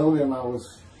I told them I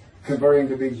was converting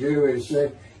to be Jewish,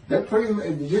 they're pretty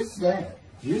much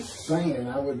just saying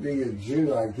I would be a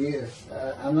Jew, I guess.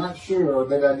 I'm not sure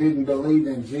that I didn't believe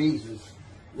in Jesus.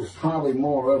 There's probably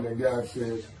more of it, God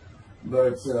says.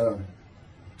 But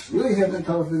really haven't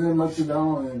talked to them much at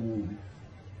all in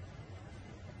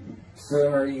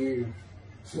 7 or 8 years.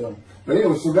 So, but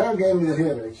anyway, so God gave me the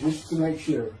headache just to make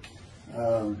sure.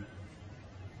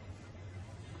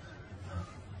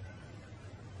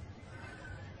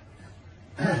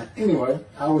 Anyway,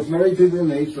 I was married to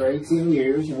Denise for 18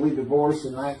 years, and we divorced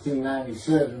in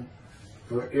 1997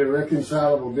 for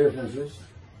irreconcilable differences.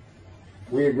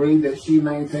 We agreed that she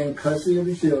maintain custody of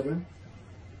the children.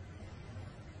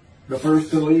 The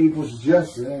first to leave was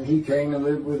Justin, and he came and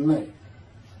lived with me.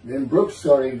 Then Brooke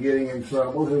started getting in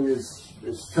trouble, who is,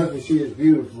 as tough as she is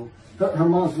beautiful. Her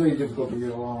mom's very difficult to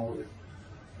get along with.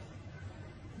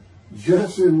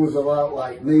 Justin was a lot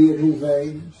like me at his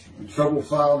age. Trouble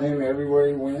followed him everywhere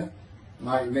he went.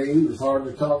 Like me, he was hard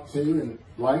to talk to, and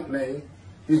like me,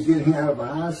 his getting out of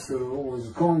high school was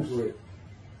a coin flip.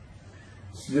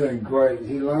 He's doing great.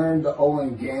 He learned the oil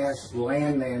and gas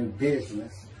landman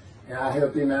business, and I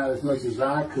helped him out as much as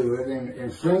I could,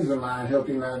 and friends of mine helped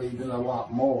him out even a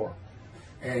lot more.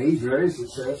 And he's very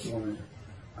successful in it.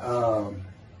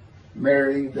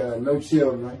 Married, no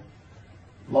children.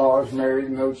 Laura's married,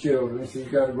 no children. She's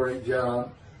got a great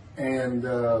job. And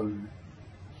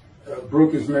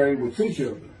Brooke is married with 2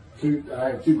 children. I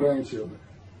have 2 grandchildren.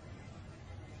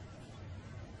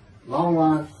 Long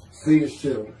life, see his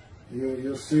children.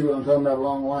 You'll see what I'm talking about,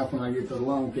 long life, when I get to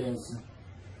lung cancer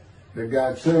that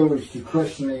God chose to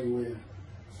crush me with.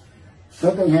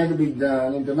 Something had to be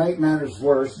done, and to make matters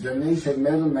worse, Denise had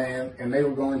met a man, and they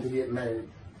were going to get married.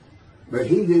 But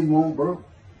he didn't want Brooke.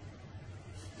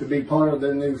 to be part of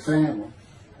their new family,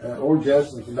 or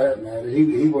Justin for that matter.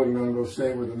 He wasn't going to go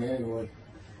stay with them anyway.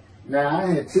 Now, I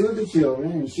had 2 of the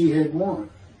children, and she had 1,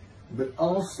 but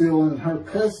all still in her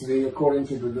custody according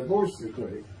to the divorce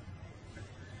decree.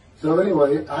 So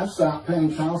anyway, I stopped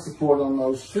paying child support on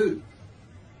those 2.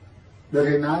 But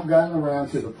had not gotten around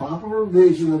to the proper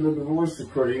revision of the divorce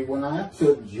decree when I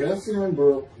took Justin and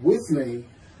Brooke with me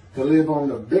to live on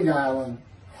the Big Island,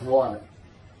 Hawaii.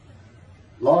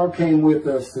 Laura came with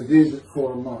us to visit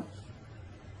for a month.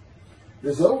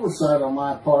 This oversight on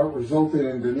my part resulted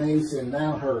in Denise and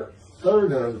now her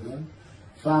 3rd husband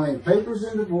filing papers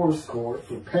in divorce court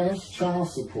for past child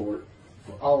support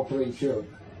for all 3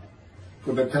 children,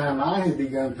 for the time I had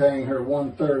begun paying her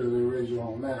 1/3 of the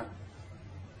original amount.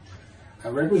 I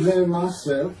represented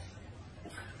myself.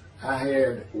 I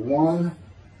had 1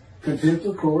 contempt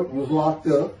of court and was locked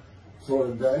up for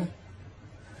a day,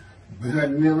 but I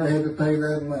never had to pay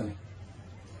that money.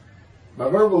 By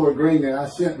verbal agreement, I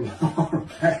sent Laura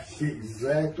back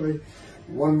exactly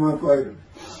 1 month later.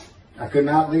 I could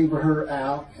not leave her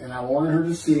out, and I wanted her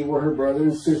to see where her brother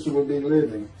and sister would be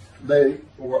living. They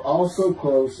were all so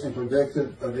close and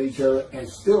protective of each other, and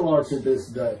still are to this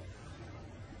day.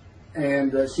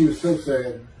 And she was so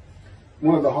sad.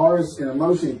 One of the hardest and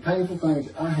emotionally painful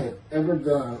things I had ever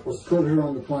done was put her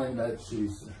on the plane back to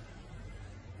Houston.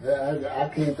 I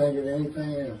can't think of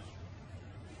anything else.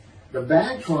 The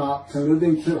backdrop to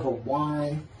moving to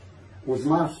Hawaii was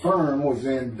my firm was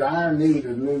in dire need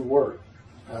of new work.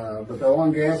 But the oil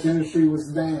and gas industry was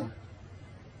down.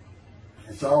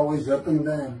 It's always up and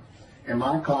down. And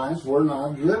my clients were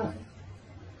not drilling.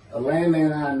 A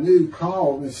landman I knew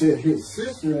called and said his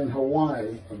sister in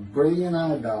Hawaii, a brilliant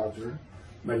eye doctor,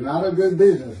 but not a good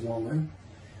businesswoman,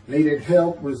 needed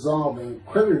help resolving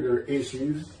creditor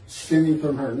issues stemming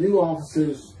from her new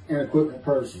offices and equipment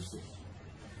purchases.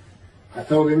 I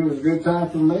told him it was a good time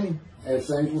for me, as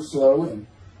things were slow, and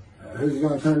who's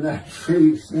going to turn down a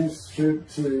free expense trip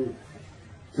to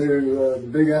the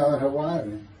Big Island,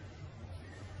 Hawaii.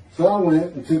 So I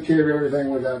went and took care of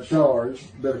everything without charge,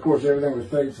 but of course everything was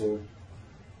paid for.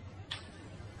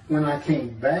 When I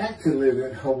came back to live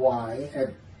in Hawaii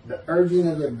at the urging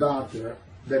of the doctor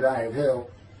that I had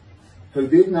helped, who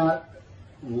did not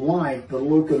like the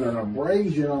look of an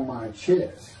abrasion on my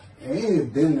chest, and it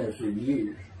had been there for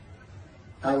years,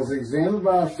 I was examined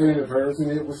by a friend of hers,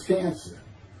 and it was cancer.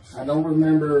 I don't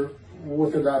remember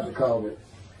what the doctor called it.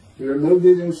 He removed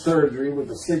it in surgery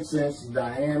with a 6-inch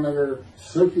diameter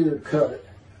circular cut,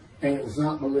 and it was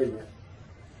not malignant.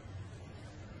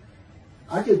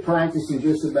 I could practice in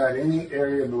just about any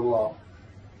area of the law.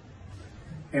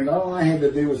 And all I had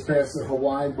to do was pass the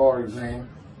Hawaii bar exam,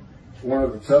 one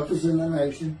of the toughest in the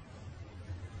nation.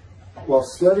 While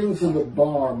studying for the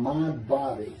bar, my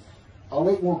body, all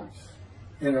at once,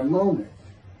 in a moment,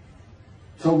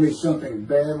 told me something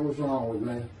bad was wrong with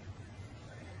me.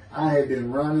 I had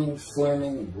been running,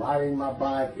 swimming, and riding my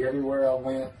bike everywhere I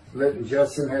went, letting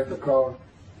Justin have the car,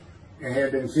 and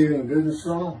had been feeling good and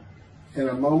strong. In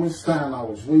a moment's time, I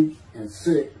was weak and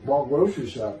sick while grocery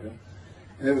shopping,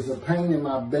 and there was a pain in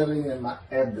my belly and my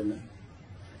abdomen.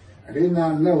 I did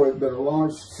not know it, but a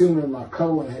large tumor in my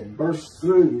colon had burst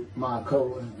through my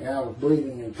colon, and I was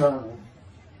bleeding internally.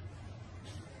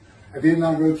 I did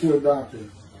not go to a doctor,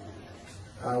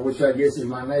 which I guess is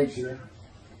my nature.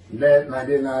 That, and I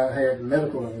did not have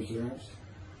medical insurance.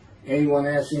 Anyone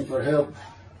asking for help,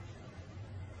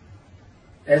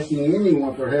 asking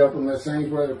anyone for help unless things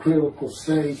were at a critical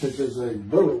stage, such as a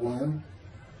bullet wound,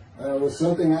 was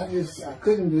something I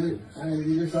couldn't do.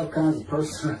 There's all kinds of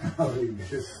personality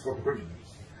disorders.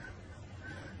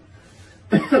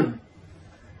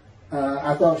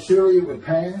 I thought surely it would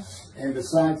pass, and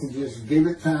decided to just give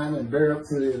it time and bear up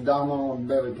to the abdominal and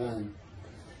belly pain.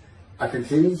 I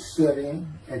continued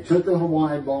studying and took the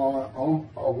Hawaii bar on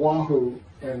Oahu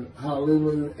and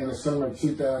Honolulu in the summer of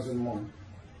 2001.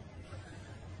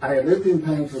 I had lived in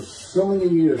pain for so many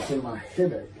years from my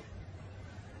headache,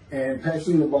 and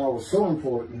passing the bar was so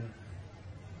important.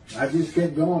 I just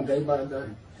kept going day by day.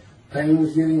 Pain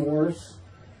was getting worse,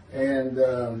 and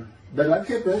but I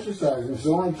kept exercising. It's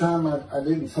the only time I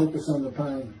didn't focus on the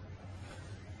pain.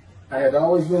 I had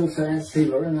always been a fast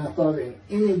healer, and I thought in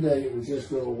any day it would just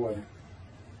go away.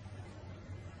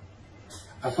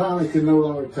 I finally could no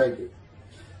longer take it.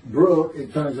 Brooke,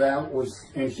 it turns out, was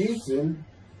in Houston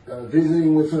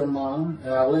visiting with her mom,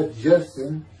 and I left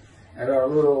Justin at our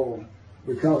little,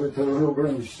 we called it the little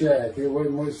green shack. There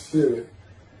wasn't much to it.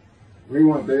 We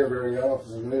weren't there very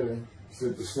often, really,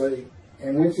 except to sleep,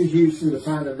 and went to Houston to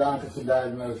find a doctor for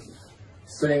diagnosis,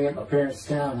 staying at my parents'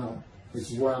 townhome,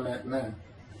 which is where I'm at now.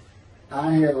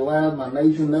 I had allowed my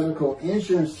major medical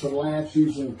insurance to lapse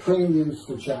using premiums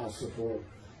for child support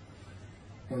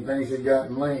when things had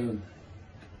gotten lean.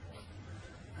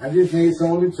 I just needed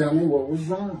someone to tell me what was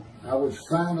wrong. I would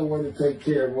find a way to take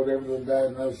care of whatever the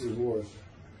diagnosis was.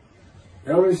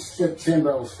 Early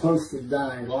September, I was close to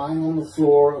dying, lying on the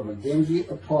floor of a dingy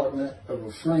apartment of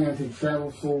a friend who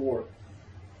traveled for work.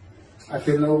 I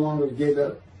could no longer get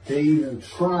up to even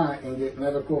try and get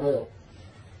medical help.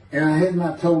 And I had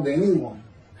not told anyone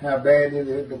how bad it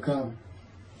had become.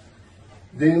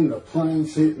 Then the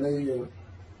planes hit New York.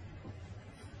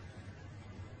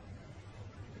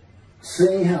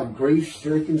 Seeing how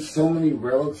grief-stricken so many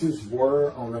relatives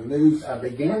were on the news, I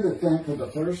began to think for the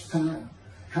first time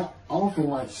how awful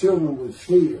my children would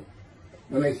feel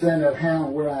when they found out how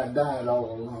and where I died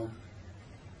all alone.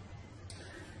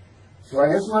 So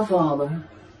I asked my father,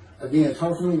 again, it's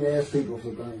hard for me to ask people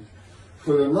for things,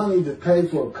 for the money to pay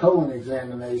for a colon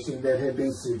examination that had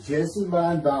been suggested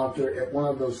by a doctor at one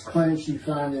of those clinics you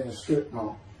find in a strip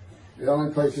mall, the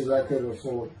only places I could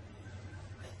afford.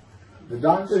 The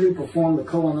doctor who performed the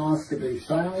colonoscopy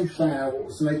finally found what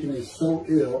was making me so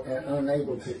ill and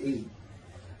unable to eat.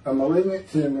 A malignant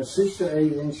tumor 6 to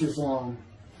 8 inches long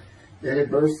that had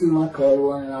burst through my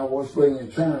colon, and I was bleeding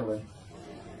internally.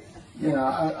 You know,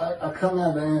 I come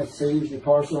out of anesthesia,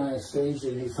 partial anesthesia,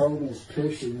 and he's holding this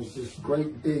picture, and it's this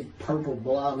great big purple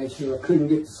blob, and he said, I couldn't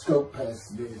get the scope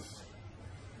past this.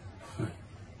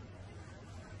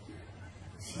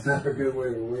 It's not a good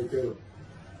way to wake up.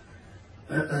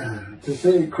 To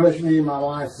say it crushed me in my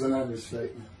life is an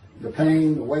understatement. The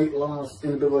pain, the weight loss,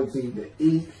 inability to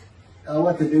eat, all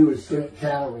I could do was drink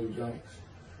calorie drinks.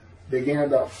 Began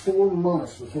about 4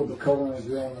 months before the colon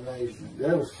examination.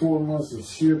 That was 4 months of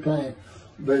sheer pain.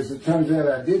 But as it turns out,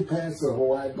 I did pass the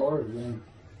Hawaii bar exam.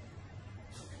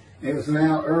 It was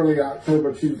now early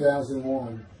October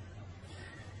 2001.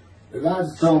 The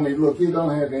doctor told me, look, you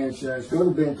don't have insurance. Go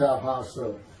to Bentop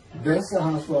Hospital. That's the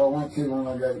hospital I went to when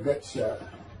I got gut shot.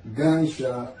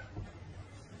 Gunshot.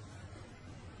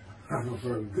 I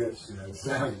prefer gut shot. It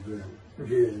sounds good.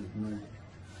 It is, man.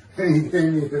 And he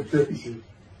gave me the picture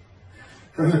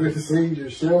from the procedure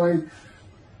showing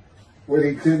what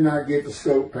he could not get the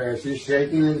scope past. He's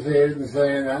shaking his head and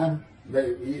saying,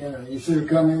 you should have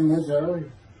come in this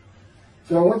early.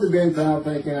 So I went to Bentop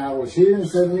thinking I was here in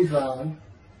 75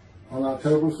 on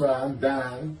October 5,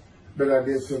 dying. But I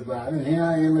did survive, and here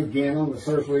I am again on the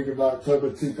first week of October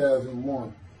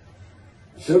 2001.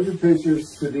 I showed the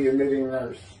pictures to the admitting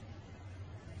nurse.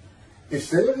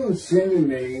 Instead of them sending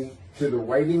me to the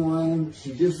waiting room,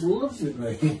 she just looked at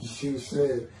me and she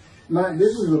said, Mike,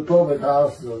 this is a public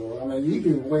hospital. I mean, you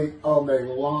can wait all day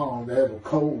long to have a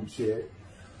cold check.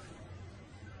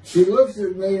 She looked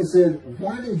at me and said,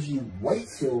 why did you wait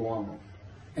so long?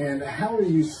 And how are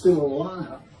you still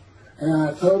alive? And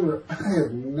I told her, I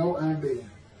have no idea.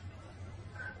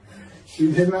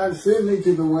 She did not send me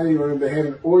to the waiting room. They had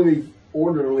an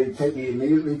orderly take me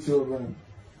immediately to a room.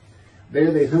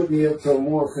 There they hooked me up to a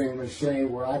morphine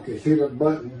machine where I could hit a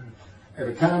button at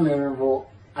a time interval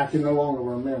I can no longer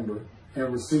remember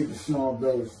and receive a small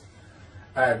dose.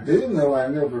 I do know I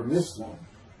never missed one.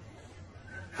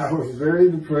 I was very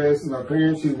depressed, and my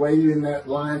parents who waited in that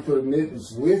line for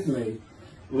admittance with me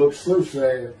looked so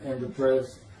sad and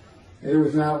depressed. It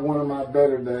was not one of my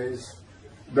better days,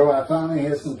 though I finally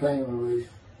had some pain relief.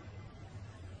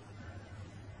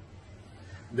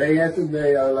 Day after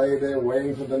day, I lay there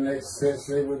waiting for the next test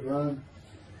they would run.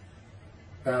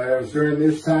 It was during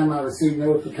this time I received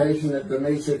notification that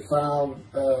Denise had filed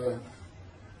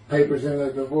papers in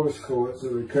the divorce court to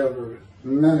recover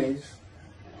monies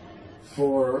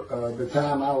for the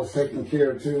time I was taking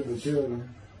care of 2 of the children.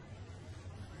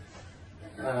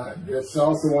 It's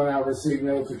also when I received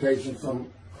notification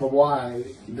from Hawaii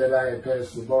that I had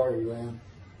passed the bar exam.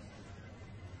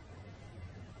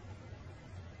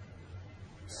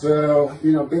 So,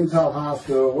 you know, Bentop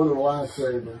Hospital, what a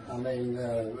lifesaver. I mean,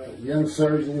 young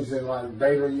surgeons in like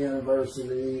Baylor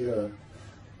University,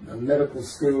 medical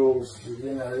schools,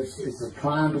 you know, it's a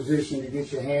prime position to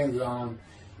get your hands on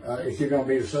if you're going to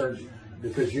be a surgeon.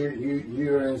 Because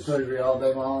you're in surgery all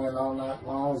day long and all night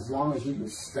long, as long as you can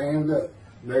stand up.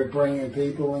 They're bringing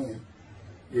people in.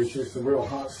 It's just a real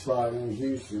hot spot in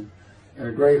Houston and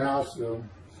a great hospital.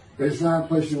 But it's not a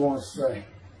place you want to stay.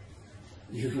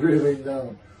 You really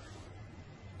don't.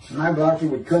 My doctor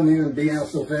would come in and be out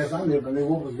so fast I never knew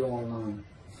what was going on.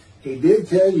 He did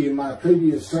tell you my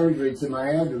previous surgery to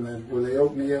my abdomen, where they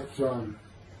opened me up from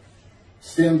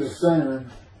stem to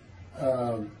stern,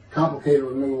 complicated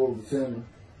removal of the tumor.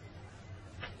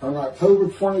 On October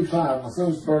 25, my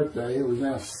son's birthday, who was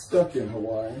now stuck in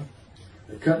Hawaii,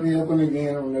 They cut me open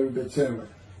again and removed the tumor.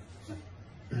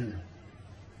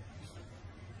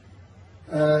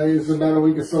 It was about a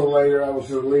week or so later, I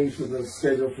was released with a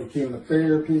schedule for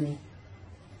chemotherapy.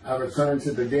 I returned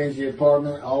to the dingy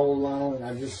apartment all alone, and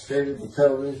I just stared at the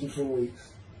television for weeks.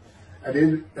 I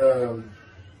did, and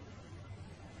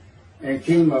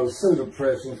chemo was so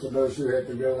depressing for those who had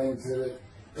to go into it.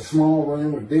 A small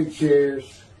room with big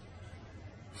chairs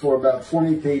for about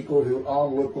 20 people who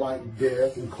all looked like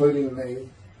death, including me.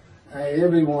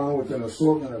 Everyone with an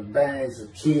assortment of bags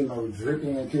of chemo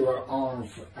dripping into our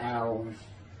arms for hours.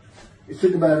 It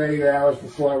took about 8 hours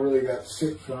before I really got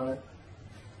sick from it.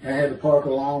 And I had to park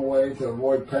a long way to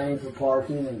avoid paying for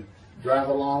parking and drive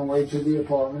a long way to the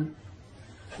apartment.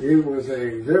 It was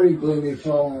a very gloomy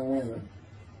fall in winter.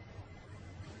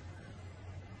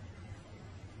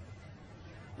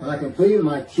 When I completed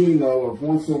my chemo of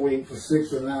once a week for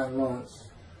 6 or 9 months,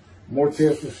 more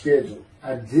tests were scheduled.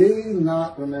 I do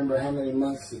not remember how many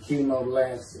months the chemo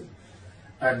lasted.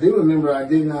 I do remember I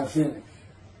did not finish,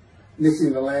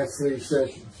 missing the last 3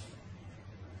 sessions.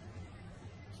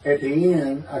 At the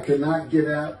end, I could not get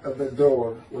out of the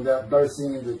door without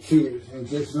bursting into tears and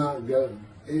just not going.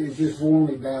 It just wore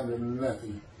me down to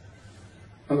nothing.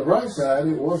 On the right side,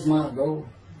 it was my goal.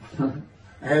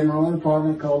 I had my own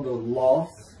apartment called the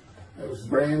Loft. It was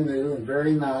brand new and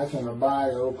very nice on a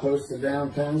bayou close to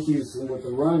downtown Houston with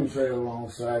a running trail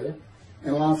alongside it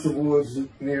and lots of woods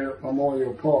near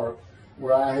Memorial Park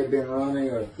where I had been running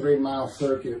a 3-mile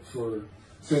circuit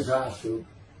since high school.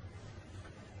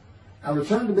 I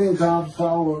returned to being called for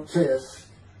follow-up tests,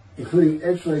 including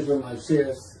x-rays of my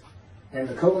chest, and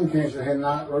the colon cancer had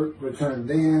not returned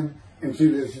then and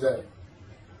to this day.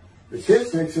 The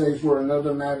chest x-rays were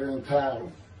another matter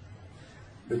entirely.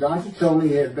 The doctor told me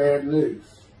he had bad news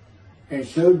and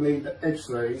showed me the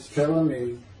x-rays telling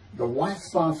me the white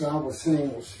spots I was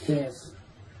seeing was cancer.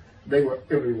 They were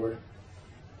everywhere.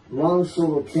 Lungs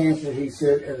full of cancer, he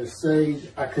said, at a stage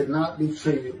I could not be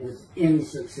treated with any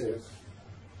success.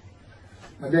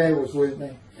 My dad was with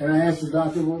me, and I asked the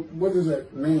doctor, well, what does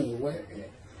that mean?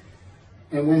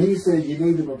 And when he said you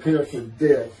need to prepare for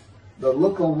death, the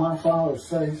look on my father's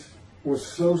face was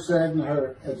so sad and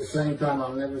hurt at the same time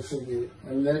I'll never forget.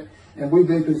 And we've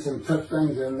been through some tough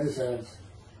things in this house,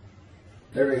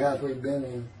 every house we've been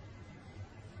in.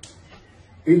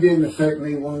 It didn't affect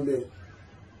me one bit.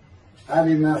 I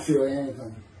did not feel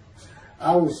anything.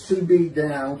 I was too beat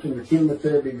down from the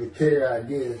chemotherapy to care, I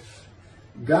guess.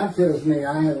 God tells me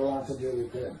I had a lot to do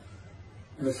with that.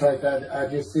 And it's like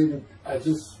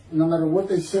no matter what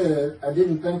they said, I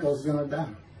didn't think I was going to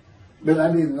die. But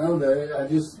I didn't know that. I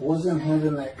just wasn't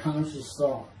having that conscious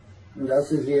thought. And God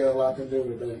says he had a lot to do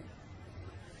with that.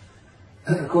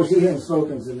 Of course, he hadn't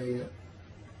spoken to me yet.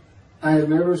 I had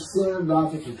never seen a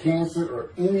doctor for cancer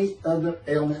or any other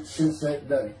ailment since that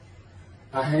day.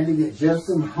 I had to get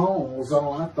Justin home was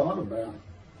all I thought about,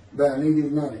 but I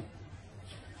needed money.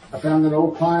 I found an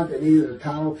old client that needed a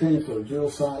title penny for a drill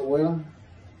site well.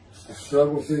 I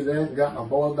struggled through that and got my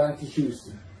boy back to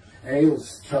Houston. And it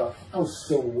was tough. I was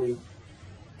so weak.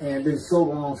 And it had been so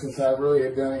long since I really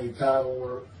had done any title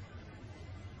work.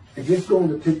 And just going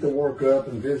to pick the work up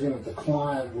and visiting with the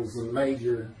client was a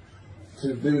major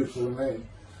to-do for me.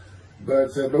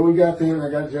 But we got there and I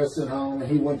got Justin home and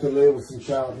he went to live with some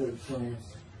childhood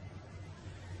friends.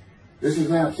 This is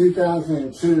now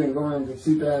 2002 and going into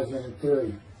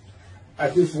 2003. I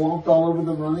just walked all over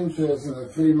the running trails in the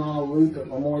 3-mile loop at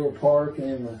Memorial Park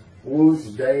and in the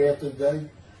woods day after day.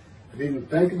 I didn't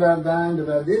think about dying,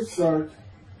 but I did start.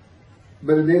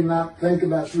 But I did not think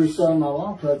about restarting my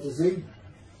law practice either.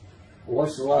 I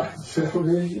watched a lot of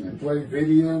television and played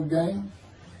video games.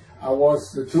 I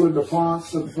watched the Tour de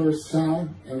France for the first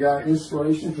time and got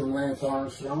inspiration from Lance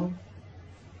Armstrong.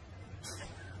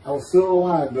 I was still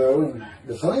alive though, and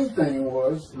the funny thing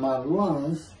was my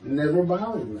lungs never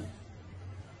bothered me.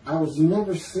 I was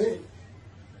never sick.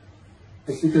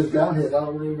 It's because God had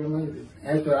already removed it.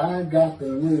 After I got the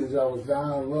news I was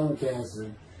dying of lung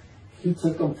cancer, he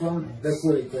took them from me. That's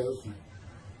what he tells me.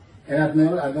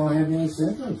 And I don't have any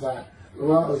symptoms.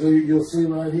 Well, you'll see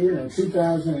right here, in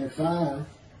 2005,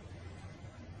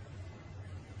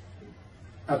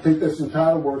 I picked up some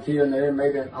title work here and there and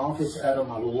made an office out of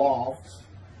my loft.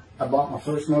 I bought my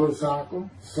first motorcycle,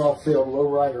 soft-tailed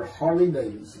lowrider Harley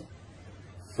Davidson.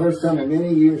 First time in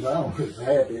many years I was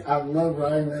happy. I love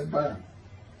riding that bike.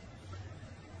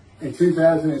 In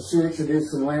 2006, I did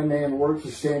some landman work for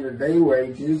standard day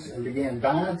wages and began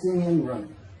dieting and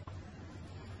running.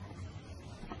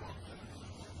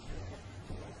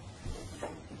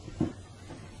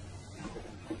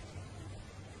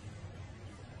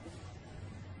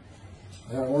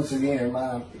 Once again,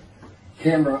 my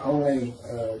camera only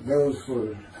goes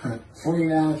for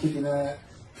 29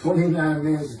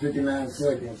 minutes and 59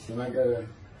 seconds, and I'm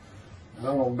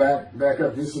going to back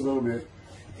up just a little bit.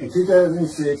 In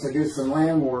 2006, I did some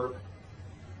land work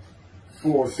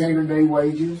for standard day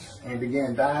wages and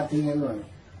began dieting and running.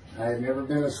 I had never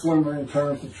been a swimmer in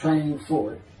terms of training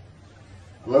for it.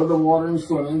 I love the water and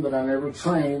swimming, but I never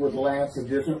trained with laps at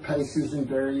different paces and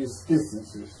various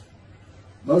distances.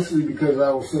 Mostly because I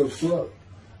was so slow,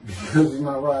 because of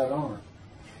my right arm.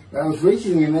 I was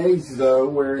reaching an age, though,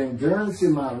 where endurance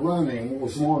in my running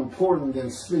was more important than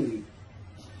speed.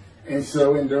 And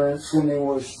so endurance swimming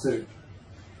was too.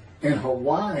 In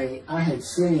Hawaii, I had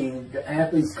seen the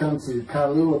athletes come to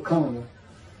Kailua Kona,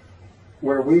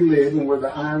 where we live and where the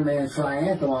Ironman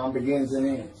triathlon begins and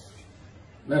ends.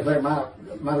 Matter of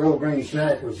fact, my little green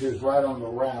shack was just right on the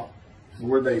route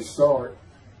where they start.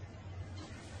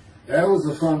 That was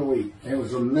a fun week. It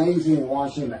was amazing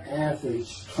watching the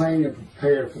athletes train and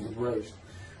prepare for the race.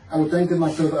 I would think to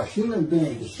myself, a human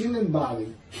being, the human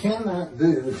body cannot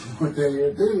do what they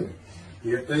are doing.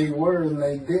 Yet they were and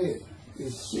they did.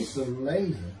 It's just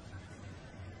amazing.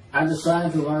 I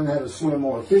decided to learn how to swim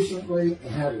more efficiently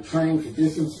and how to train for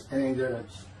distance and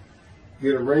endurance.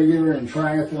 Get a regular and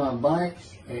triathlon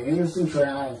bikes and enter some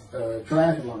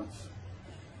triathlons.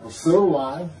 I was still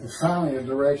alive and finally a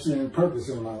direction and purpose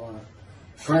in my life.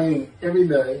 Training every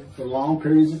day for long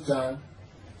periods of time.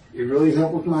 It really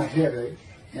helped with my headache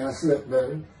and I slept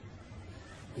better.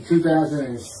 In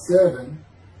 2007,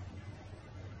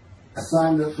 I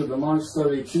signed up for the March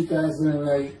 30,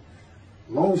 2008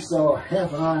 Lone Star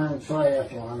Half Iron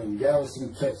Triathlon in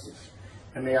Galveston, Texas,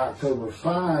 and the October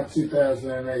 5,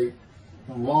 2008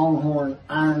 Longhorn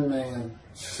Ironman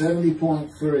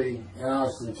 70.3 in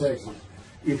Austin, Texas.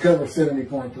 You cover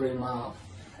 70.3 miles,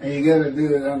 and you got to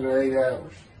do it under 8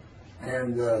 hours.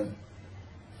 And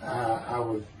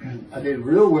I did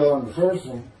real well in the first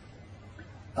one.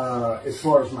 As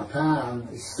far as my time,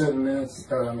 it's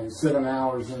 7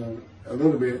 hours and a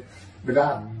little bit, but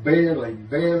I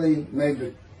barely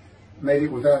made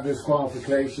it without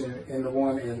disqualification in the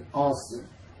one in Austin.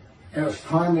 And it was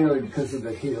primarily because of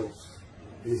the hills.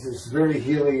 It's this very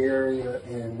hilly area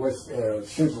in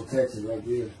central Texas, I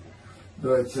guess.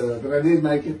 But I did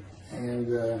make it,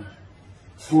 and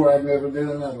swore I'd never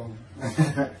do another one.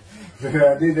 But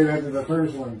I did it after the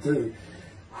first one too.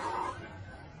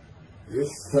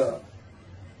 It's tough.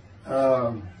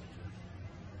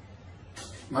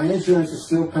 My insurance is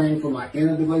still paying for my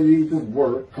inability to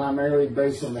work, primarily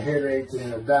based on the headaches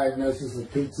and a diagnosis of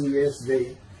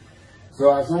PTSD. So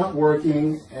I was not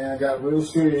working, and I got real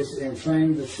serious and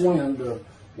trained to swim to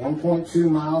 1.2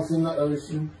 miles in the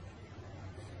ocean.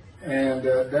 And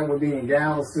that would be in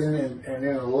Galveston and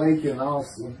in a lake in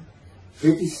Austin.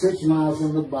 56 miles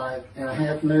on the bike and a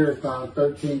half marathon,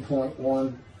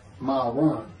 13.1 mile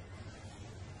run.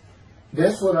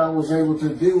 That's what I was able to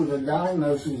do with a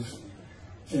diagnosis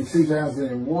in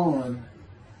 2001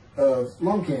 of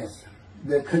lung cancer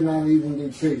that could not even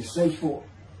be treated, stage 4.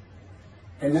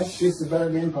 And that's just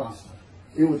about impossible.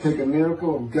 It would take a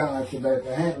miracle of God for that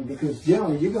to happen, because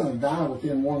generally you're going to die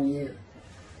within 1 year.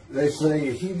 They say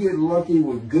if you get lucky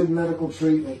with good medical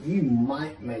treatment, you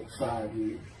might make 5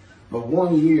 years. But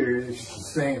 1 year is the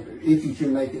standard, if you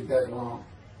can make it that long.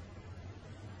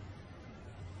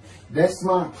 That's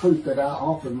my proof that I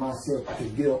offered myself to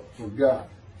guilt for God.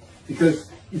 Because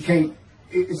you can't,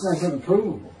 it's not something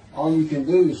provable. All you can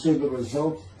do is show the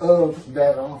results of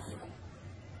that offer.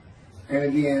 And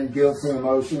again, guilt and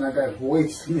emotion. I got way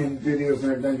too many videos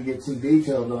and everything to get too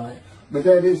detailed on it. But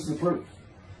that is the proof.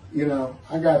 You know,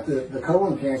 I got the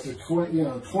colon cancer 20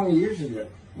 years ago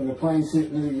when the planes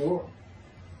hit New York.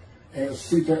 And it was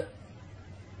 2000.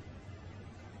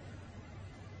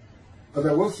 Oh,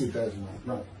 that was 2009,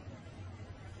 right.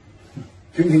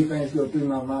 Too many things go through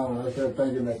my mind when I start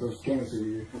thinking about those cancer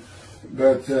years.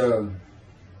 But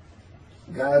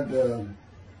God,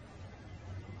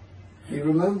 He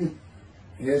removed it.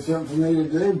 He had something for me to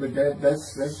do, but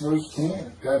that's verse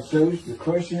 10. God chose to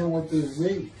crush him with the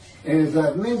disease. And as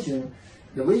I've mentioned,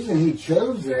 the reason He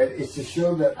chose that is to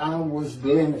show that I was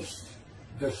blemished,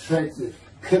 defective,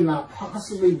 could not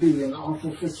possibly be an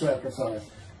offer for sacrifice,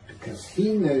 because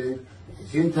He knew what the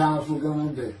Gentiles were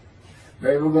going to do.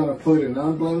 They were going to put an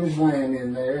unblemished lamb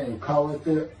in there and call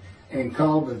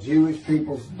the Jewish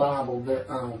people's Bible their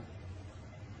own,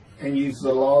 and use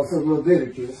the laws of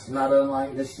Leviticus, not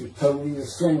unlike Mr. Toby the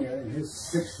singer and his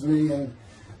 6 million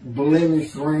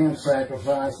blemished ram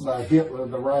sacrificed by Hitler,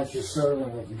 the righteous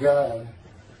servant of God.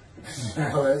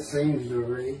 How that seems to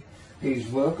read. He's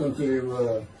welcome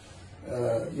to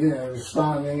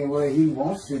respond any way he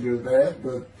wants to do that.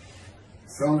 But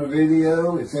it's on the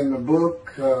video, it's in the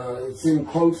book, it's in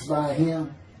quotes by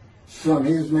him from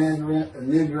his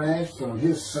midrash, from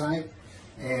his site.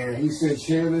 And he said,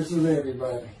 share this with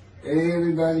everybody.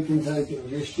 Everybody can take it.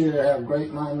 Just share how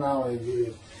great my knowledge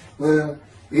is. Well,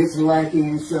 it's lacking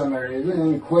in some areas. There's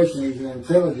no question he's an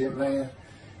intelligent man.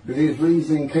 But his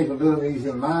reasoning capabilities,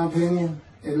 in my opinion,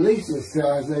 at least as to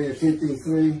Isaiah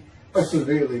 53, are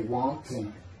severely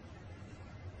wanting.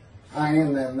 I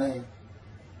am that man.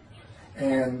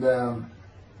 And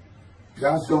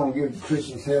God's going to give the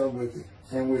Christians hell with it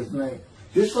and with me.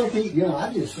 Just like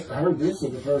I just heard this for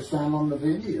the first time on the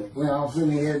video. When all of a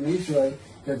sudden he had me say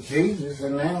that Jesus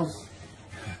announced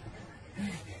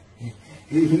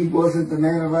he wasn't the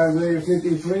man of Isaiah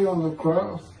 53 on the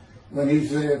cross. When he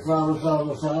said, Father,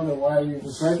 Father, Father, why are you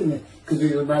forsaking me? Because he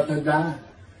was about to die.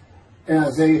 And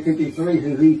Isaiah 53,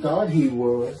 who he thought he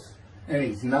was, and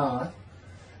he's not,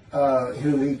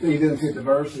 who he didn't fit the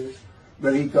verses,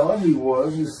 but he thought he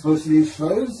was supposed to be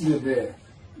exposed to death.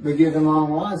 But given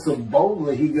long life, so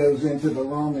boldly he goes into the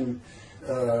Roman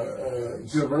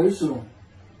Jerusalem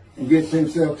and gets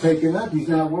himself taken up. He's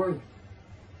not worried.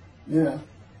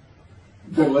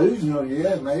 Delusional,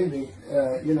 yeah, maybe.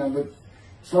 But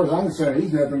as far as I'm concerned,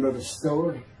 he's nothing but a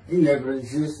story. He never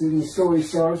existed. And the story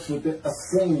starts with the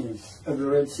Essenes of the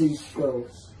Red Sea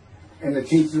Scrolls and the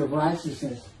teacher of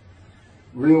righteousness.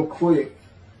 Real quick,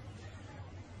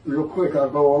 I'll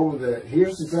go over that.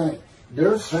 Here's the thing.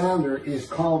 Their founder is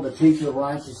called the teacher of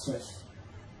righteousness.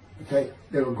 Okay?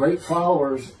 They were great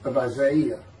followers of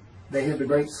Isaiah. They had the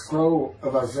great scroll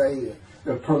of Isaiah.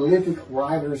 They're prolific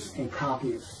writers and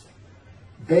copyists.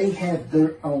 They had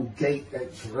their own gate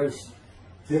at Jerusalem.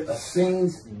 The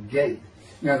Essenes gate.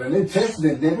 Now, the New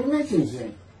Testament never mentions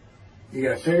them. You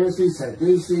got Pharisees,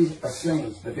 Sadducees,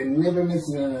 Essenes, but they never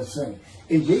mention an Essene.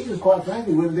 And Jesus, quite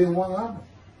frankly, would have been one of them.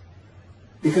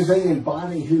 Because they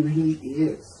embody who he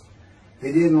is.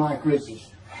 They didn't like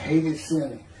riches, hated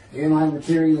sinning. They didn't like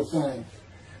material things.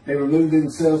 They removed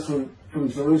themselves from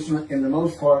Jerusalem, in the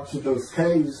most part, to those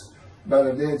caves by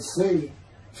the Dead Sea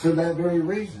for that very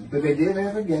reason. But they did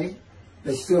have a gate.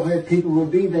 They still had people who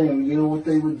would be there. And you know what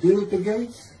they would do at the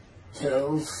gates?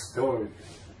 Tell stories.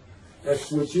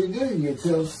 That's what you do. You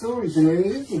tell stories. And it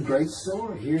is a great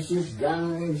story. Here's this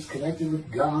guy who's connected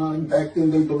with God. Back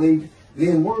then they believed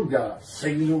men were gods.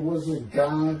 Caesar was a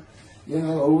god.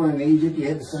 Over in Egypt, you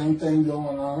had the same thing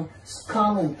going on. It's a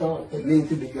common thought that men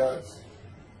could be gods.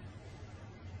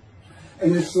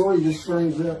 And this story just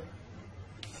springs up.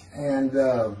 And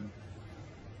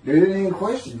they didn't even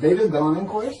question. They'd have gone and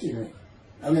questioned it.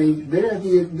 I mean, they're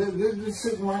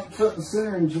sitting right front and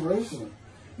center in Jerusalem.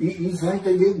 You think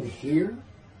they didn't hear?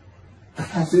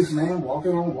 This man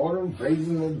walking on water,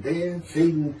 raising the dead,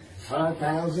 feeding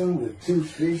 5,000 with 2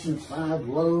 fish and 5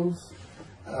 loaves.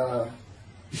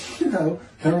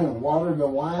 Turning water to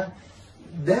wine.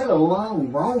 That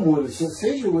alone, Rome would have said,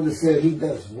 Caesar would have said, he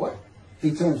does what?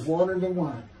 He turns water to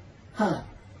wine.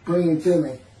 Bring him to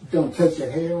me. Don't touch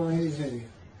a hair on his head.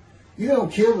 You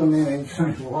don't kill the man and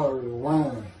turn water to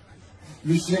wine.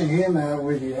 You send him out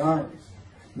with your armies.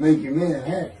 Make your men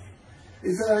happy.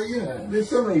 It's there's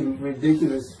so many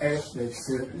ridiculous aspects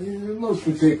to it. Most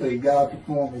particularly, God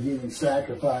performed a human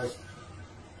sacrifice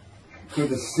for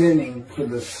the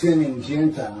sinning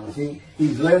Gentiles.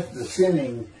 He's left the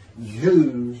sinning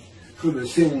Jews for the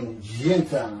sinning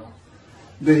Gentiles.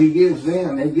 But he gives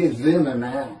them an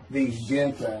out, these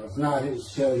Gentiles, not his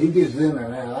children. He gives them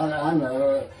an out. I'm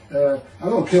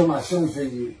going to kill my son for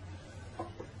you.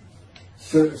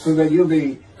 So that you'll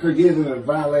be forgiven of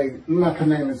violating my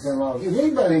commandments and laws. If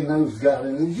anybody knows God,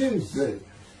 and the Jews do,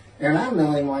 and I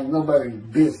know him like nobody's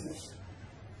business,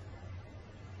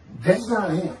 that's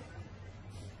not him.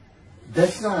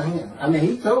 That's not him. I mean,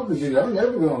 he told the Jews, I'm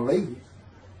never going to leave you,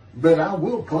 but I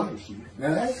will punish you.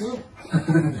 Now, that's him.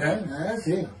 That's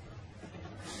him.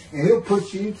 And he'll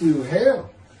put you through hell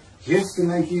just to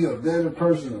make you a better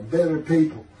person, a better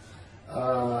people.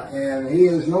 And he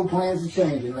has no plans of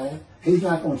changing that. He's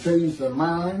not going to change the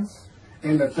minds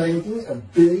and the thinking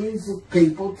of billions of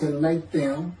people to make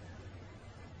them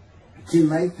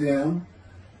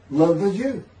love the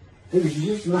Jew. He's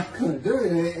just not going to do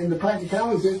it. And the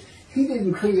practicality is, he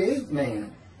didn't create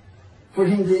man for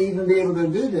him to even be able to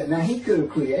do that. Now, he could have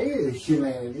created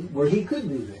humanity where he could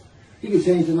do that. He could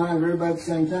change the mind of everybody at the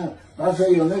same time. But I'll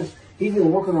tell you on this, he's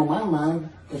been working on my mind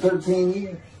for 13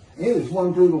 years. It is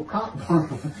one brutal cop.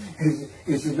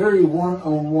 It's a very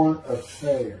one-on-one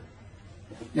affair.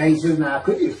 Now, he says, now, I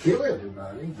could just kill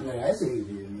everybody. I mean, that's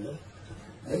easy enough.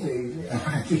 That's easy.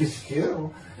 I could just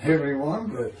kill everyone,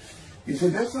 but He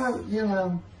said, that's not, you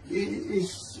know,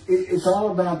 it's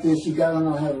all about this. You got to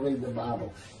know how to read the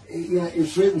Bible. You know,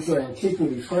 it's written for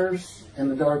antiquity first, and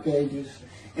the Dark Ages,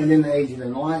 and then the Age of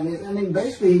Enlightenment. I mean,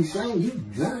 basically, he's saying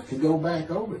you've got to go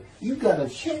back over it. You've got to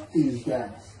check these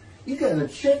guys. You've got to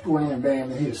check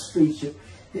Rambam and his speech.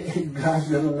 God's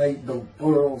going to make the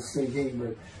world speak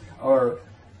Hebrew. Or,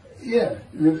 yeah,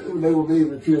 they will be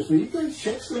able to pierce. So you got to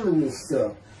check some of this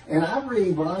stuff. And I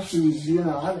read Rashi's, you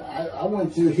know, I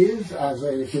went to his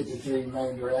Isaiah 53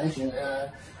 main direction.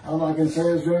 All I can say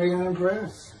is very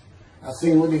unimpressed. I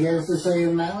seen what he has to say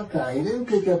in Malachi. He didn't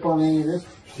pick up on any of this.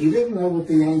 He didn't know what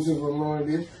the angel of the Lord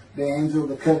is, the angel of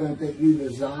the covenant that you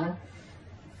desire.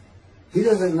 He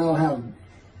doesn't know how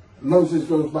Moses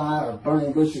goes by a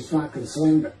burning bush is not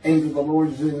consumed. The angel of the Lord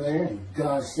is in there, and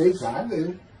God speaks. I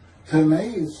do. To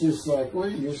me, it's just like, well,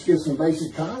 you just get some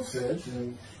basic concepts,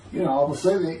 and, you know, all of a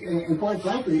sudden, and quite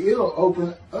frankly, it'll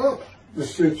open up the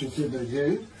scripture to the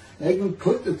Jews. They can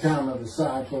put the Talmud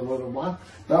aside for a little while.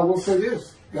 But I will say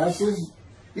this. God says,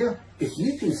 you know, if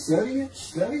you can study it,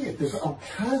 study it. There's all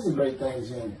kinds of great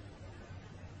things in it.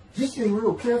 Just be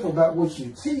real careful about what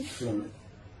you teach from it.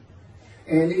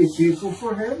 And it's useful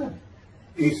for heaven.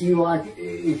 If you like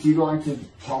to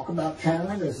talk about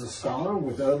Talmud as a scholar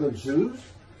with other Jews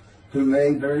who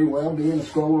may very well be in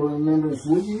scholar remembrance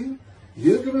with you,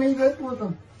 you can meet up with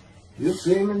them. You'll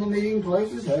see them in the meeting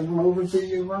places, have them over to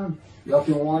your room. Y'all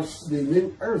can watch the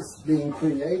new earth being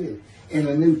created and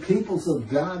the new peoples of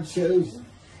God chosen,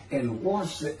 and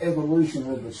watch the evolution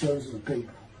of the chosen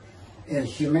people. And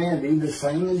humanity, the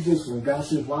same as this one. God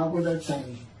says, why would I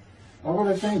change it? Why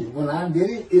would I change it? When I did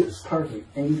it, it was perfect.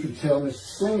 And you can tell Mr.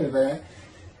 Singer that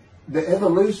the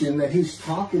evolution that he's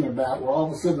talking about, where all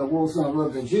of a sudden the world's going to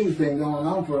love the Jews, been going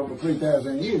on for over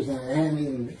 3,000 years, and it hadn't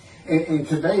even, and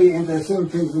today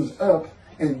anti-Semitism's up,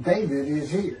 and David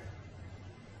is here.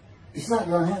 It's not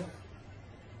going to happen.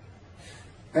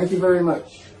 Thank you very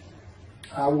much.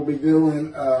 I will be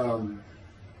doing, was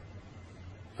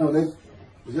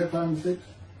that 5 and 6?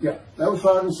 Yeah, that was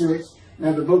 5 and 6.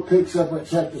 Now the book picks up at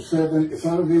chapter 7. It's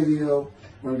on a video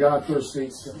when God first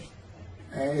speaks to me.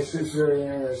 And it's just very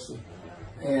interesting.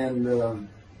 And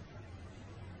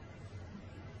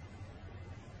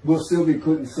we'll still be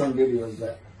putting some videos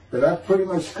out. But I've pretty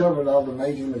much covered all the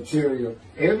major material.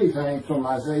 Everything from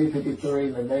Isaiah 53,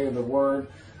 the day of the word,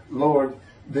 Lord.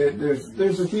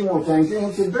 There's a few more things. And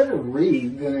it's a better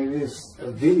read than it is a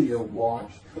video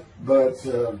watch. But,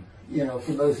 you know,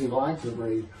 for those who like to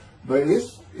read. But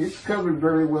it's covered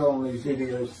very well in these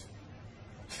videos.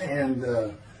 And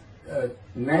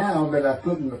now that I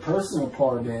put in the personal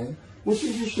part in, which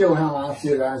is to show how I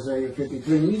said Isaiah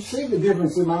 53, and you see the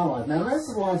difference in my life. Now,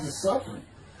 that's a life of suffering.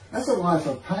 That's a life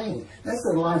of pain. That's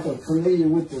a life of familiar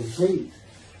with disease.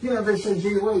 You know, they said,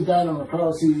 gee, when he died on the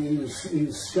cross, he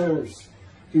was scourged.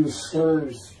 He was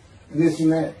scourged, and this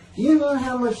and that. Do you know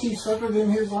how much he suffered in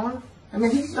his life? I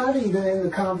mean, he's not even in the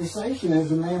conversation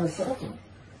as a man of suffering.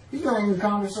 He's not in the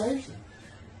conversation.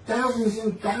 Thousands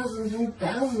and thousands and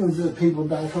thousands of people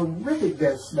died horrific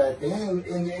deaths back then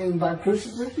and by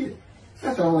crucifixion. It's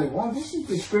not the only one. This is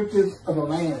descriptive of a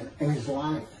man and his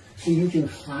life. So you can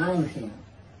find him,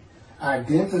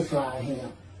 identify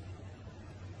him.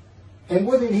 And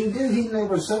what did he do? He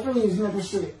never suffered. He was never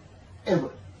sick.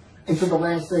 Ever. Until the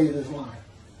last day of his life.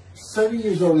 30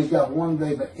 years old, he's got one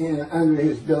day under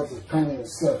his belt of pain and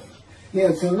suffering. You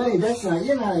know, to me, that's not,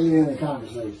 you're not even in the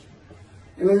conversation.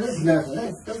 I mean, that's nothing.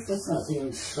 That's not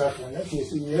even suffering. That's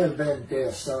just, you had a bad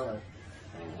death, sorry.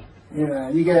 You know,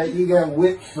 you got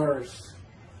whipped first.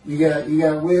 You got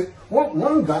whipped.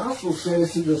 One gospel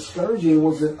says that the scourging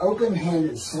was an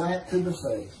open-handed slap to the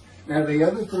face. Now, the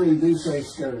other three do say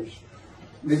scourge.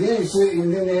 But then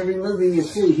and then every movie you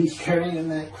see, he's carrying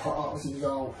that cross. He's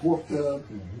all whooped up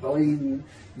and bleeding,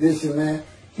 this and that.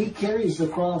 He carries the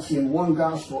cross in one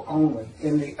gospel only.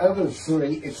 In the other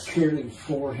three, it's carried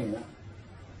for him.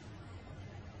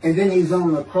 And then he's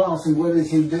on the cross, and what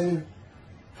does he do?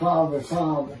 Father,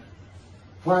 Father,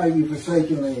 why have you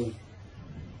forsaken me?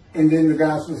 And then the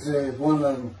gospel says, one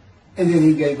of them, and then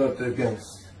he gave up the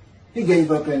ghost. He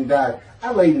gave up and died.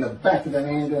 I laid in the back of the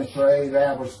ambulance for 8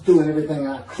 hours, doing everything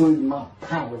I could in my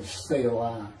power to stay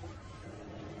alive.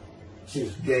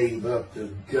 Just gave up the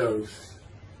ghost.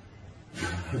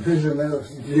 There's another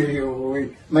video where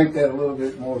we make that a little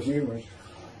bit more humorous.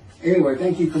 Anyway,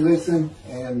 thank you for listening,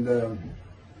 and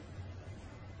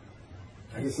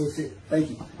I guess that's it.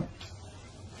 Thank you.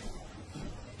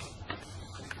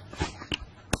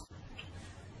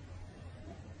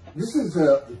 This is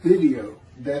a video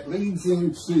that leads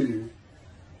into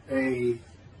a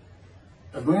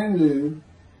brand new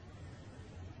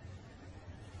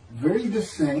very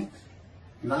distinct,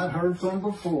 not heard from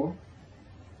before,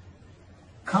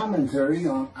 commentary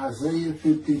on Isaiah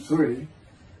 53,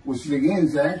 which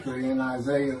begins actually in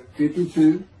Isaiah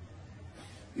 52.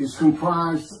 It's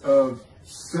comprised of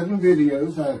 7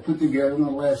 videos I have put together in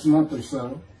the last month or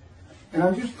so. And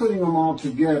I'm just putting them all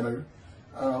together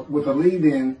with a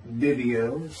lead-in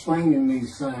video explaining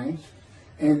these things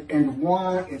and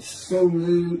why it's so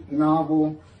new,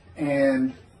 novel,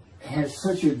 and has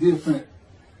such a different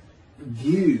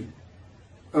view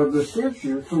of the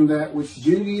scripture from that which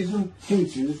Judaism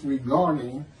teaches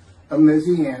regarding a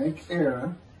Messianic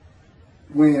era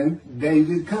when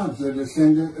David comes, the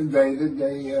descendant of David.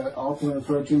 They often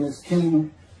refer to him as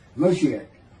King Moshiach.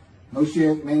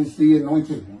 Moshiach means the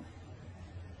anointed one.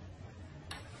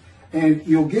 And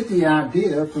you'll get the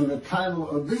idea from the title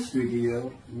of this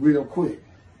video real quick.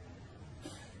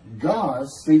 God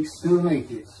speaks to an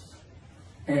atheist.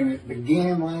 And it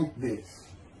began like this.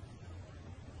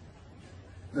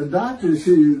 The doctors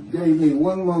who gave me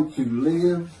 1 month to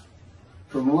live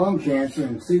from lung cancer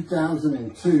in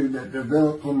 2002 that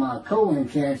developed from my colon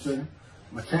cancer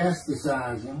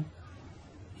metastasizing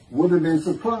would have been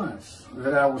surprised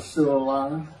that I was still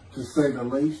alive, to say the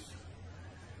least.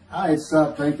 I had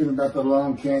stopped thinking about the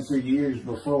lung cancer years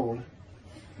before.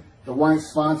 The white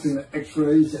spots in the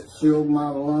x-rays that filled my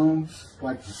lungs,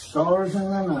 like the stars in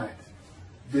the night,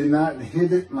 did not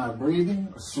inhibit my breathing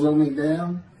or slow me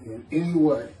down in any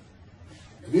way.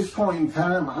 At this point in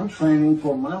time, I'm training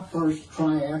for my first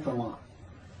triathlon.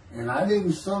 And I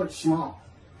didn't start small.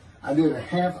 I did a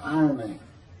half Ironman.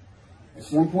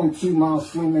 It's 1.2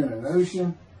 miles swimming in an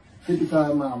ocean,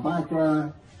 55-mile bike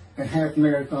ride, and half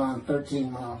marathon,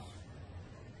 13 miles.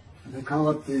 They call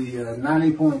it the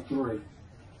 90.3.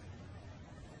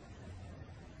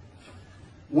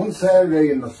 One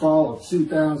Saturday in the fall of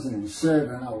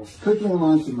 2007, I was cooking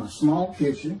lunch in my small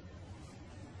kitchen,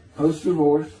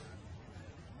 post-divorce,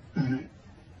 and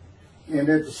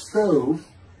at the stove,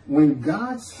 when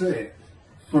God said,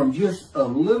 from just a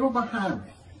little behind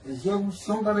me, as though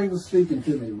somebody was speaking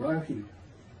to me right here,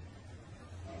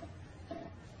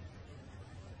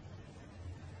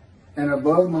 and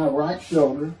above my right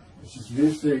shoulder, which is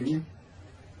this figure,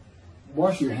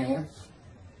 wash your hands.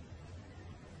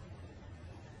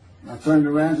 I turned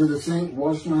around to the sink,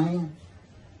 washed my hands,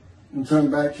 and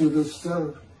turned back to the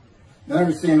stove. Now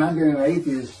understand, I've been an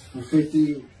atheist for 50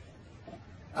 years.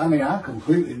 I mean, I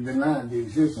completely denied the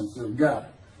existence of God.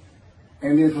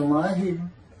 And then from right here,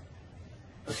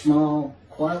 a small,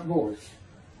 quiet voice,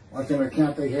 like an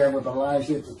account they have with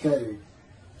Elijah at the cave,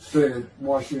 said,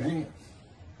 wash your hands.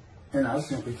 And I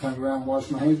simply turned around,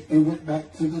 washed my hands, and went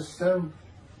back to the stove.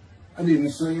 I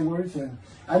didn't say a word to him.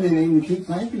 I didn't even keep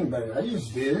thinking about it. I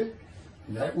just did it.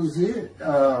 That was it.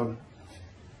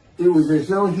 It was as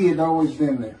though he had always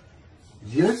been there.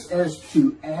 Just as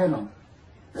to Adam.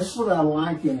 That's what I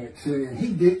liken it to. And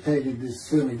he dictated this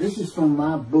to me. This is from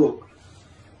my book,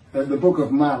 the book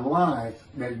of my life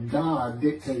that God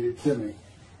dictated to me.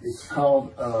 It's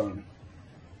called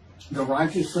The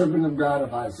Righteous Servant of God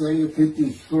of Isaiah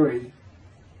 53.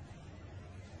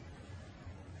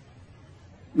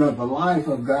 No, the life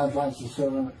of God's righteous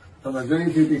servant of Isaiah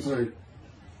 53.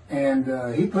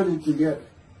 And he put it together.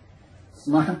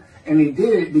 And he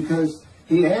did it because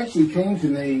he actually came to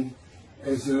me,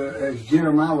 as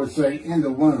Jeremiah would say, in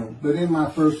the womb, but in my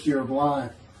first year of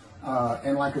life.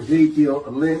 And like Ezekiel,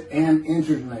 lit and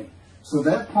entered me. So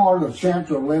that part of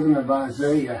chapter 11 of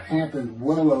Isaiah happened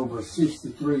well over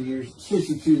 62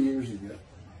 years ago.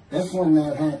 That's when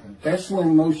that happened. That's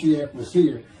when Moshiach was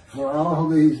here. For all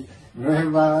these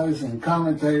rabbis and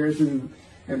commentators who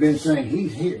have been saying,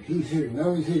 he's here,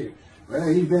 no, he's here. Well,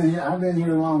 he's been here, I've been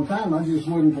here a long time, I just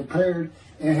wasn't prepared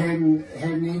and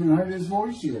hadn't even heard his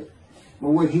voice yet.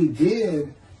 But what he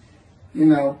did, you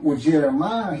know, with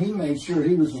Jeremiah, he made sure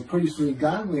he was a priestly,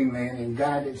 godly man and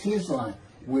guided his life.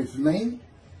 With me,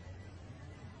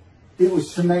 it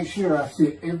was to make sure I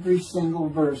fit every single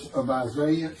verse of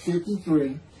Isaiah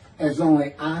 53 as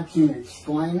only I can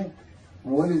explain it,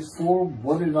 what it's for,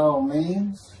 what it all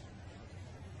means,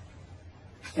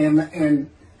 and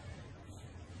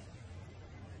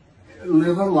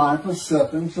live a life of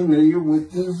suffering familiar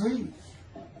with disease.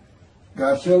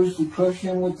 God chose to crush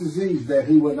him with disease that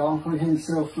he would offer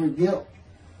himself for guilt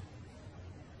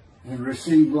and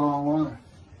receive long life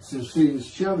to see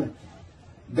his children.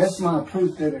 That's my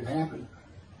proof that it happened.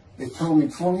 They told me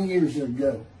 20 years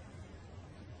ago,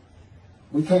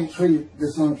 we can't treat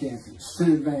this lung cancer. It's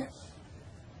too advanced.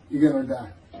 You're going to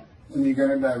die. And you're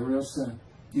going to die real soon.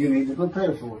 You need to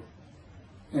prepare for it.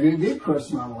 And it did crush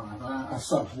my life. I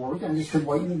stopped work. I just kept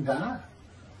waiting to die.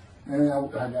 And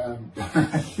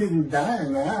I didn't die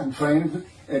now. I'm training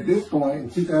at this point in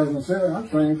 2007. I'm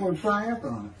training for a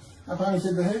triathlon. I finally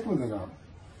said the heck with it all.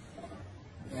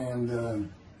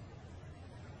 And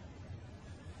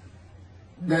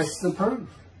that's the proof.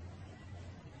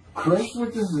 Crushed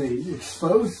with disease,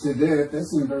 exposed to death.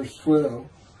 That's in verse 12.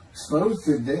 Exposed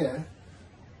to death.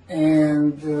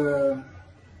 And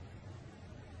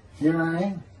here I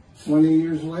am, 20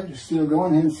 years later, still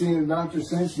going. Haven't seen a doctor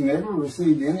since. Never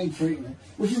received any treatment,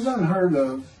 which is unheard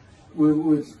of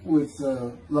with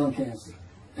lung cancer.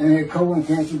 And had colon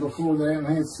cancer before that, and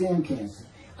had skin cancer.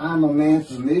 I'm a man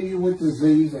familiar with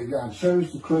disease, that God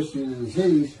chose to crush the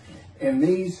disease. And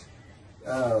these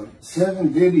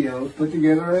 7 videos put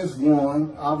together as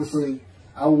one, obviously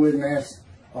I wouldn't ask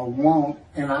or won't,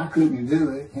 and I couldn't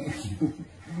do it,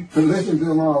 to listen to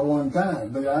them all at one time.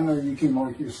 But I know you can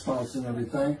mark your spots and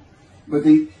everything. But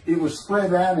it was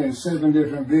spread out in 7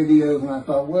 different videos, and I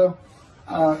thought, well,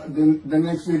 the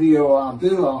next video I'll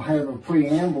do, I'll have a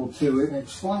preamble to it and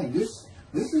explain. This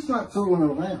is not fooling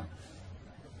around.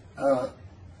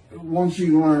 Once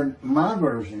you learn my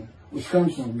version, which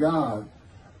comes from God,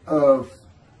 of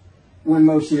when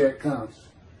Moshiach comes,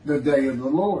 the day of the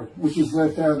Lord, which is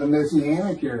left out of the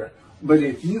Messianic era. But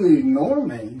if you ignore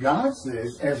me, God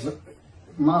says, as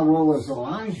my role as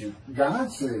Elijah,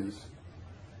 God says,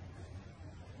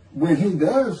 when he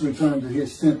does return to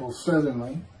his temple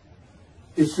suddenly,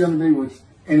 it's going to be with,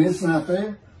 and it's not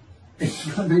there, it's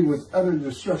going to be with utter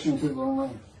destruction to the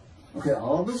land. Okay,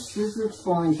 all this is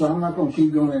explained, so I'm not going to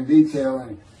keep going in detail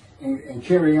and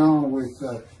carry on with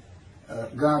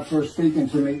God first speaking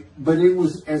to me, but it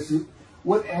was as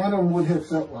what Adam would have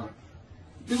felt like.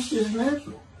 This is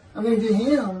natural. I mean, to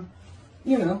him,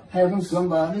 you know, having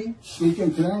somebody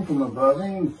speaking to him from above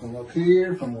him, from up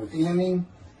here, from within him,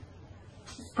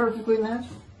 it's perfectly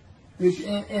natural.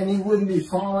 And he wouldn't be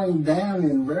falling down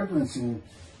in reverence and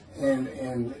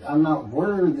I'm not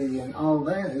worthy and all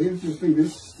that. It would just be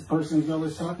this person's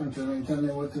always talking to me and telling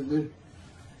me what to do.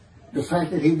 The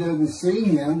fact that he doesn't see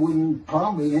him wouldn't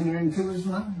probably enter into his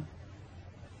mind.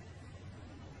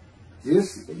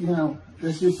 This, you know,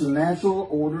 this is the natural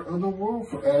order of the world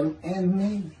for Adam and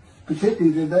me,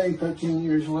 particularly today, 13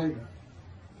 years later.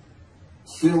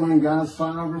 Still in God's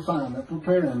final refinement,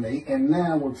 preparing me, and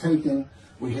now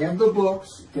we have the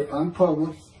books, they're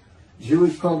unpublished,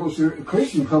 Jewish publisher,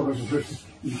 Christian publishers,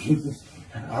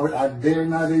 I dare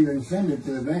not even send it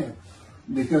to them,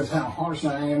 because how harsh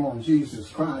I am on Jesus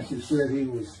Christ. It said he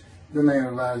was the man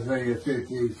of Isaiah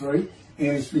 53,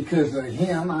 and it's because of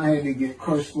him I had to get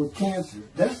crushed with cancer.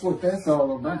 That's what that's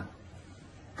all about.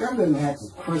 God doesn't have to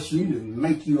crush you to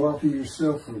make you offer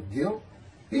yourself for guilt.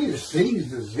 He just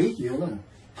seized Ezekiel and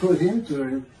put him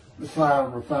through the fire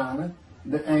of refinement,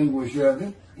 the anguish of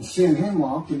it, and sent him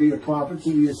off to be a prophet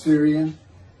to the Assyrian,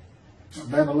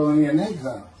 Babylonian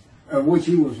exile, of which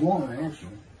he was one,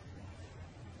 actually.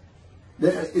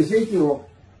 Ezekiel,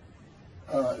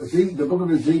 the book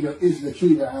of Ezekiel is the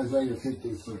key to Isaiah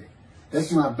 53.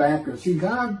 That's my background. See,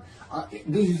 God,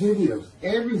 these videos,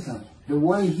 everything, the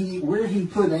way where he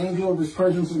put angel of his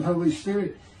presence and Holy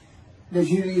Spirit, that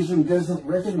Judaism doesn't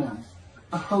recognize.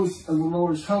 A host of the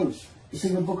Lord's host. It's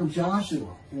in the book of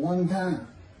Joshua, one time.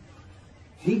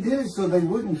 He did it so they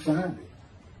wouldn't find it.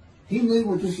 He knew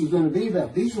what this was going to be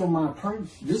about. These were my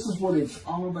proofs. This is what it's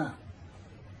all about.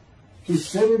 He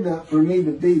set it up for me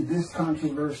to be this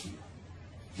controversial.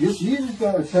 You just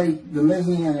got to take the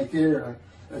Messianic era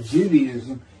of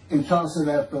Judaism and toss it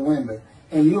out the window.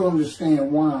 And you'll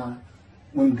understand why,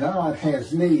 when God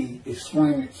has me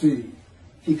explain it to you.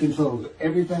 He controls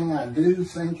everything I do,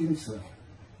 think, and say.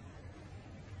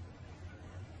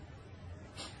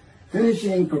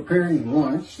 Finishing preparing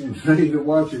lunch and ready to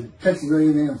watch a Texas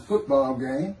A&M football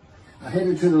game, I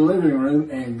headed to the living room,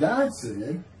 and God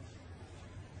said,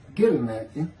 "Get a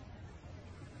napkin."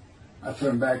 I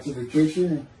turned back to the kitchen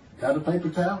and got a paper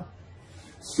towel,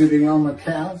 sitting on the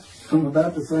couch from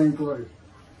about the same place.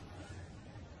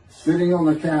 Sitting on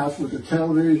the couch with the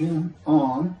television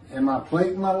on and my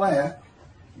plate in my lap,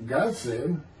 God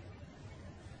said,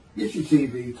 "Get your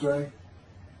TV tray."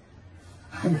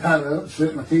 I got up,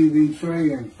 set my TV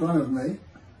tray in front of me,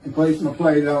 and placed my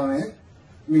plate on it,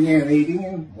 began eating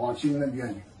and watching the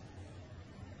game.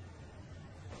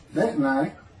 That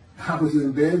night, I was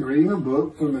in bed reading a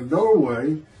book. From the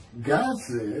doorway, God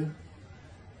said,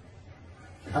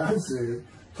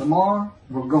 "Tomorrow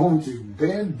we're going to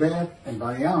Bed Bath &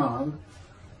 Beyond,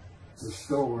 the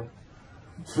store,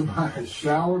 to buy a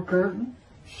shower curtain,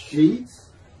 sheets,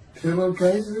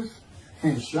 pillowcases,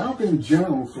 and shop in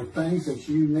general for things that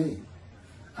you need."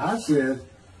 I said,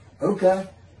 "Okay."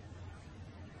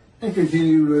 and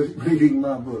continue reading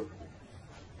my book.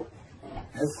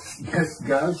 That's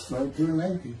God spoke to an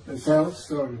atheist. That's how it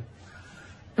started.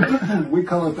 We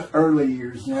call it the early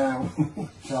years now.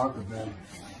 Talk about it.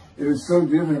 It was so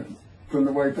different from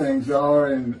the way things are,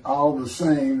 and all the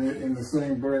same in the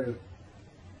same breath.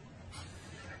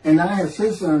 And I have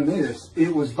since learned this.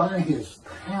 It was by his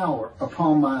power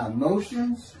upon my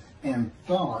emotions and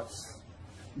thoughts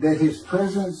that his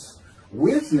presence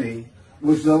with me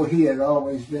was though he had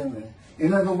always been there.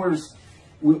 In other words,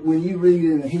 when you read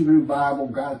in the Hebrew Bible,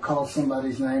 God calls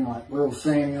somebody's name like little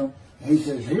Samuel, and he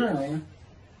says, here I am.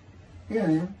 Here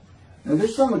I am. Now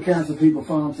there's some accounts of people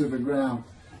falling to the ground,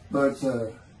 but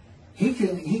he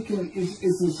can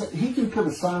put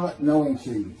a silent knowing to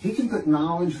you. He can put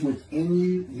knowledge within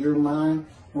you, your mind,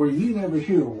 where you never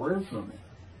hear a word from him.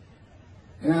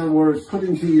 In other words, put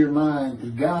into your mind, the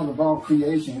God of all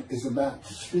creation is about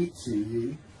to speak to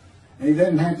you. And he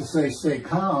doesn't have to say, stay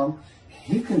calm.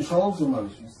 He controls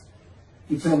emotions.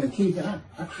 He told me, Keith, I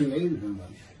created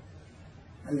emotions.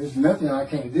 And there's nothing I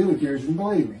can't do with yours, and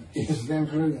believe me, it's been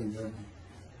proven to me.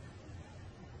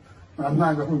 I'm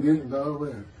not going to get into all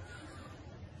that.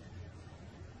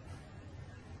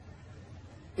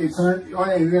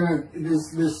 And then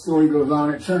this story goes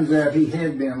on. It turns out he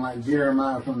had been like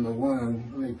Jeremiah from the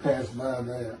womb when he passed by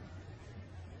that.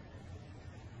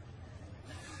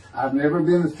 I've never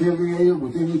been affiliated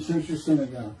with any church or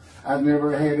synagogue. I've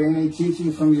never had any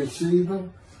teaching from yeshiva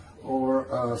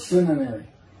or seminary.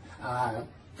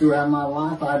 Throughout my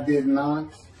life, I did not.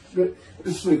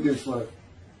 Let's put it this way.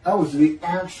 I was the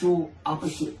actual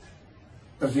opposite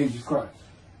of Jesus Christ.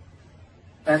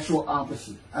 Actual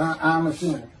opposite. I'm a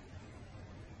sinner.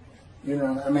 You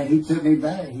know, I mean, he took me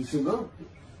back. He said, look.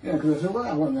 Yeah, because I said, well,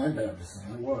 I wasn't that bad of a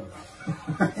sinner. I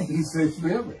was. He said,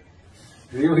 feel it.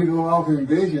 He'll go off in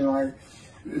vision like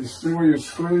the story of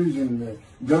Scrooge and the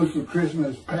Ghost of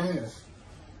Christmas Past.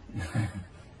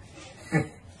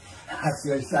 I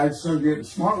said, I started getting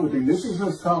smart with him. This is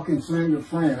us talking friend to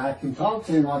friend. I can talk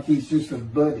to him like he's just a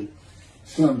buddy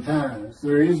sometimes.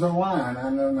 There is a line I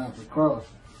know not to cross.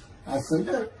 I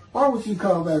said, why would you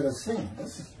call that a sin?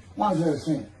 Why is that a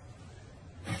sin?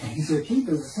 He said, Keith,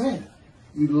 it's a sin.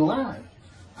 You lied.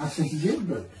 I said, you did,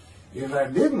 but if I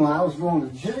didn't lie, I was going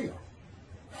to jail.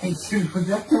 He said, but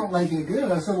that don't make it good.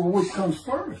 I said, well, which comes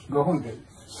first? Going to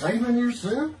saving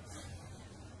yourself?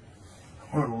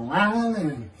 Or lying?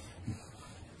 And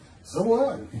so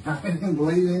what? I didn't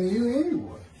believe in you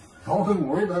anyway. I wasn't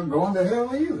worried about going to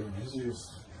hell either. It's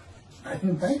just, I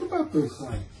didn't think about those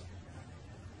things.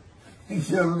 He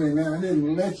told me, man, I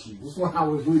didn't let you. That's why I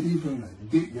was with you from the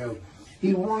get-go.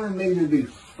 He wanted me to be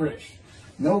fresh.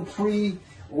 No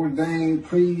preordained,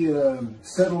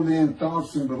 settled in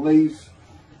thoughts and beliefs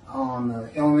on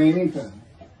anything.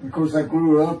 And of course, I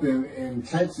grew up in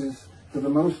Texas for the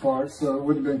most part, so it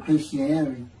would have been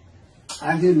Christianity.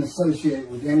 I didn't associate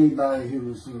with anybody who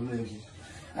was religious.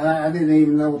 I didn't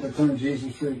even know what the term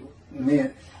Jesus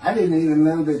meant. I didn't even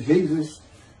know that Jesus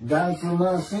died for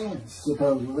my sins,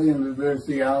 supposedly, in their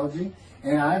theology.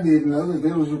 And I didn't know that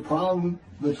there was a problem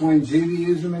between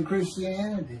Judaism and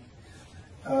Christianity.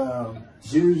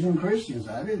 Jews and Christians.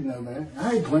 I didn't know that.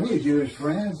 I had plenty of Jewish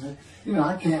friends. You know,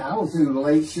 I was in the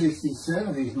late 60s,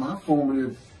 70s, my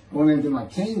formative, going into my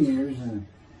teen years, and,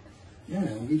 you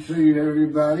know, we treated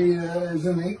everybody as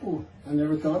an equal. I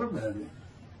never thought about it.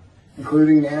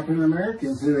 Including African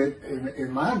Americans, who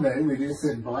in my day, we just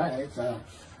said blacks.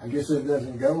 I guess that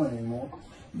doesn't go anymore.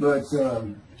 But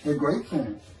they're great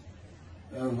friends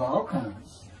of all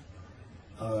kinds.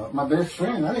 My best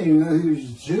friend, I didn't even know he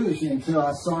was Jewish until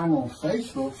I saw him on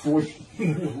Facebook 40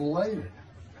 years later.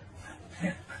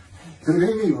 But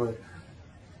anyway,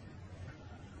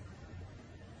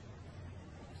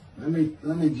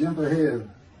 let me jump ahead.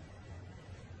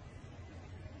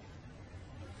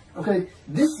 Okay,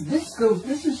 this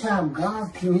is how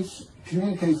God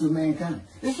communicates with mankind.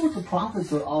 This is what the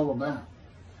prophets are all about.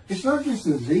 It's not just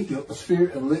Ezekiel, a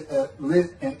spirit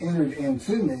lit and entered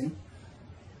into me.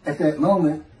 At that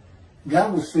moment,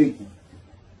 God was speaking.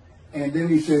 And then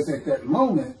he says, at that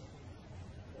moment,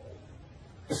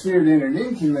 a spirit entered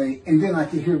into me, and then I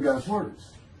could hear God's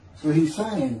words. So he's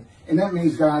saying, and that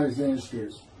means God is in his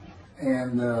spirit.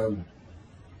 And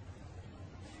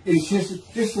it's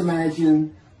just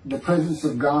imagine the presence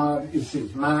of God is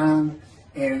his mind,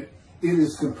 and it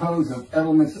is composed of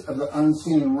elements of the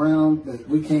unseen realm that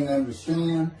we can't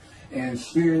understand, and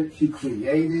spirit he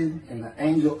created, and the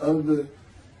angel of the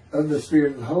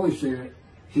Spirit, the Holy Spirit,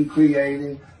 he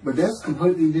created. But that's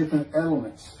completely different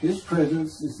elements. His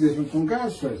presence is different from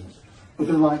God's presence. But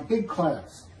they're like big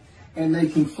clouds. And they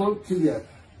can float together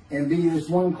and be as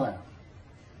one cloud.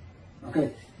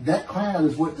 Okay, that cloud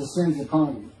is what descends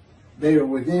upon you. They are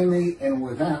within me and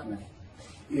without me.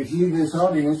 If you, this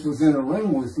audience, was in a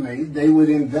room with me, they would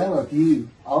envelop you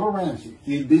all around you.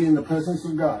 You'd be in the presence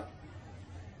of God.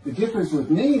 The difference with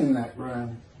me in that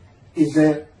room is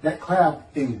that that cloud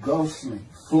engulfs me,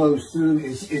 flows through.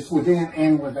 It's within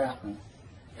and without me,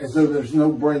 as though there's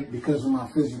no break because of my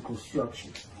physical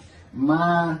structure.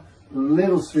 My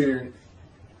little spirit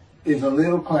is a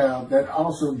little cloud that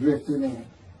also drifted in.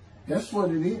 That's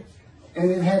what it is. And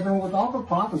it happened with all the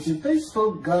prophets. If they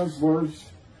spoke God's words,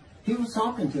 he was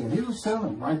talking to them. He was telling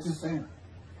them, write this down.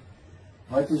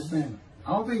 Write this down.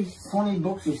 All these 20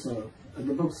 books or so,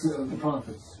 the books of the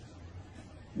prophets.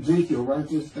 Ezekiel, write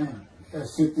this down.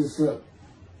 Set this up.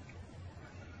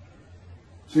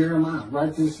 Jeremiah,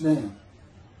 write this down.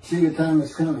 See, the time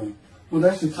is coming. Well,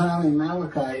 that's the time in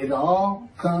Malachi. It all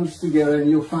comes together, and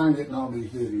you'll find it in all these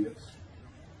videos.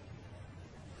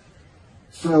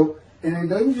 So, and it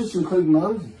doesn't just include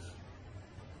Moses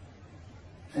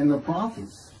and the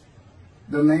prophets.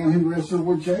 The man who wrestled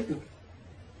with Jacob.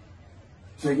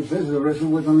 Jacob says he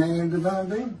wrestled with a man in divine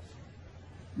beings.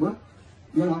 Well,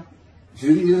 you know,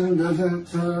 Judaism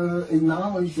doesn't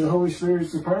acknowledge the Holy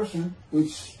Spirit's a person,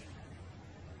 which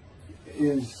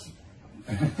is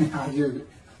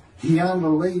beyond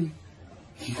belief,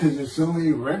 because there's so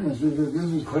many references that this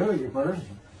is clearly a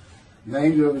person, the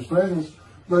angel of his presence.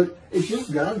 But it's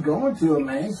just God going to a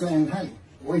man saying, hey,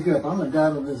 wake up, I'm the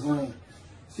God of this land.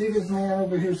 See this man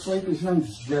over here sleeping? His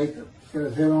name's Jacob. He's got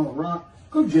his head on a rock.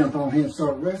 Go jump on him and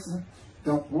start wrestling.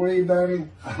 Don't worry about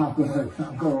him. I'm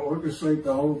gonna orchestrate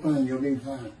the whole thing. You'll be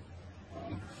fine.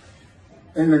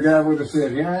 And the guy would have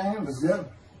said, here I am, let's go.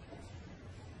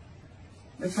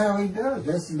 That's how he does.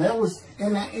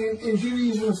 And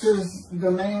Judaism says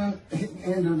the man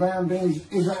in divine beings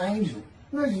is an angel.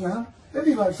 No, you know. That'd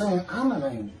be like saying, I'm an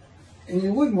angel. And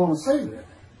you wouldn't want to say that.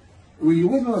 Well, you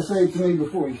wouldn't want to say it to me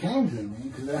before he came to me,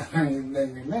 because that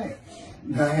made me mad.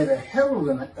 But I had a hell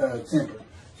of a temper,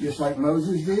 just like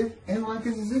Moses did, and like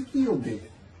Ezekiel did.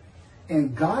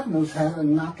 And God knows how to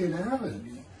knock it out of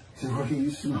you, to where you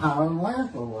smile and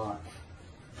laugh a lot.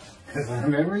 Because I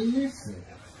never used to.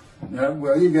 No,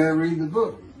 well, you got to read the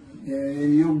book,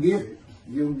 and you'll get it.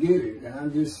 You'll get it. And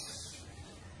I'm just,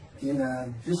 you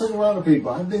know, just like a lot of people,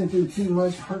 I've been through too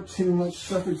much, hurt too much,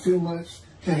 suffered too much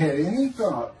to have any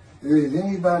thought that there's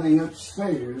anybody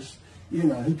upstairs, you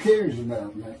know, who cares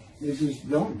about me. It's just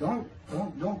don't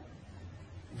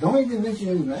even mention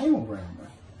his name around me.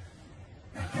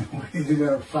 We're either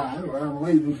gonna fight or I'm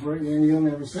leaving for it and you'll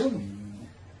never see me.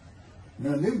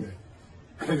 No, do that.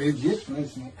 Because it just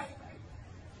makes me angry.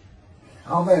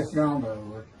 All that's gone, by the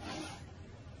way.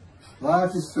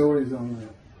 Lots of stories on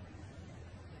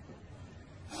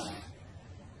that.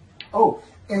 Oh,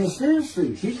 and the Spirit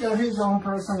speaks. He's got his own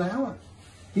personality.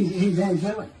 He's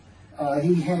angelic.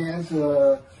 He has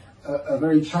a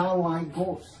very childlike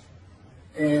voice.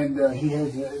 And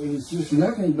he's just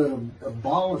nothing but a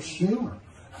ball of humor.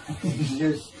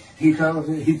 He calls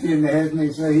it, he has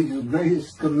me say he's the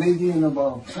greatest comedian of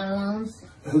all times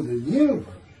of the universe.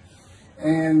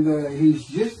 And he's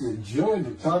just a joy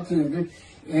to talk to him.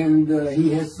 And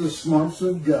he has the smarts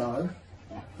of God.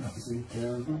 As he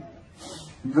tells me.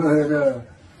 But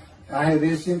I have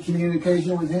instant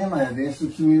communication with him. I have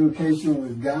instant communication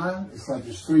with God. It's like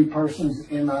there's three persons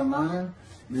in my mind.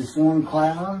 This one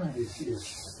cloud,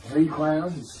 it's three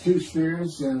clouds. It's two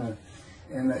spirits in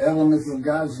the elements of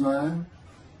God's mind.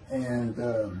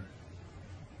 And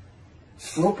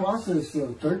slow process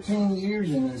of 13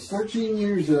 years, and it's 13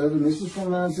 years of, and this is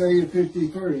from Isaiah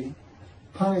 53,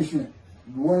 punishment,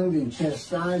 wounding,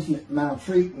 chastisement,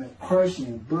 maltreatment,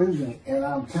 crushing, bruising. And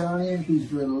I'm telling you,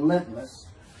 he's relentless.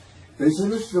 These are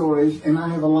the stories, and I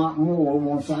have a lot more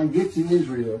once I get to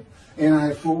Israel, and I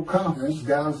have full confidence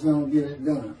God's going to get it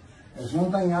done. That's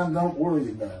one thing I don't worry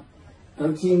about.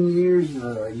 13 years,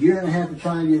 a year and a half of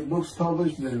trying to get books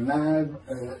published, denied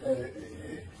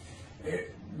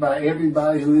by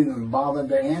everybody who even bothered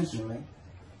to answer me,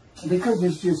 because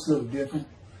it's just so different.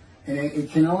 And it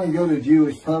can only go to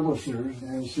Jewish publishers,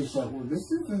 and it's just like, well,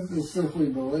 this isn't the stuff we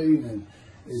believe, and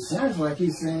it sounds like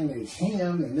he's saying it's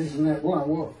him, and this and that. Well, I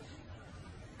was.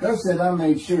 God said I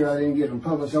made sure I didn't get them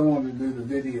published. I wanted to do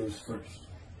the videos first.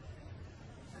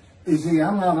 You see,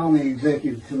 I'm not on the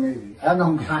executive committee. I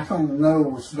don't know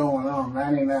what's going on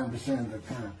 99% of the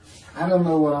time. I don't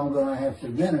know what I'm going to have for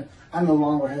dinner. I no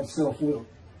longer have self-will.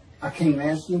 I can't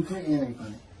ask him for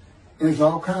anything. There's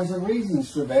all kinds of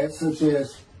reasons for that, such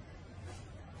as,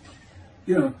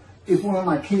 you know, if one of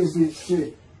my kids gets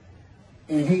sick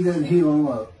and he doesn't heal them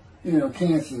up, you know,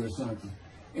 cancer or something,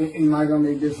 Am I going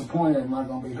to be disappointed? Am I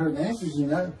going to be hurt? The answer is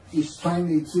no. He's trained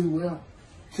me too well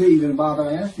to even bother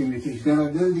asking him. If he's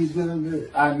going to do it, he's going to do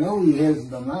it. I know he has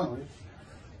the knowledge,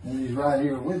 and he's right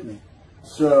here with me.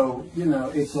 So, you know,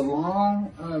 it's a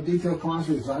long, detailed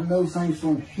process. I know things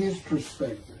from his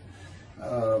perspective.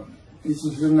 This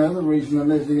is another reason the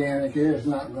Messianic era is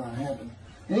not going to happen.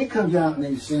 And it comes out in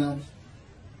these sins.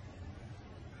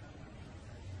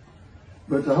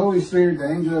 But the Holy Spirit, the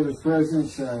angel of his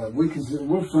presence,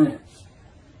 we're friends.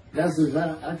 God says,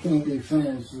 I can't be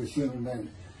friends with human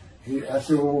beings. I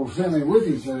said, well, we're friendly with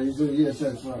each other. He said, yes,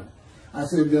 that's right. I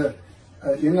said,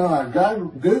 you know, I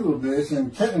Googled this,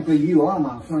 and technically you are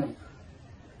my friend.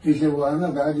 He said, well, I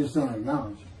know, but I just don't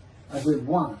acknowledge it. I said,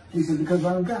 why? He said, because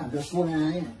I'm God. That's the way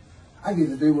I am. I get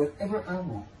to do whatever I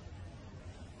want.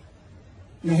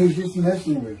 And he's just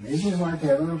messing with me. It's just like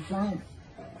having a friend.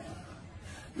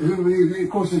 Of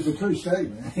course, it's a true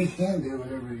statement. He can do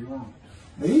whatever he wants.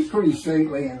 But he's pretty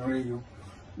stately and regal.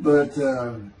 But,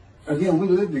 again, we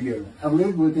live together. I've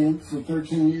lived with him for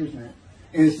 13 years now.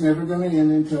 And it's never going to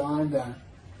end until I die.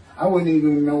 I wouldn't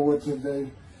even know what to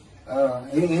do.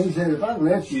 And he said, if I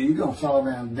let you, you're going to fall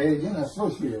down dead. You're not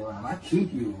supposed to be alive. I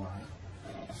keep you alive.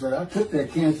 So I took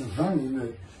that cancer from you,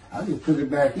 but I just put it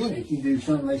back in if you do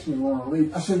something that makes me want to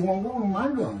leave. I said, well, what am I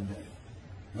going to do?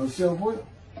 No self-will.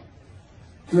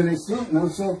 To an extent, no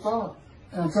self-thought.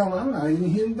 And I told him, I'm not even a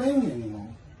human being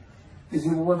anymore. He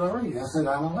said, well, what are you? I said,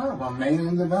 I don't know. I'm man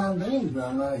and divine beings, but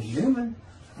I'm not human.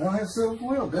 I don't have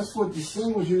self-will. That's what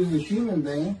distinguishes a human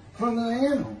being from an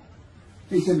animal.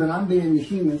 He said, but I'm being the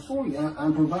human for you.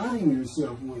 I'm providing you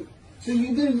self-will. So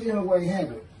you do, in a way,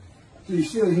 have it. So you're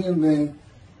still a human being.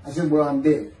 I said, well, I'm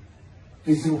dead.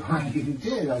 He said, why are you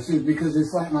dead? I said, because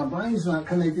it's like my brain's not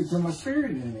connected to my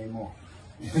spirit anymore.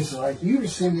 It's like you're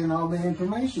sending all the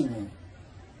information in.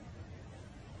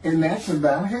 And that's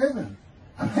about heaven.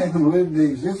 I haven't lived the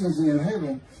existence in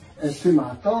heaven as to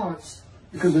my thoughts,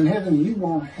 because in heaven you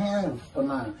won't have a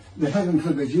mind. The heaven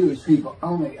for the Jewish people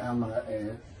only, I might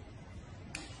add.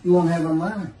 You won't have a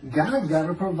mind. God's got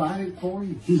to provide it for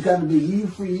you. He's got to be you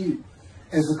for you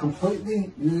as a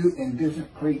completely new and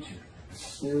different creature. It's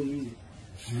still you.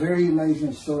 It's a very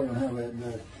amazing story on how that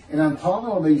does. And I'm taught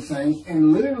all these things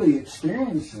and literally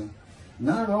experiencing,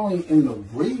 not only in the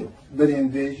real, but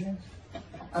in visions.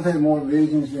 I've had more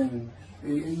visions than,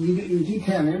 you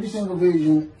count every single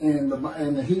vision in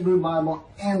the Hebrew Bible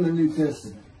and the New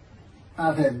Testament.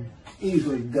 I've had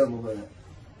easily double that.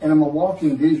 And I'm a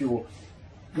walking visual.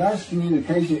 God's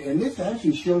communication, and this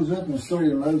actually shows up in the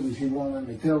story of Moses. He won't let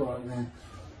me tell right now.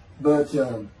 But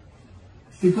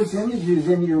he puts images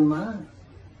in your mind.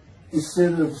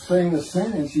 Instead of saying a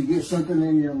sentence, you get something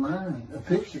in your mind, a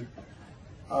picture.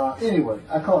 Anyway,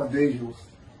 I call it visuals.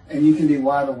 And you can be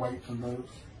wide awake for those.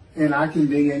 And I can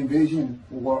be in vision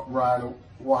wide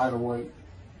awake.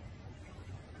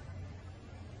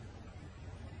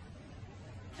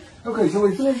 Okay, so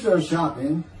we finished our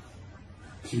shopping.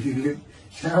 You get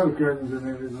shower curtains and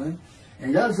everything.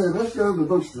 And God said, let's go to the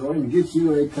bookstore and get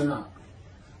you a Tanakh.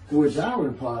 To which I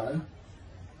replied,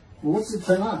 well, what's a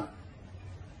Tanakh?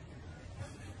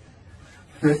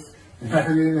 I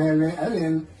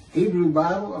didn't Hebrew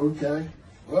Bible, okay.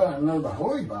 Well, I know the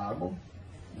Holy Bible,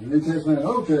 the New Testament and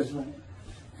Old Testament.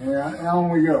 And on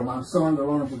we go. My son to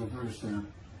learn for the first time.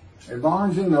 At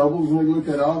Barnes & Noble's, we looked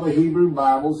at all the Hebrew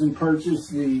Bibles and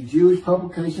purchased the Jewish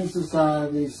Publication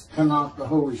Society's Tanakh, the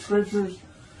Holy Scriptures,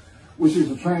 which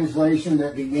is a translation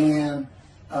that began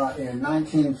in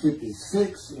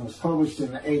 1956. It was published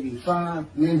in 85.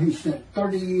 And then he spent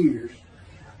 30 years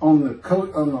on the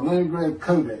Leningrad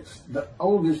Codex, the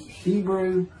oldest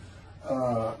Hebrew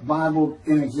Bible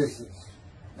in existence.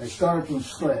 They started from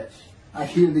scratch. I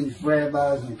hear these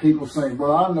rabbis and people saying,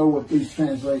 well, I know what these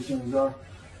translations are.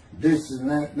 This and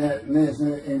that, and this,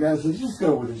 and that. And God says, just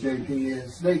go with the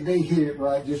JPS. They hit it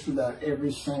right just about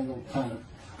every single time.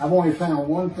 I've only found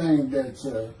one thing that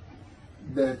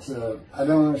I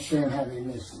don't understand how they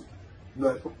miss it.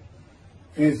 But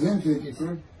it's in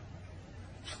 53.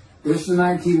 This is the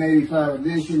 1985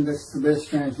 edition. That's the best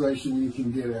translation you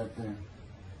can get out there.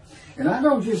 And I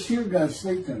don't just hear God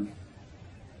speak to me.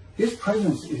 His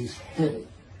presence is heavy.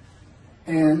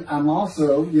 And I'm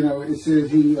also, you know, it says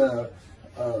he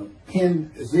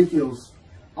pinned Ezekiel's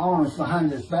arms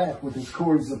behind his back with his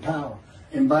cords of power.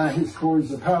 And by his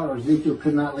cords of power, Ezekiel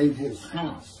could not leave his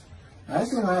house.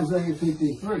 That's in Isaiah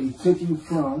 53. He took him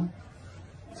from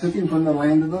the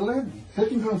land of the living.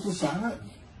 Took him from society.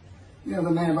 You know,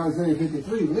 the man of Isaiah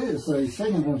 53 lives, so he's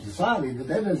taken from society, but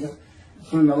that doesn't,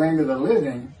 from the land of the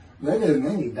living, that doesn't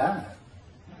mean he died.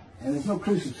 And there's no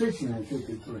crucifixion in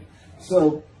 53.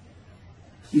 So,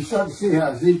 you start to see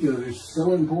how Ezekiel is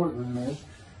so important in this.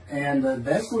 And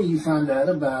that's where you find out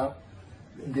about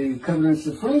the covenants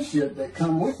of friendship that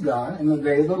come with God in the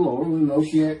day of the Lord when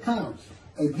Moshiach comes.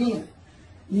 Again,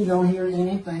 you don't hear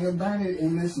anything about it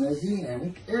in this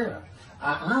Messianic era.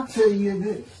 I'll tell you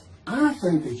this. I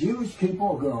think the Jewish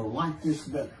people are going to like this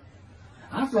better.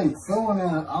 I think throwing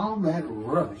out all that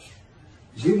rubbish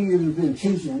Judaism has been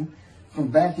teaching from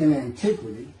back in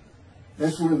antiquity,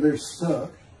 that's where they're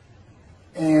stuck,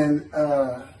 and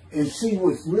see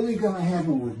what's really going to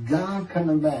happen with God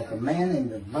coming back, a man in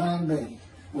divine being,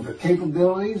 with the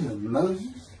capabilities of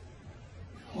Moses,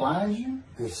 Elijah,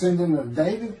 the descendant of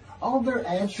David. All their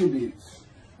attributes,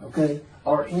 okay,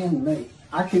 are in me.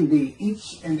 I can be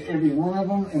each and every one of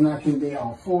them, and I can be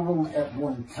all four of them at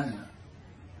one time.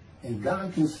 And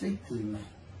God can speak to me.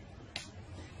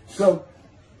 So,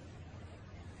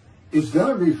 it's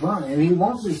going to be fun, and he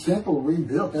wants his temple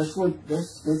rebuilt. That's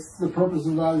the purpose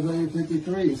of Isaiah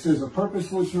 53. It says, a purpose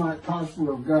which might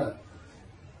prosper of God.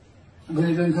 But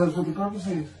it doesn't tell us what the purpose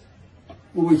is.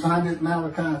 Well, we find it in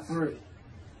Malachi 3.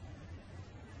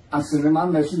 I'm sending my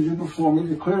messenger before me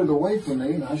to clear the way for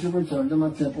me, and I shall return to my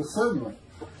temple suddenly.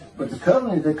 But the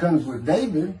covenant that comes with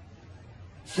David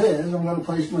says, I'm going to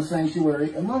place my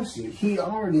sanctuary amongst you. He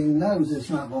already knows it's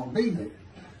not going to be there.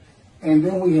 And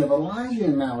then we have Elijah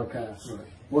in Malachi 3.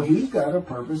 Well, he's got a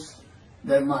purpose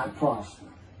that might prosper.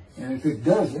 And if it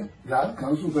doesn't, God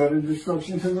comes with utter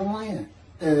destruction to the land.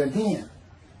 And again,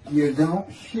 you don't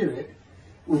hear it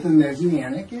with the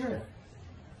Messianic era.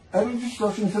 Utter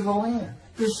destruction to the land.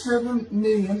 There's 7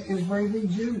 million Israeli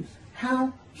Jews.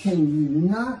 How can you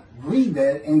not read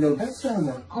that and go, that sounds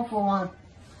an awful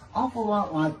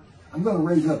lot like, I'm going to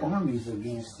raise up armies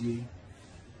against you.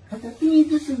 You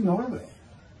just ignore that.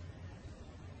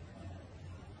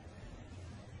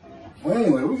 Well,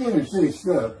 anyway, we're going to see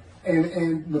stuff.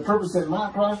 And the purpose that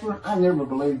might prosper, I never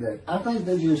believed that. I think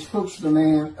that just hooks the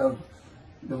man of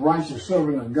the righteous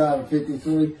servant of God of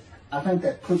 53. I think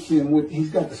that puts him with, he's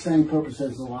got the same purpose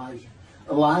as Elijah.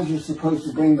 Elijah's supposed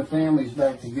to bring the families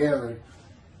back together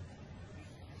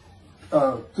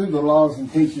through the laws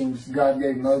and teachings God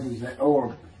gave Moses,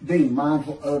 or being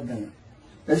mindful of them.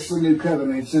 That's the new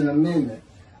covenant. It's an amendment.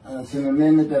 It's an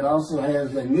amendment that also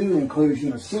has a new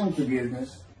inclusion of sin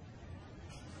forgiveness.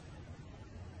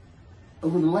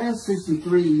 Over the last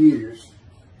 63 years,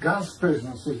 God's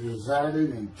presence has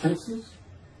resided in Texas,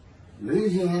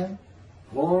 Louisiana,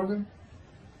 Florida,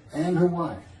 and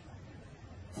Hawaii.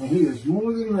 And he is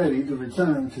more than ready to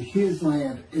return to his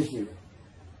land, Israel.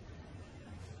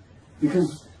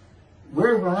 Because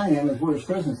wherever I am is where his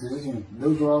presence is, and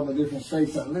those are all the different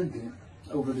states I lived in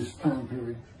over this time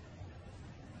period.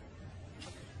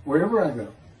 Wherever I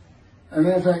go. As a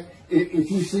matter of fact,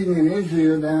 if you see me in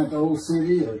Israel down at the old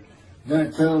city or down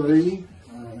at Tel Aviv,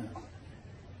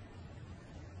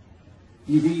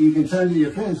 you can turn to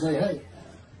your friend and say, hey,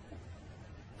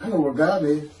 I know where God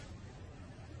is.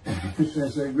 I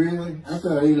say, really? I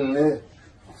thought he left.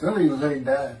 Some people say he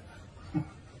died.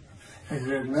 I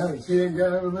said, no, see that guy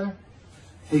over there?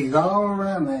 He's all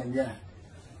around that guy.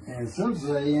 And some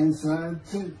say inside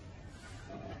too.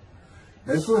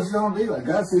 That's what it's going to be like.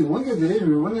 God said, when we get to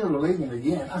Israel, we're never leaving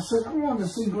again. I said, I want to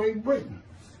see Great Britain.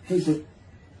 He said,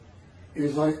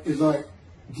 it's like,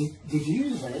 did you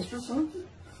just ask for something?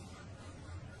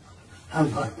 I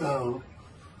was like, oh.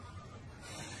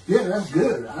 Yeah, that's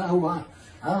good. I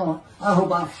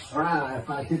hope I fry if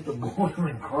I hit the border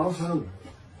and cross over.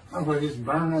 I hope I just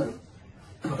burn up.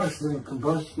 Bust in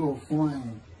combustible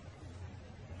flame.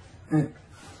 But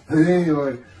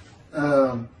anyway,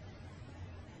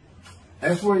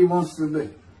 that's where he wants to be.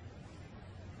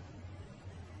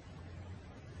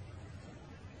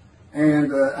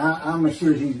 And I'm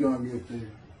sure he's going to get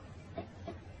there.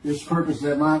 This purpose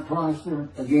that might prosper,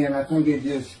 again, I think it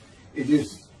just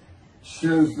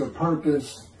shows the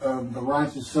purpose of the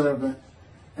righteous servant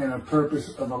and a purpose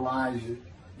of Elijah.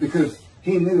 Because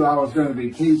he knew I was going to be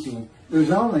teaching.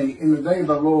 There's only, in the day of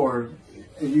the Lord,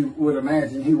 as you would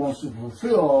imagine, he wants to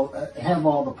have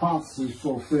all the prophecies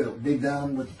fulfilled, be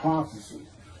done with the prophecies.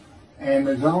 And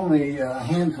there's only a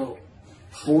handful,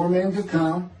 4 men to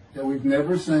come that we've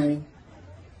never seen.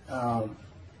 The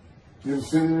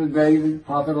descendant of David,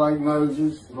 prophet like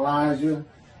Moses, Elijah,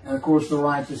 and of course the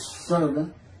righteous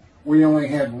servant. We only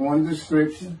had one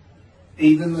description.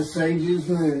 Even the sages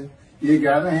knew you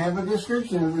got to have a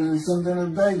description of the descendant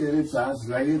of David. It's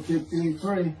Isaiah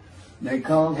 53. They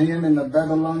called him in the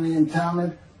Babylonian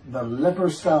Talmud the leper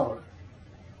scholar.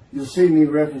 You'll see me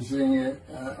referencing it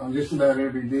on just about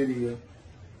every video.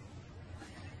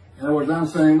 In other words, I'm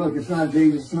saying, look, it's not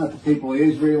Jesus, it's not the people of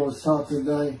Israel as taught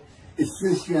today. It's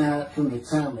this guy from the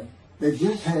Talmud that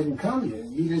just hadn't come yet.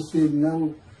 You just didn't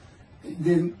know,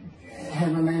 didn't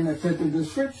have a name that fit the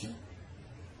description.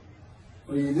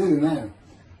 Well, you do now.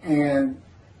 And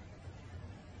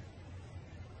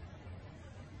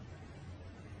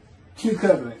two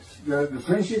covenants. The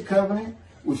friendship covenant,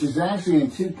 which is actually in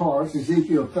two parts,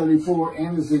 Ezekiel 34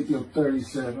 and Ezekiel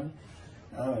 37.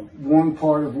 One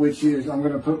part of which is, I'm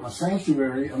going to put my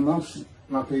sanctuary amongst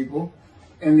my people.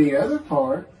 And the other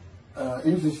part,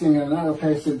 interesting enough,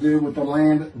 has to do with the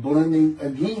land blooming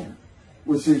again,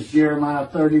 which is Jeremiah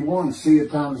 31. See, a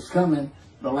time is coming,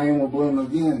 the land will bloom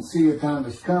again. See, a time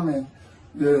is coming,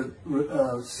 the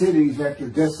cities after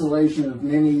desolation of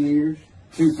many years,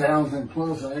 2,000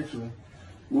 plus actually,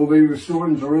 will be restored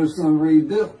and Jerusalem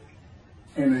rebuilt.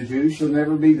 And the Jews shall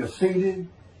never be defeated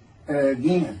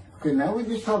again. Okay, now we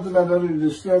just talked about utter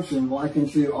destruction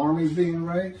likened to armies being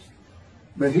raised.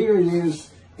 But here it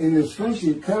is in this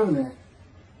friendship covenant,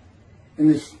 in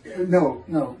this,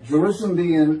 Jerusalem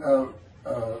being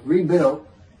rebuilt.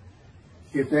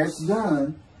 If that's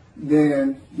done,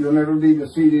 then you'll never be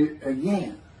defeated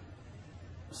again.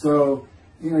 So,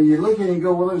 you look at it and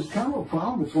go, well, there's kind of a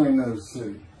problem between those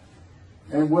two.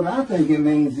 And what I think it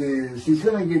means is he's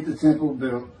going to get the temple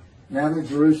built now that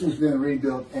Jerusalem's been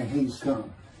rebuilt and he's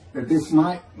come. That this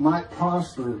might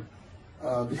prosper,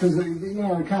 because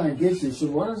it kind of gets you. So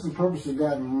what is the purpose of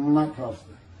God might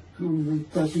prosper? Who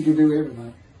thought you could do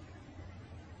everything?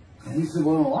 And he said,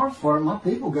 well, in a large part, my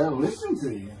people got to listen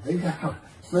to you. They got,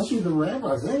 especially the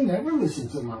rabbis, they never listen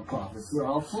to my prophets. They're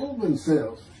all full of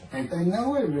themselves. And they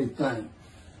know everything.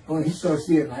 Well, he starts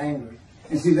getting angry.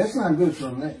 And see, that's not good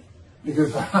for me.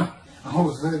 Because all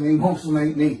of a sudden he wants to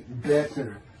make me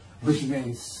better, which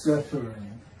means suffering.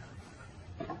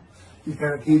 You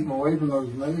got to keep them away from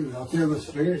those movies. I'll tell the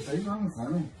spirits, they're something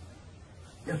funny.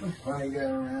 That's a funny guy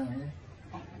around here.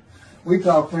 We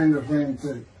talk friend to friend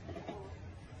too.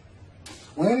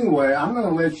 Well, anyway, I'm going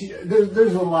to let you.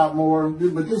 There's a lot more,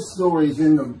 but this story's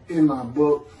in my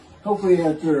book. Hopefully,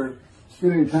 after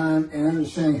spending time and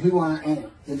understanding who I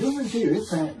am, and this is here.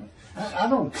 It's happening. I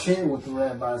don't care what the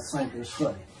rabbis think or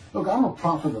say. Look, I'm a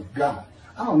prophet of God.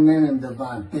 I'm a man in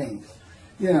divine things.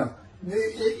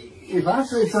 If I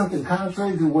say something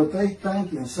contrary to what they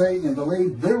think and say and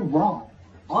believe, they're wrong.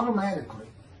 Automatically.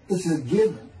 It's a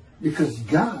given. Because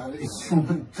God is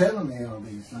telling me all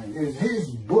these things. It's His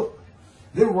book.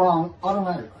 They're wrong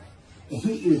automatically. And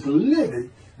He is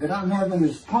livid that I'm having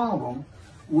this problem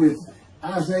with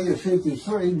Isaiah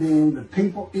 53 being the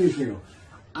people Israel.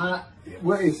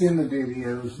 Well, it's in the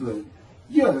videos, but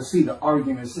you ought to see the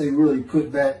arguments they really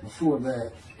put back before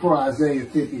that for Isaiah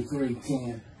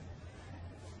 53:10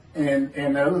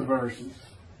 and other verses.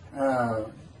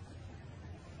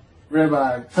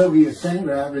 Rabbi Tobias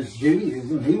Sandra, his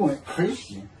Judaism, he went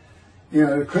Christian.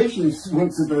 The Christians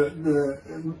went to the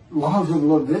laws of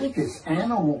Leviticus,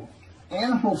 animal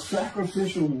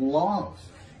sacrificial laws,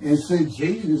 and said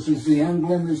Jesus is the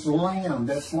unblemished lamb.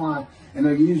 That's why, and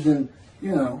they're using,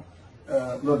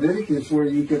 Leviticus, where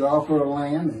you could offer a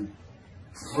lamb and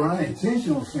for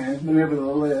unintentional sins, but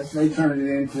nevertheless, they turned it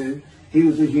into, he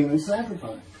was a human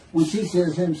sacrifice, which he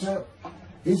says himself.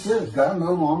 He says, God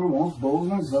no longer wants bulls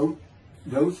and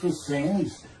goats for sin.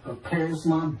 He prepares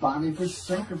my body for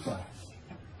sacrifice.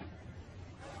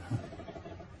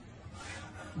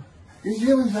 He's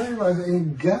human sacrifice,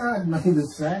 and God made the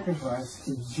sacrifice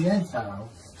to Gentiles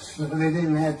so they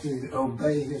didn't have to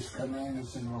obey His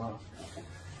commandments and laws.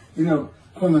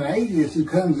 From an atheist who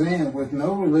comes in with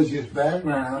no religious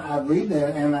background, I read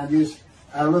that and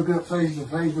I look up face to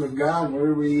face with God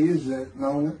wherever He is at that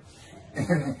moment.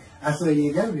 And I say,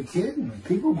 you got to be kidding me.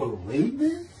 People believe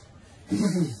this?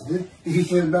 He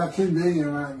said about 2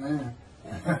 billion right now.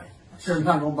 So I'm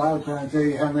not going to bother trying to tell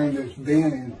you how many there's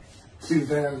been in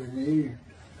 2,000 years.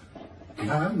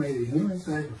 God made a human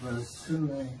sacrifice to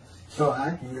me so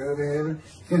I can go to heaven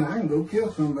and I can go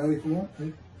kill somebody if I want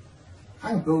to.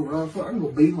 I can go rough, I can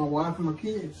go beat my wife and my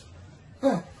kids.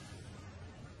 I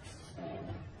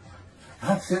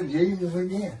accept Jesus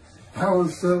again. God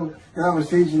was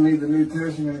teaching me the New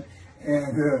Testament,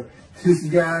 and this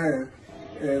guy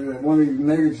at one of these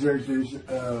mega churches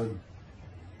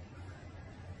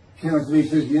comes to me and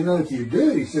says, if you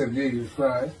do accept Jesus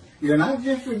Christ, you're not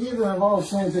just forgiven of all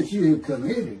sins that you have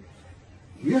committed.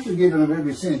 You're forgiven of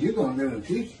every sin you're going to do in the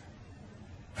future.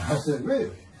 I said,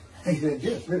 really? He said,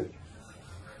 yes, really.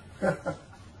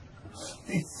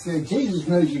 He said, Jesus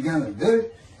knows you're going to do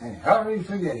it, and He already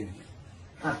forgave you.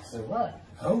 I said, what?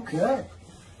 Okay.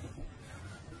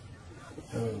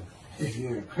 So, if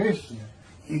you're a Christian,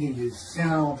 you can just sin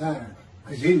all the time,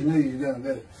 because Jesus knew you were going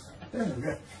to do it.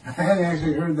 I hadn't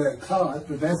actually heard that taught,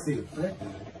 but that's the effect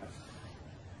of it.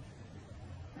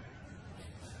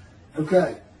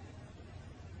 Okay.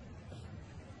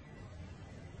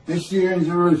 This year in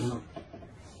Jerusalem.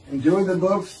 Enjoy the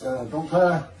books. Don't try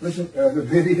to listen the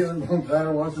video. Don't try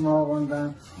to watch them all at one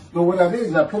time. But what I did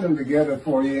is I put them together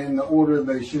for you in the order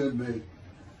they should be.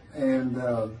 And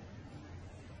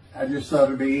I just thought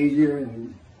it'd be easier.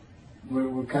 And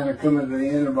we're kind of coming to the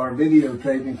end of our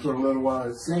videotaping for a little while,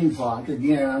 it seems like.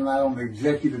 Again, I'm not on the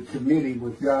executive committee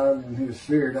with God and His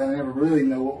Spirit. I never really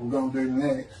know what we're going to do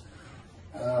next.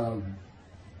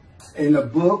 And the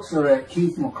books are at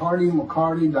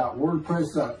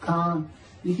keithmccarty.wordpress.com.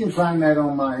 You can find that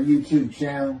on my YouTube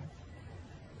channel.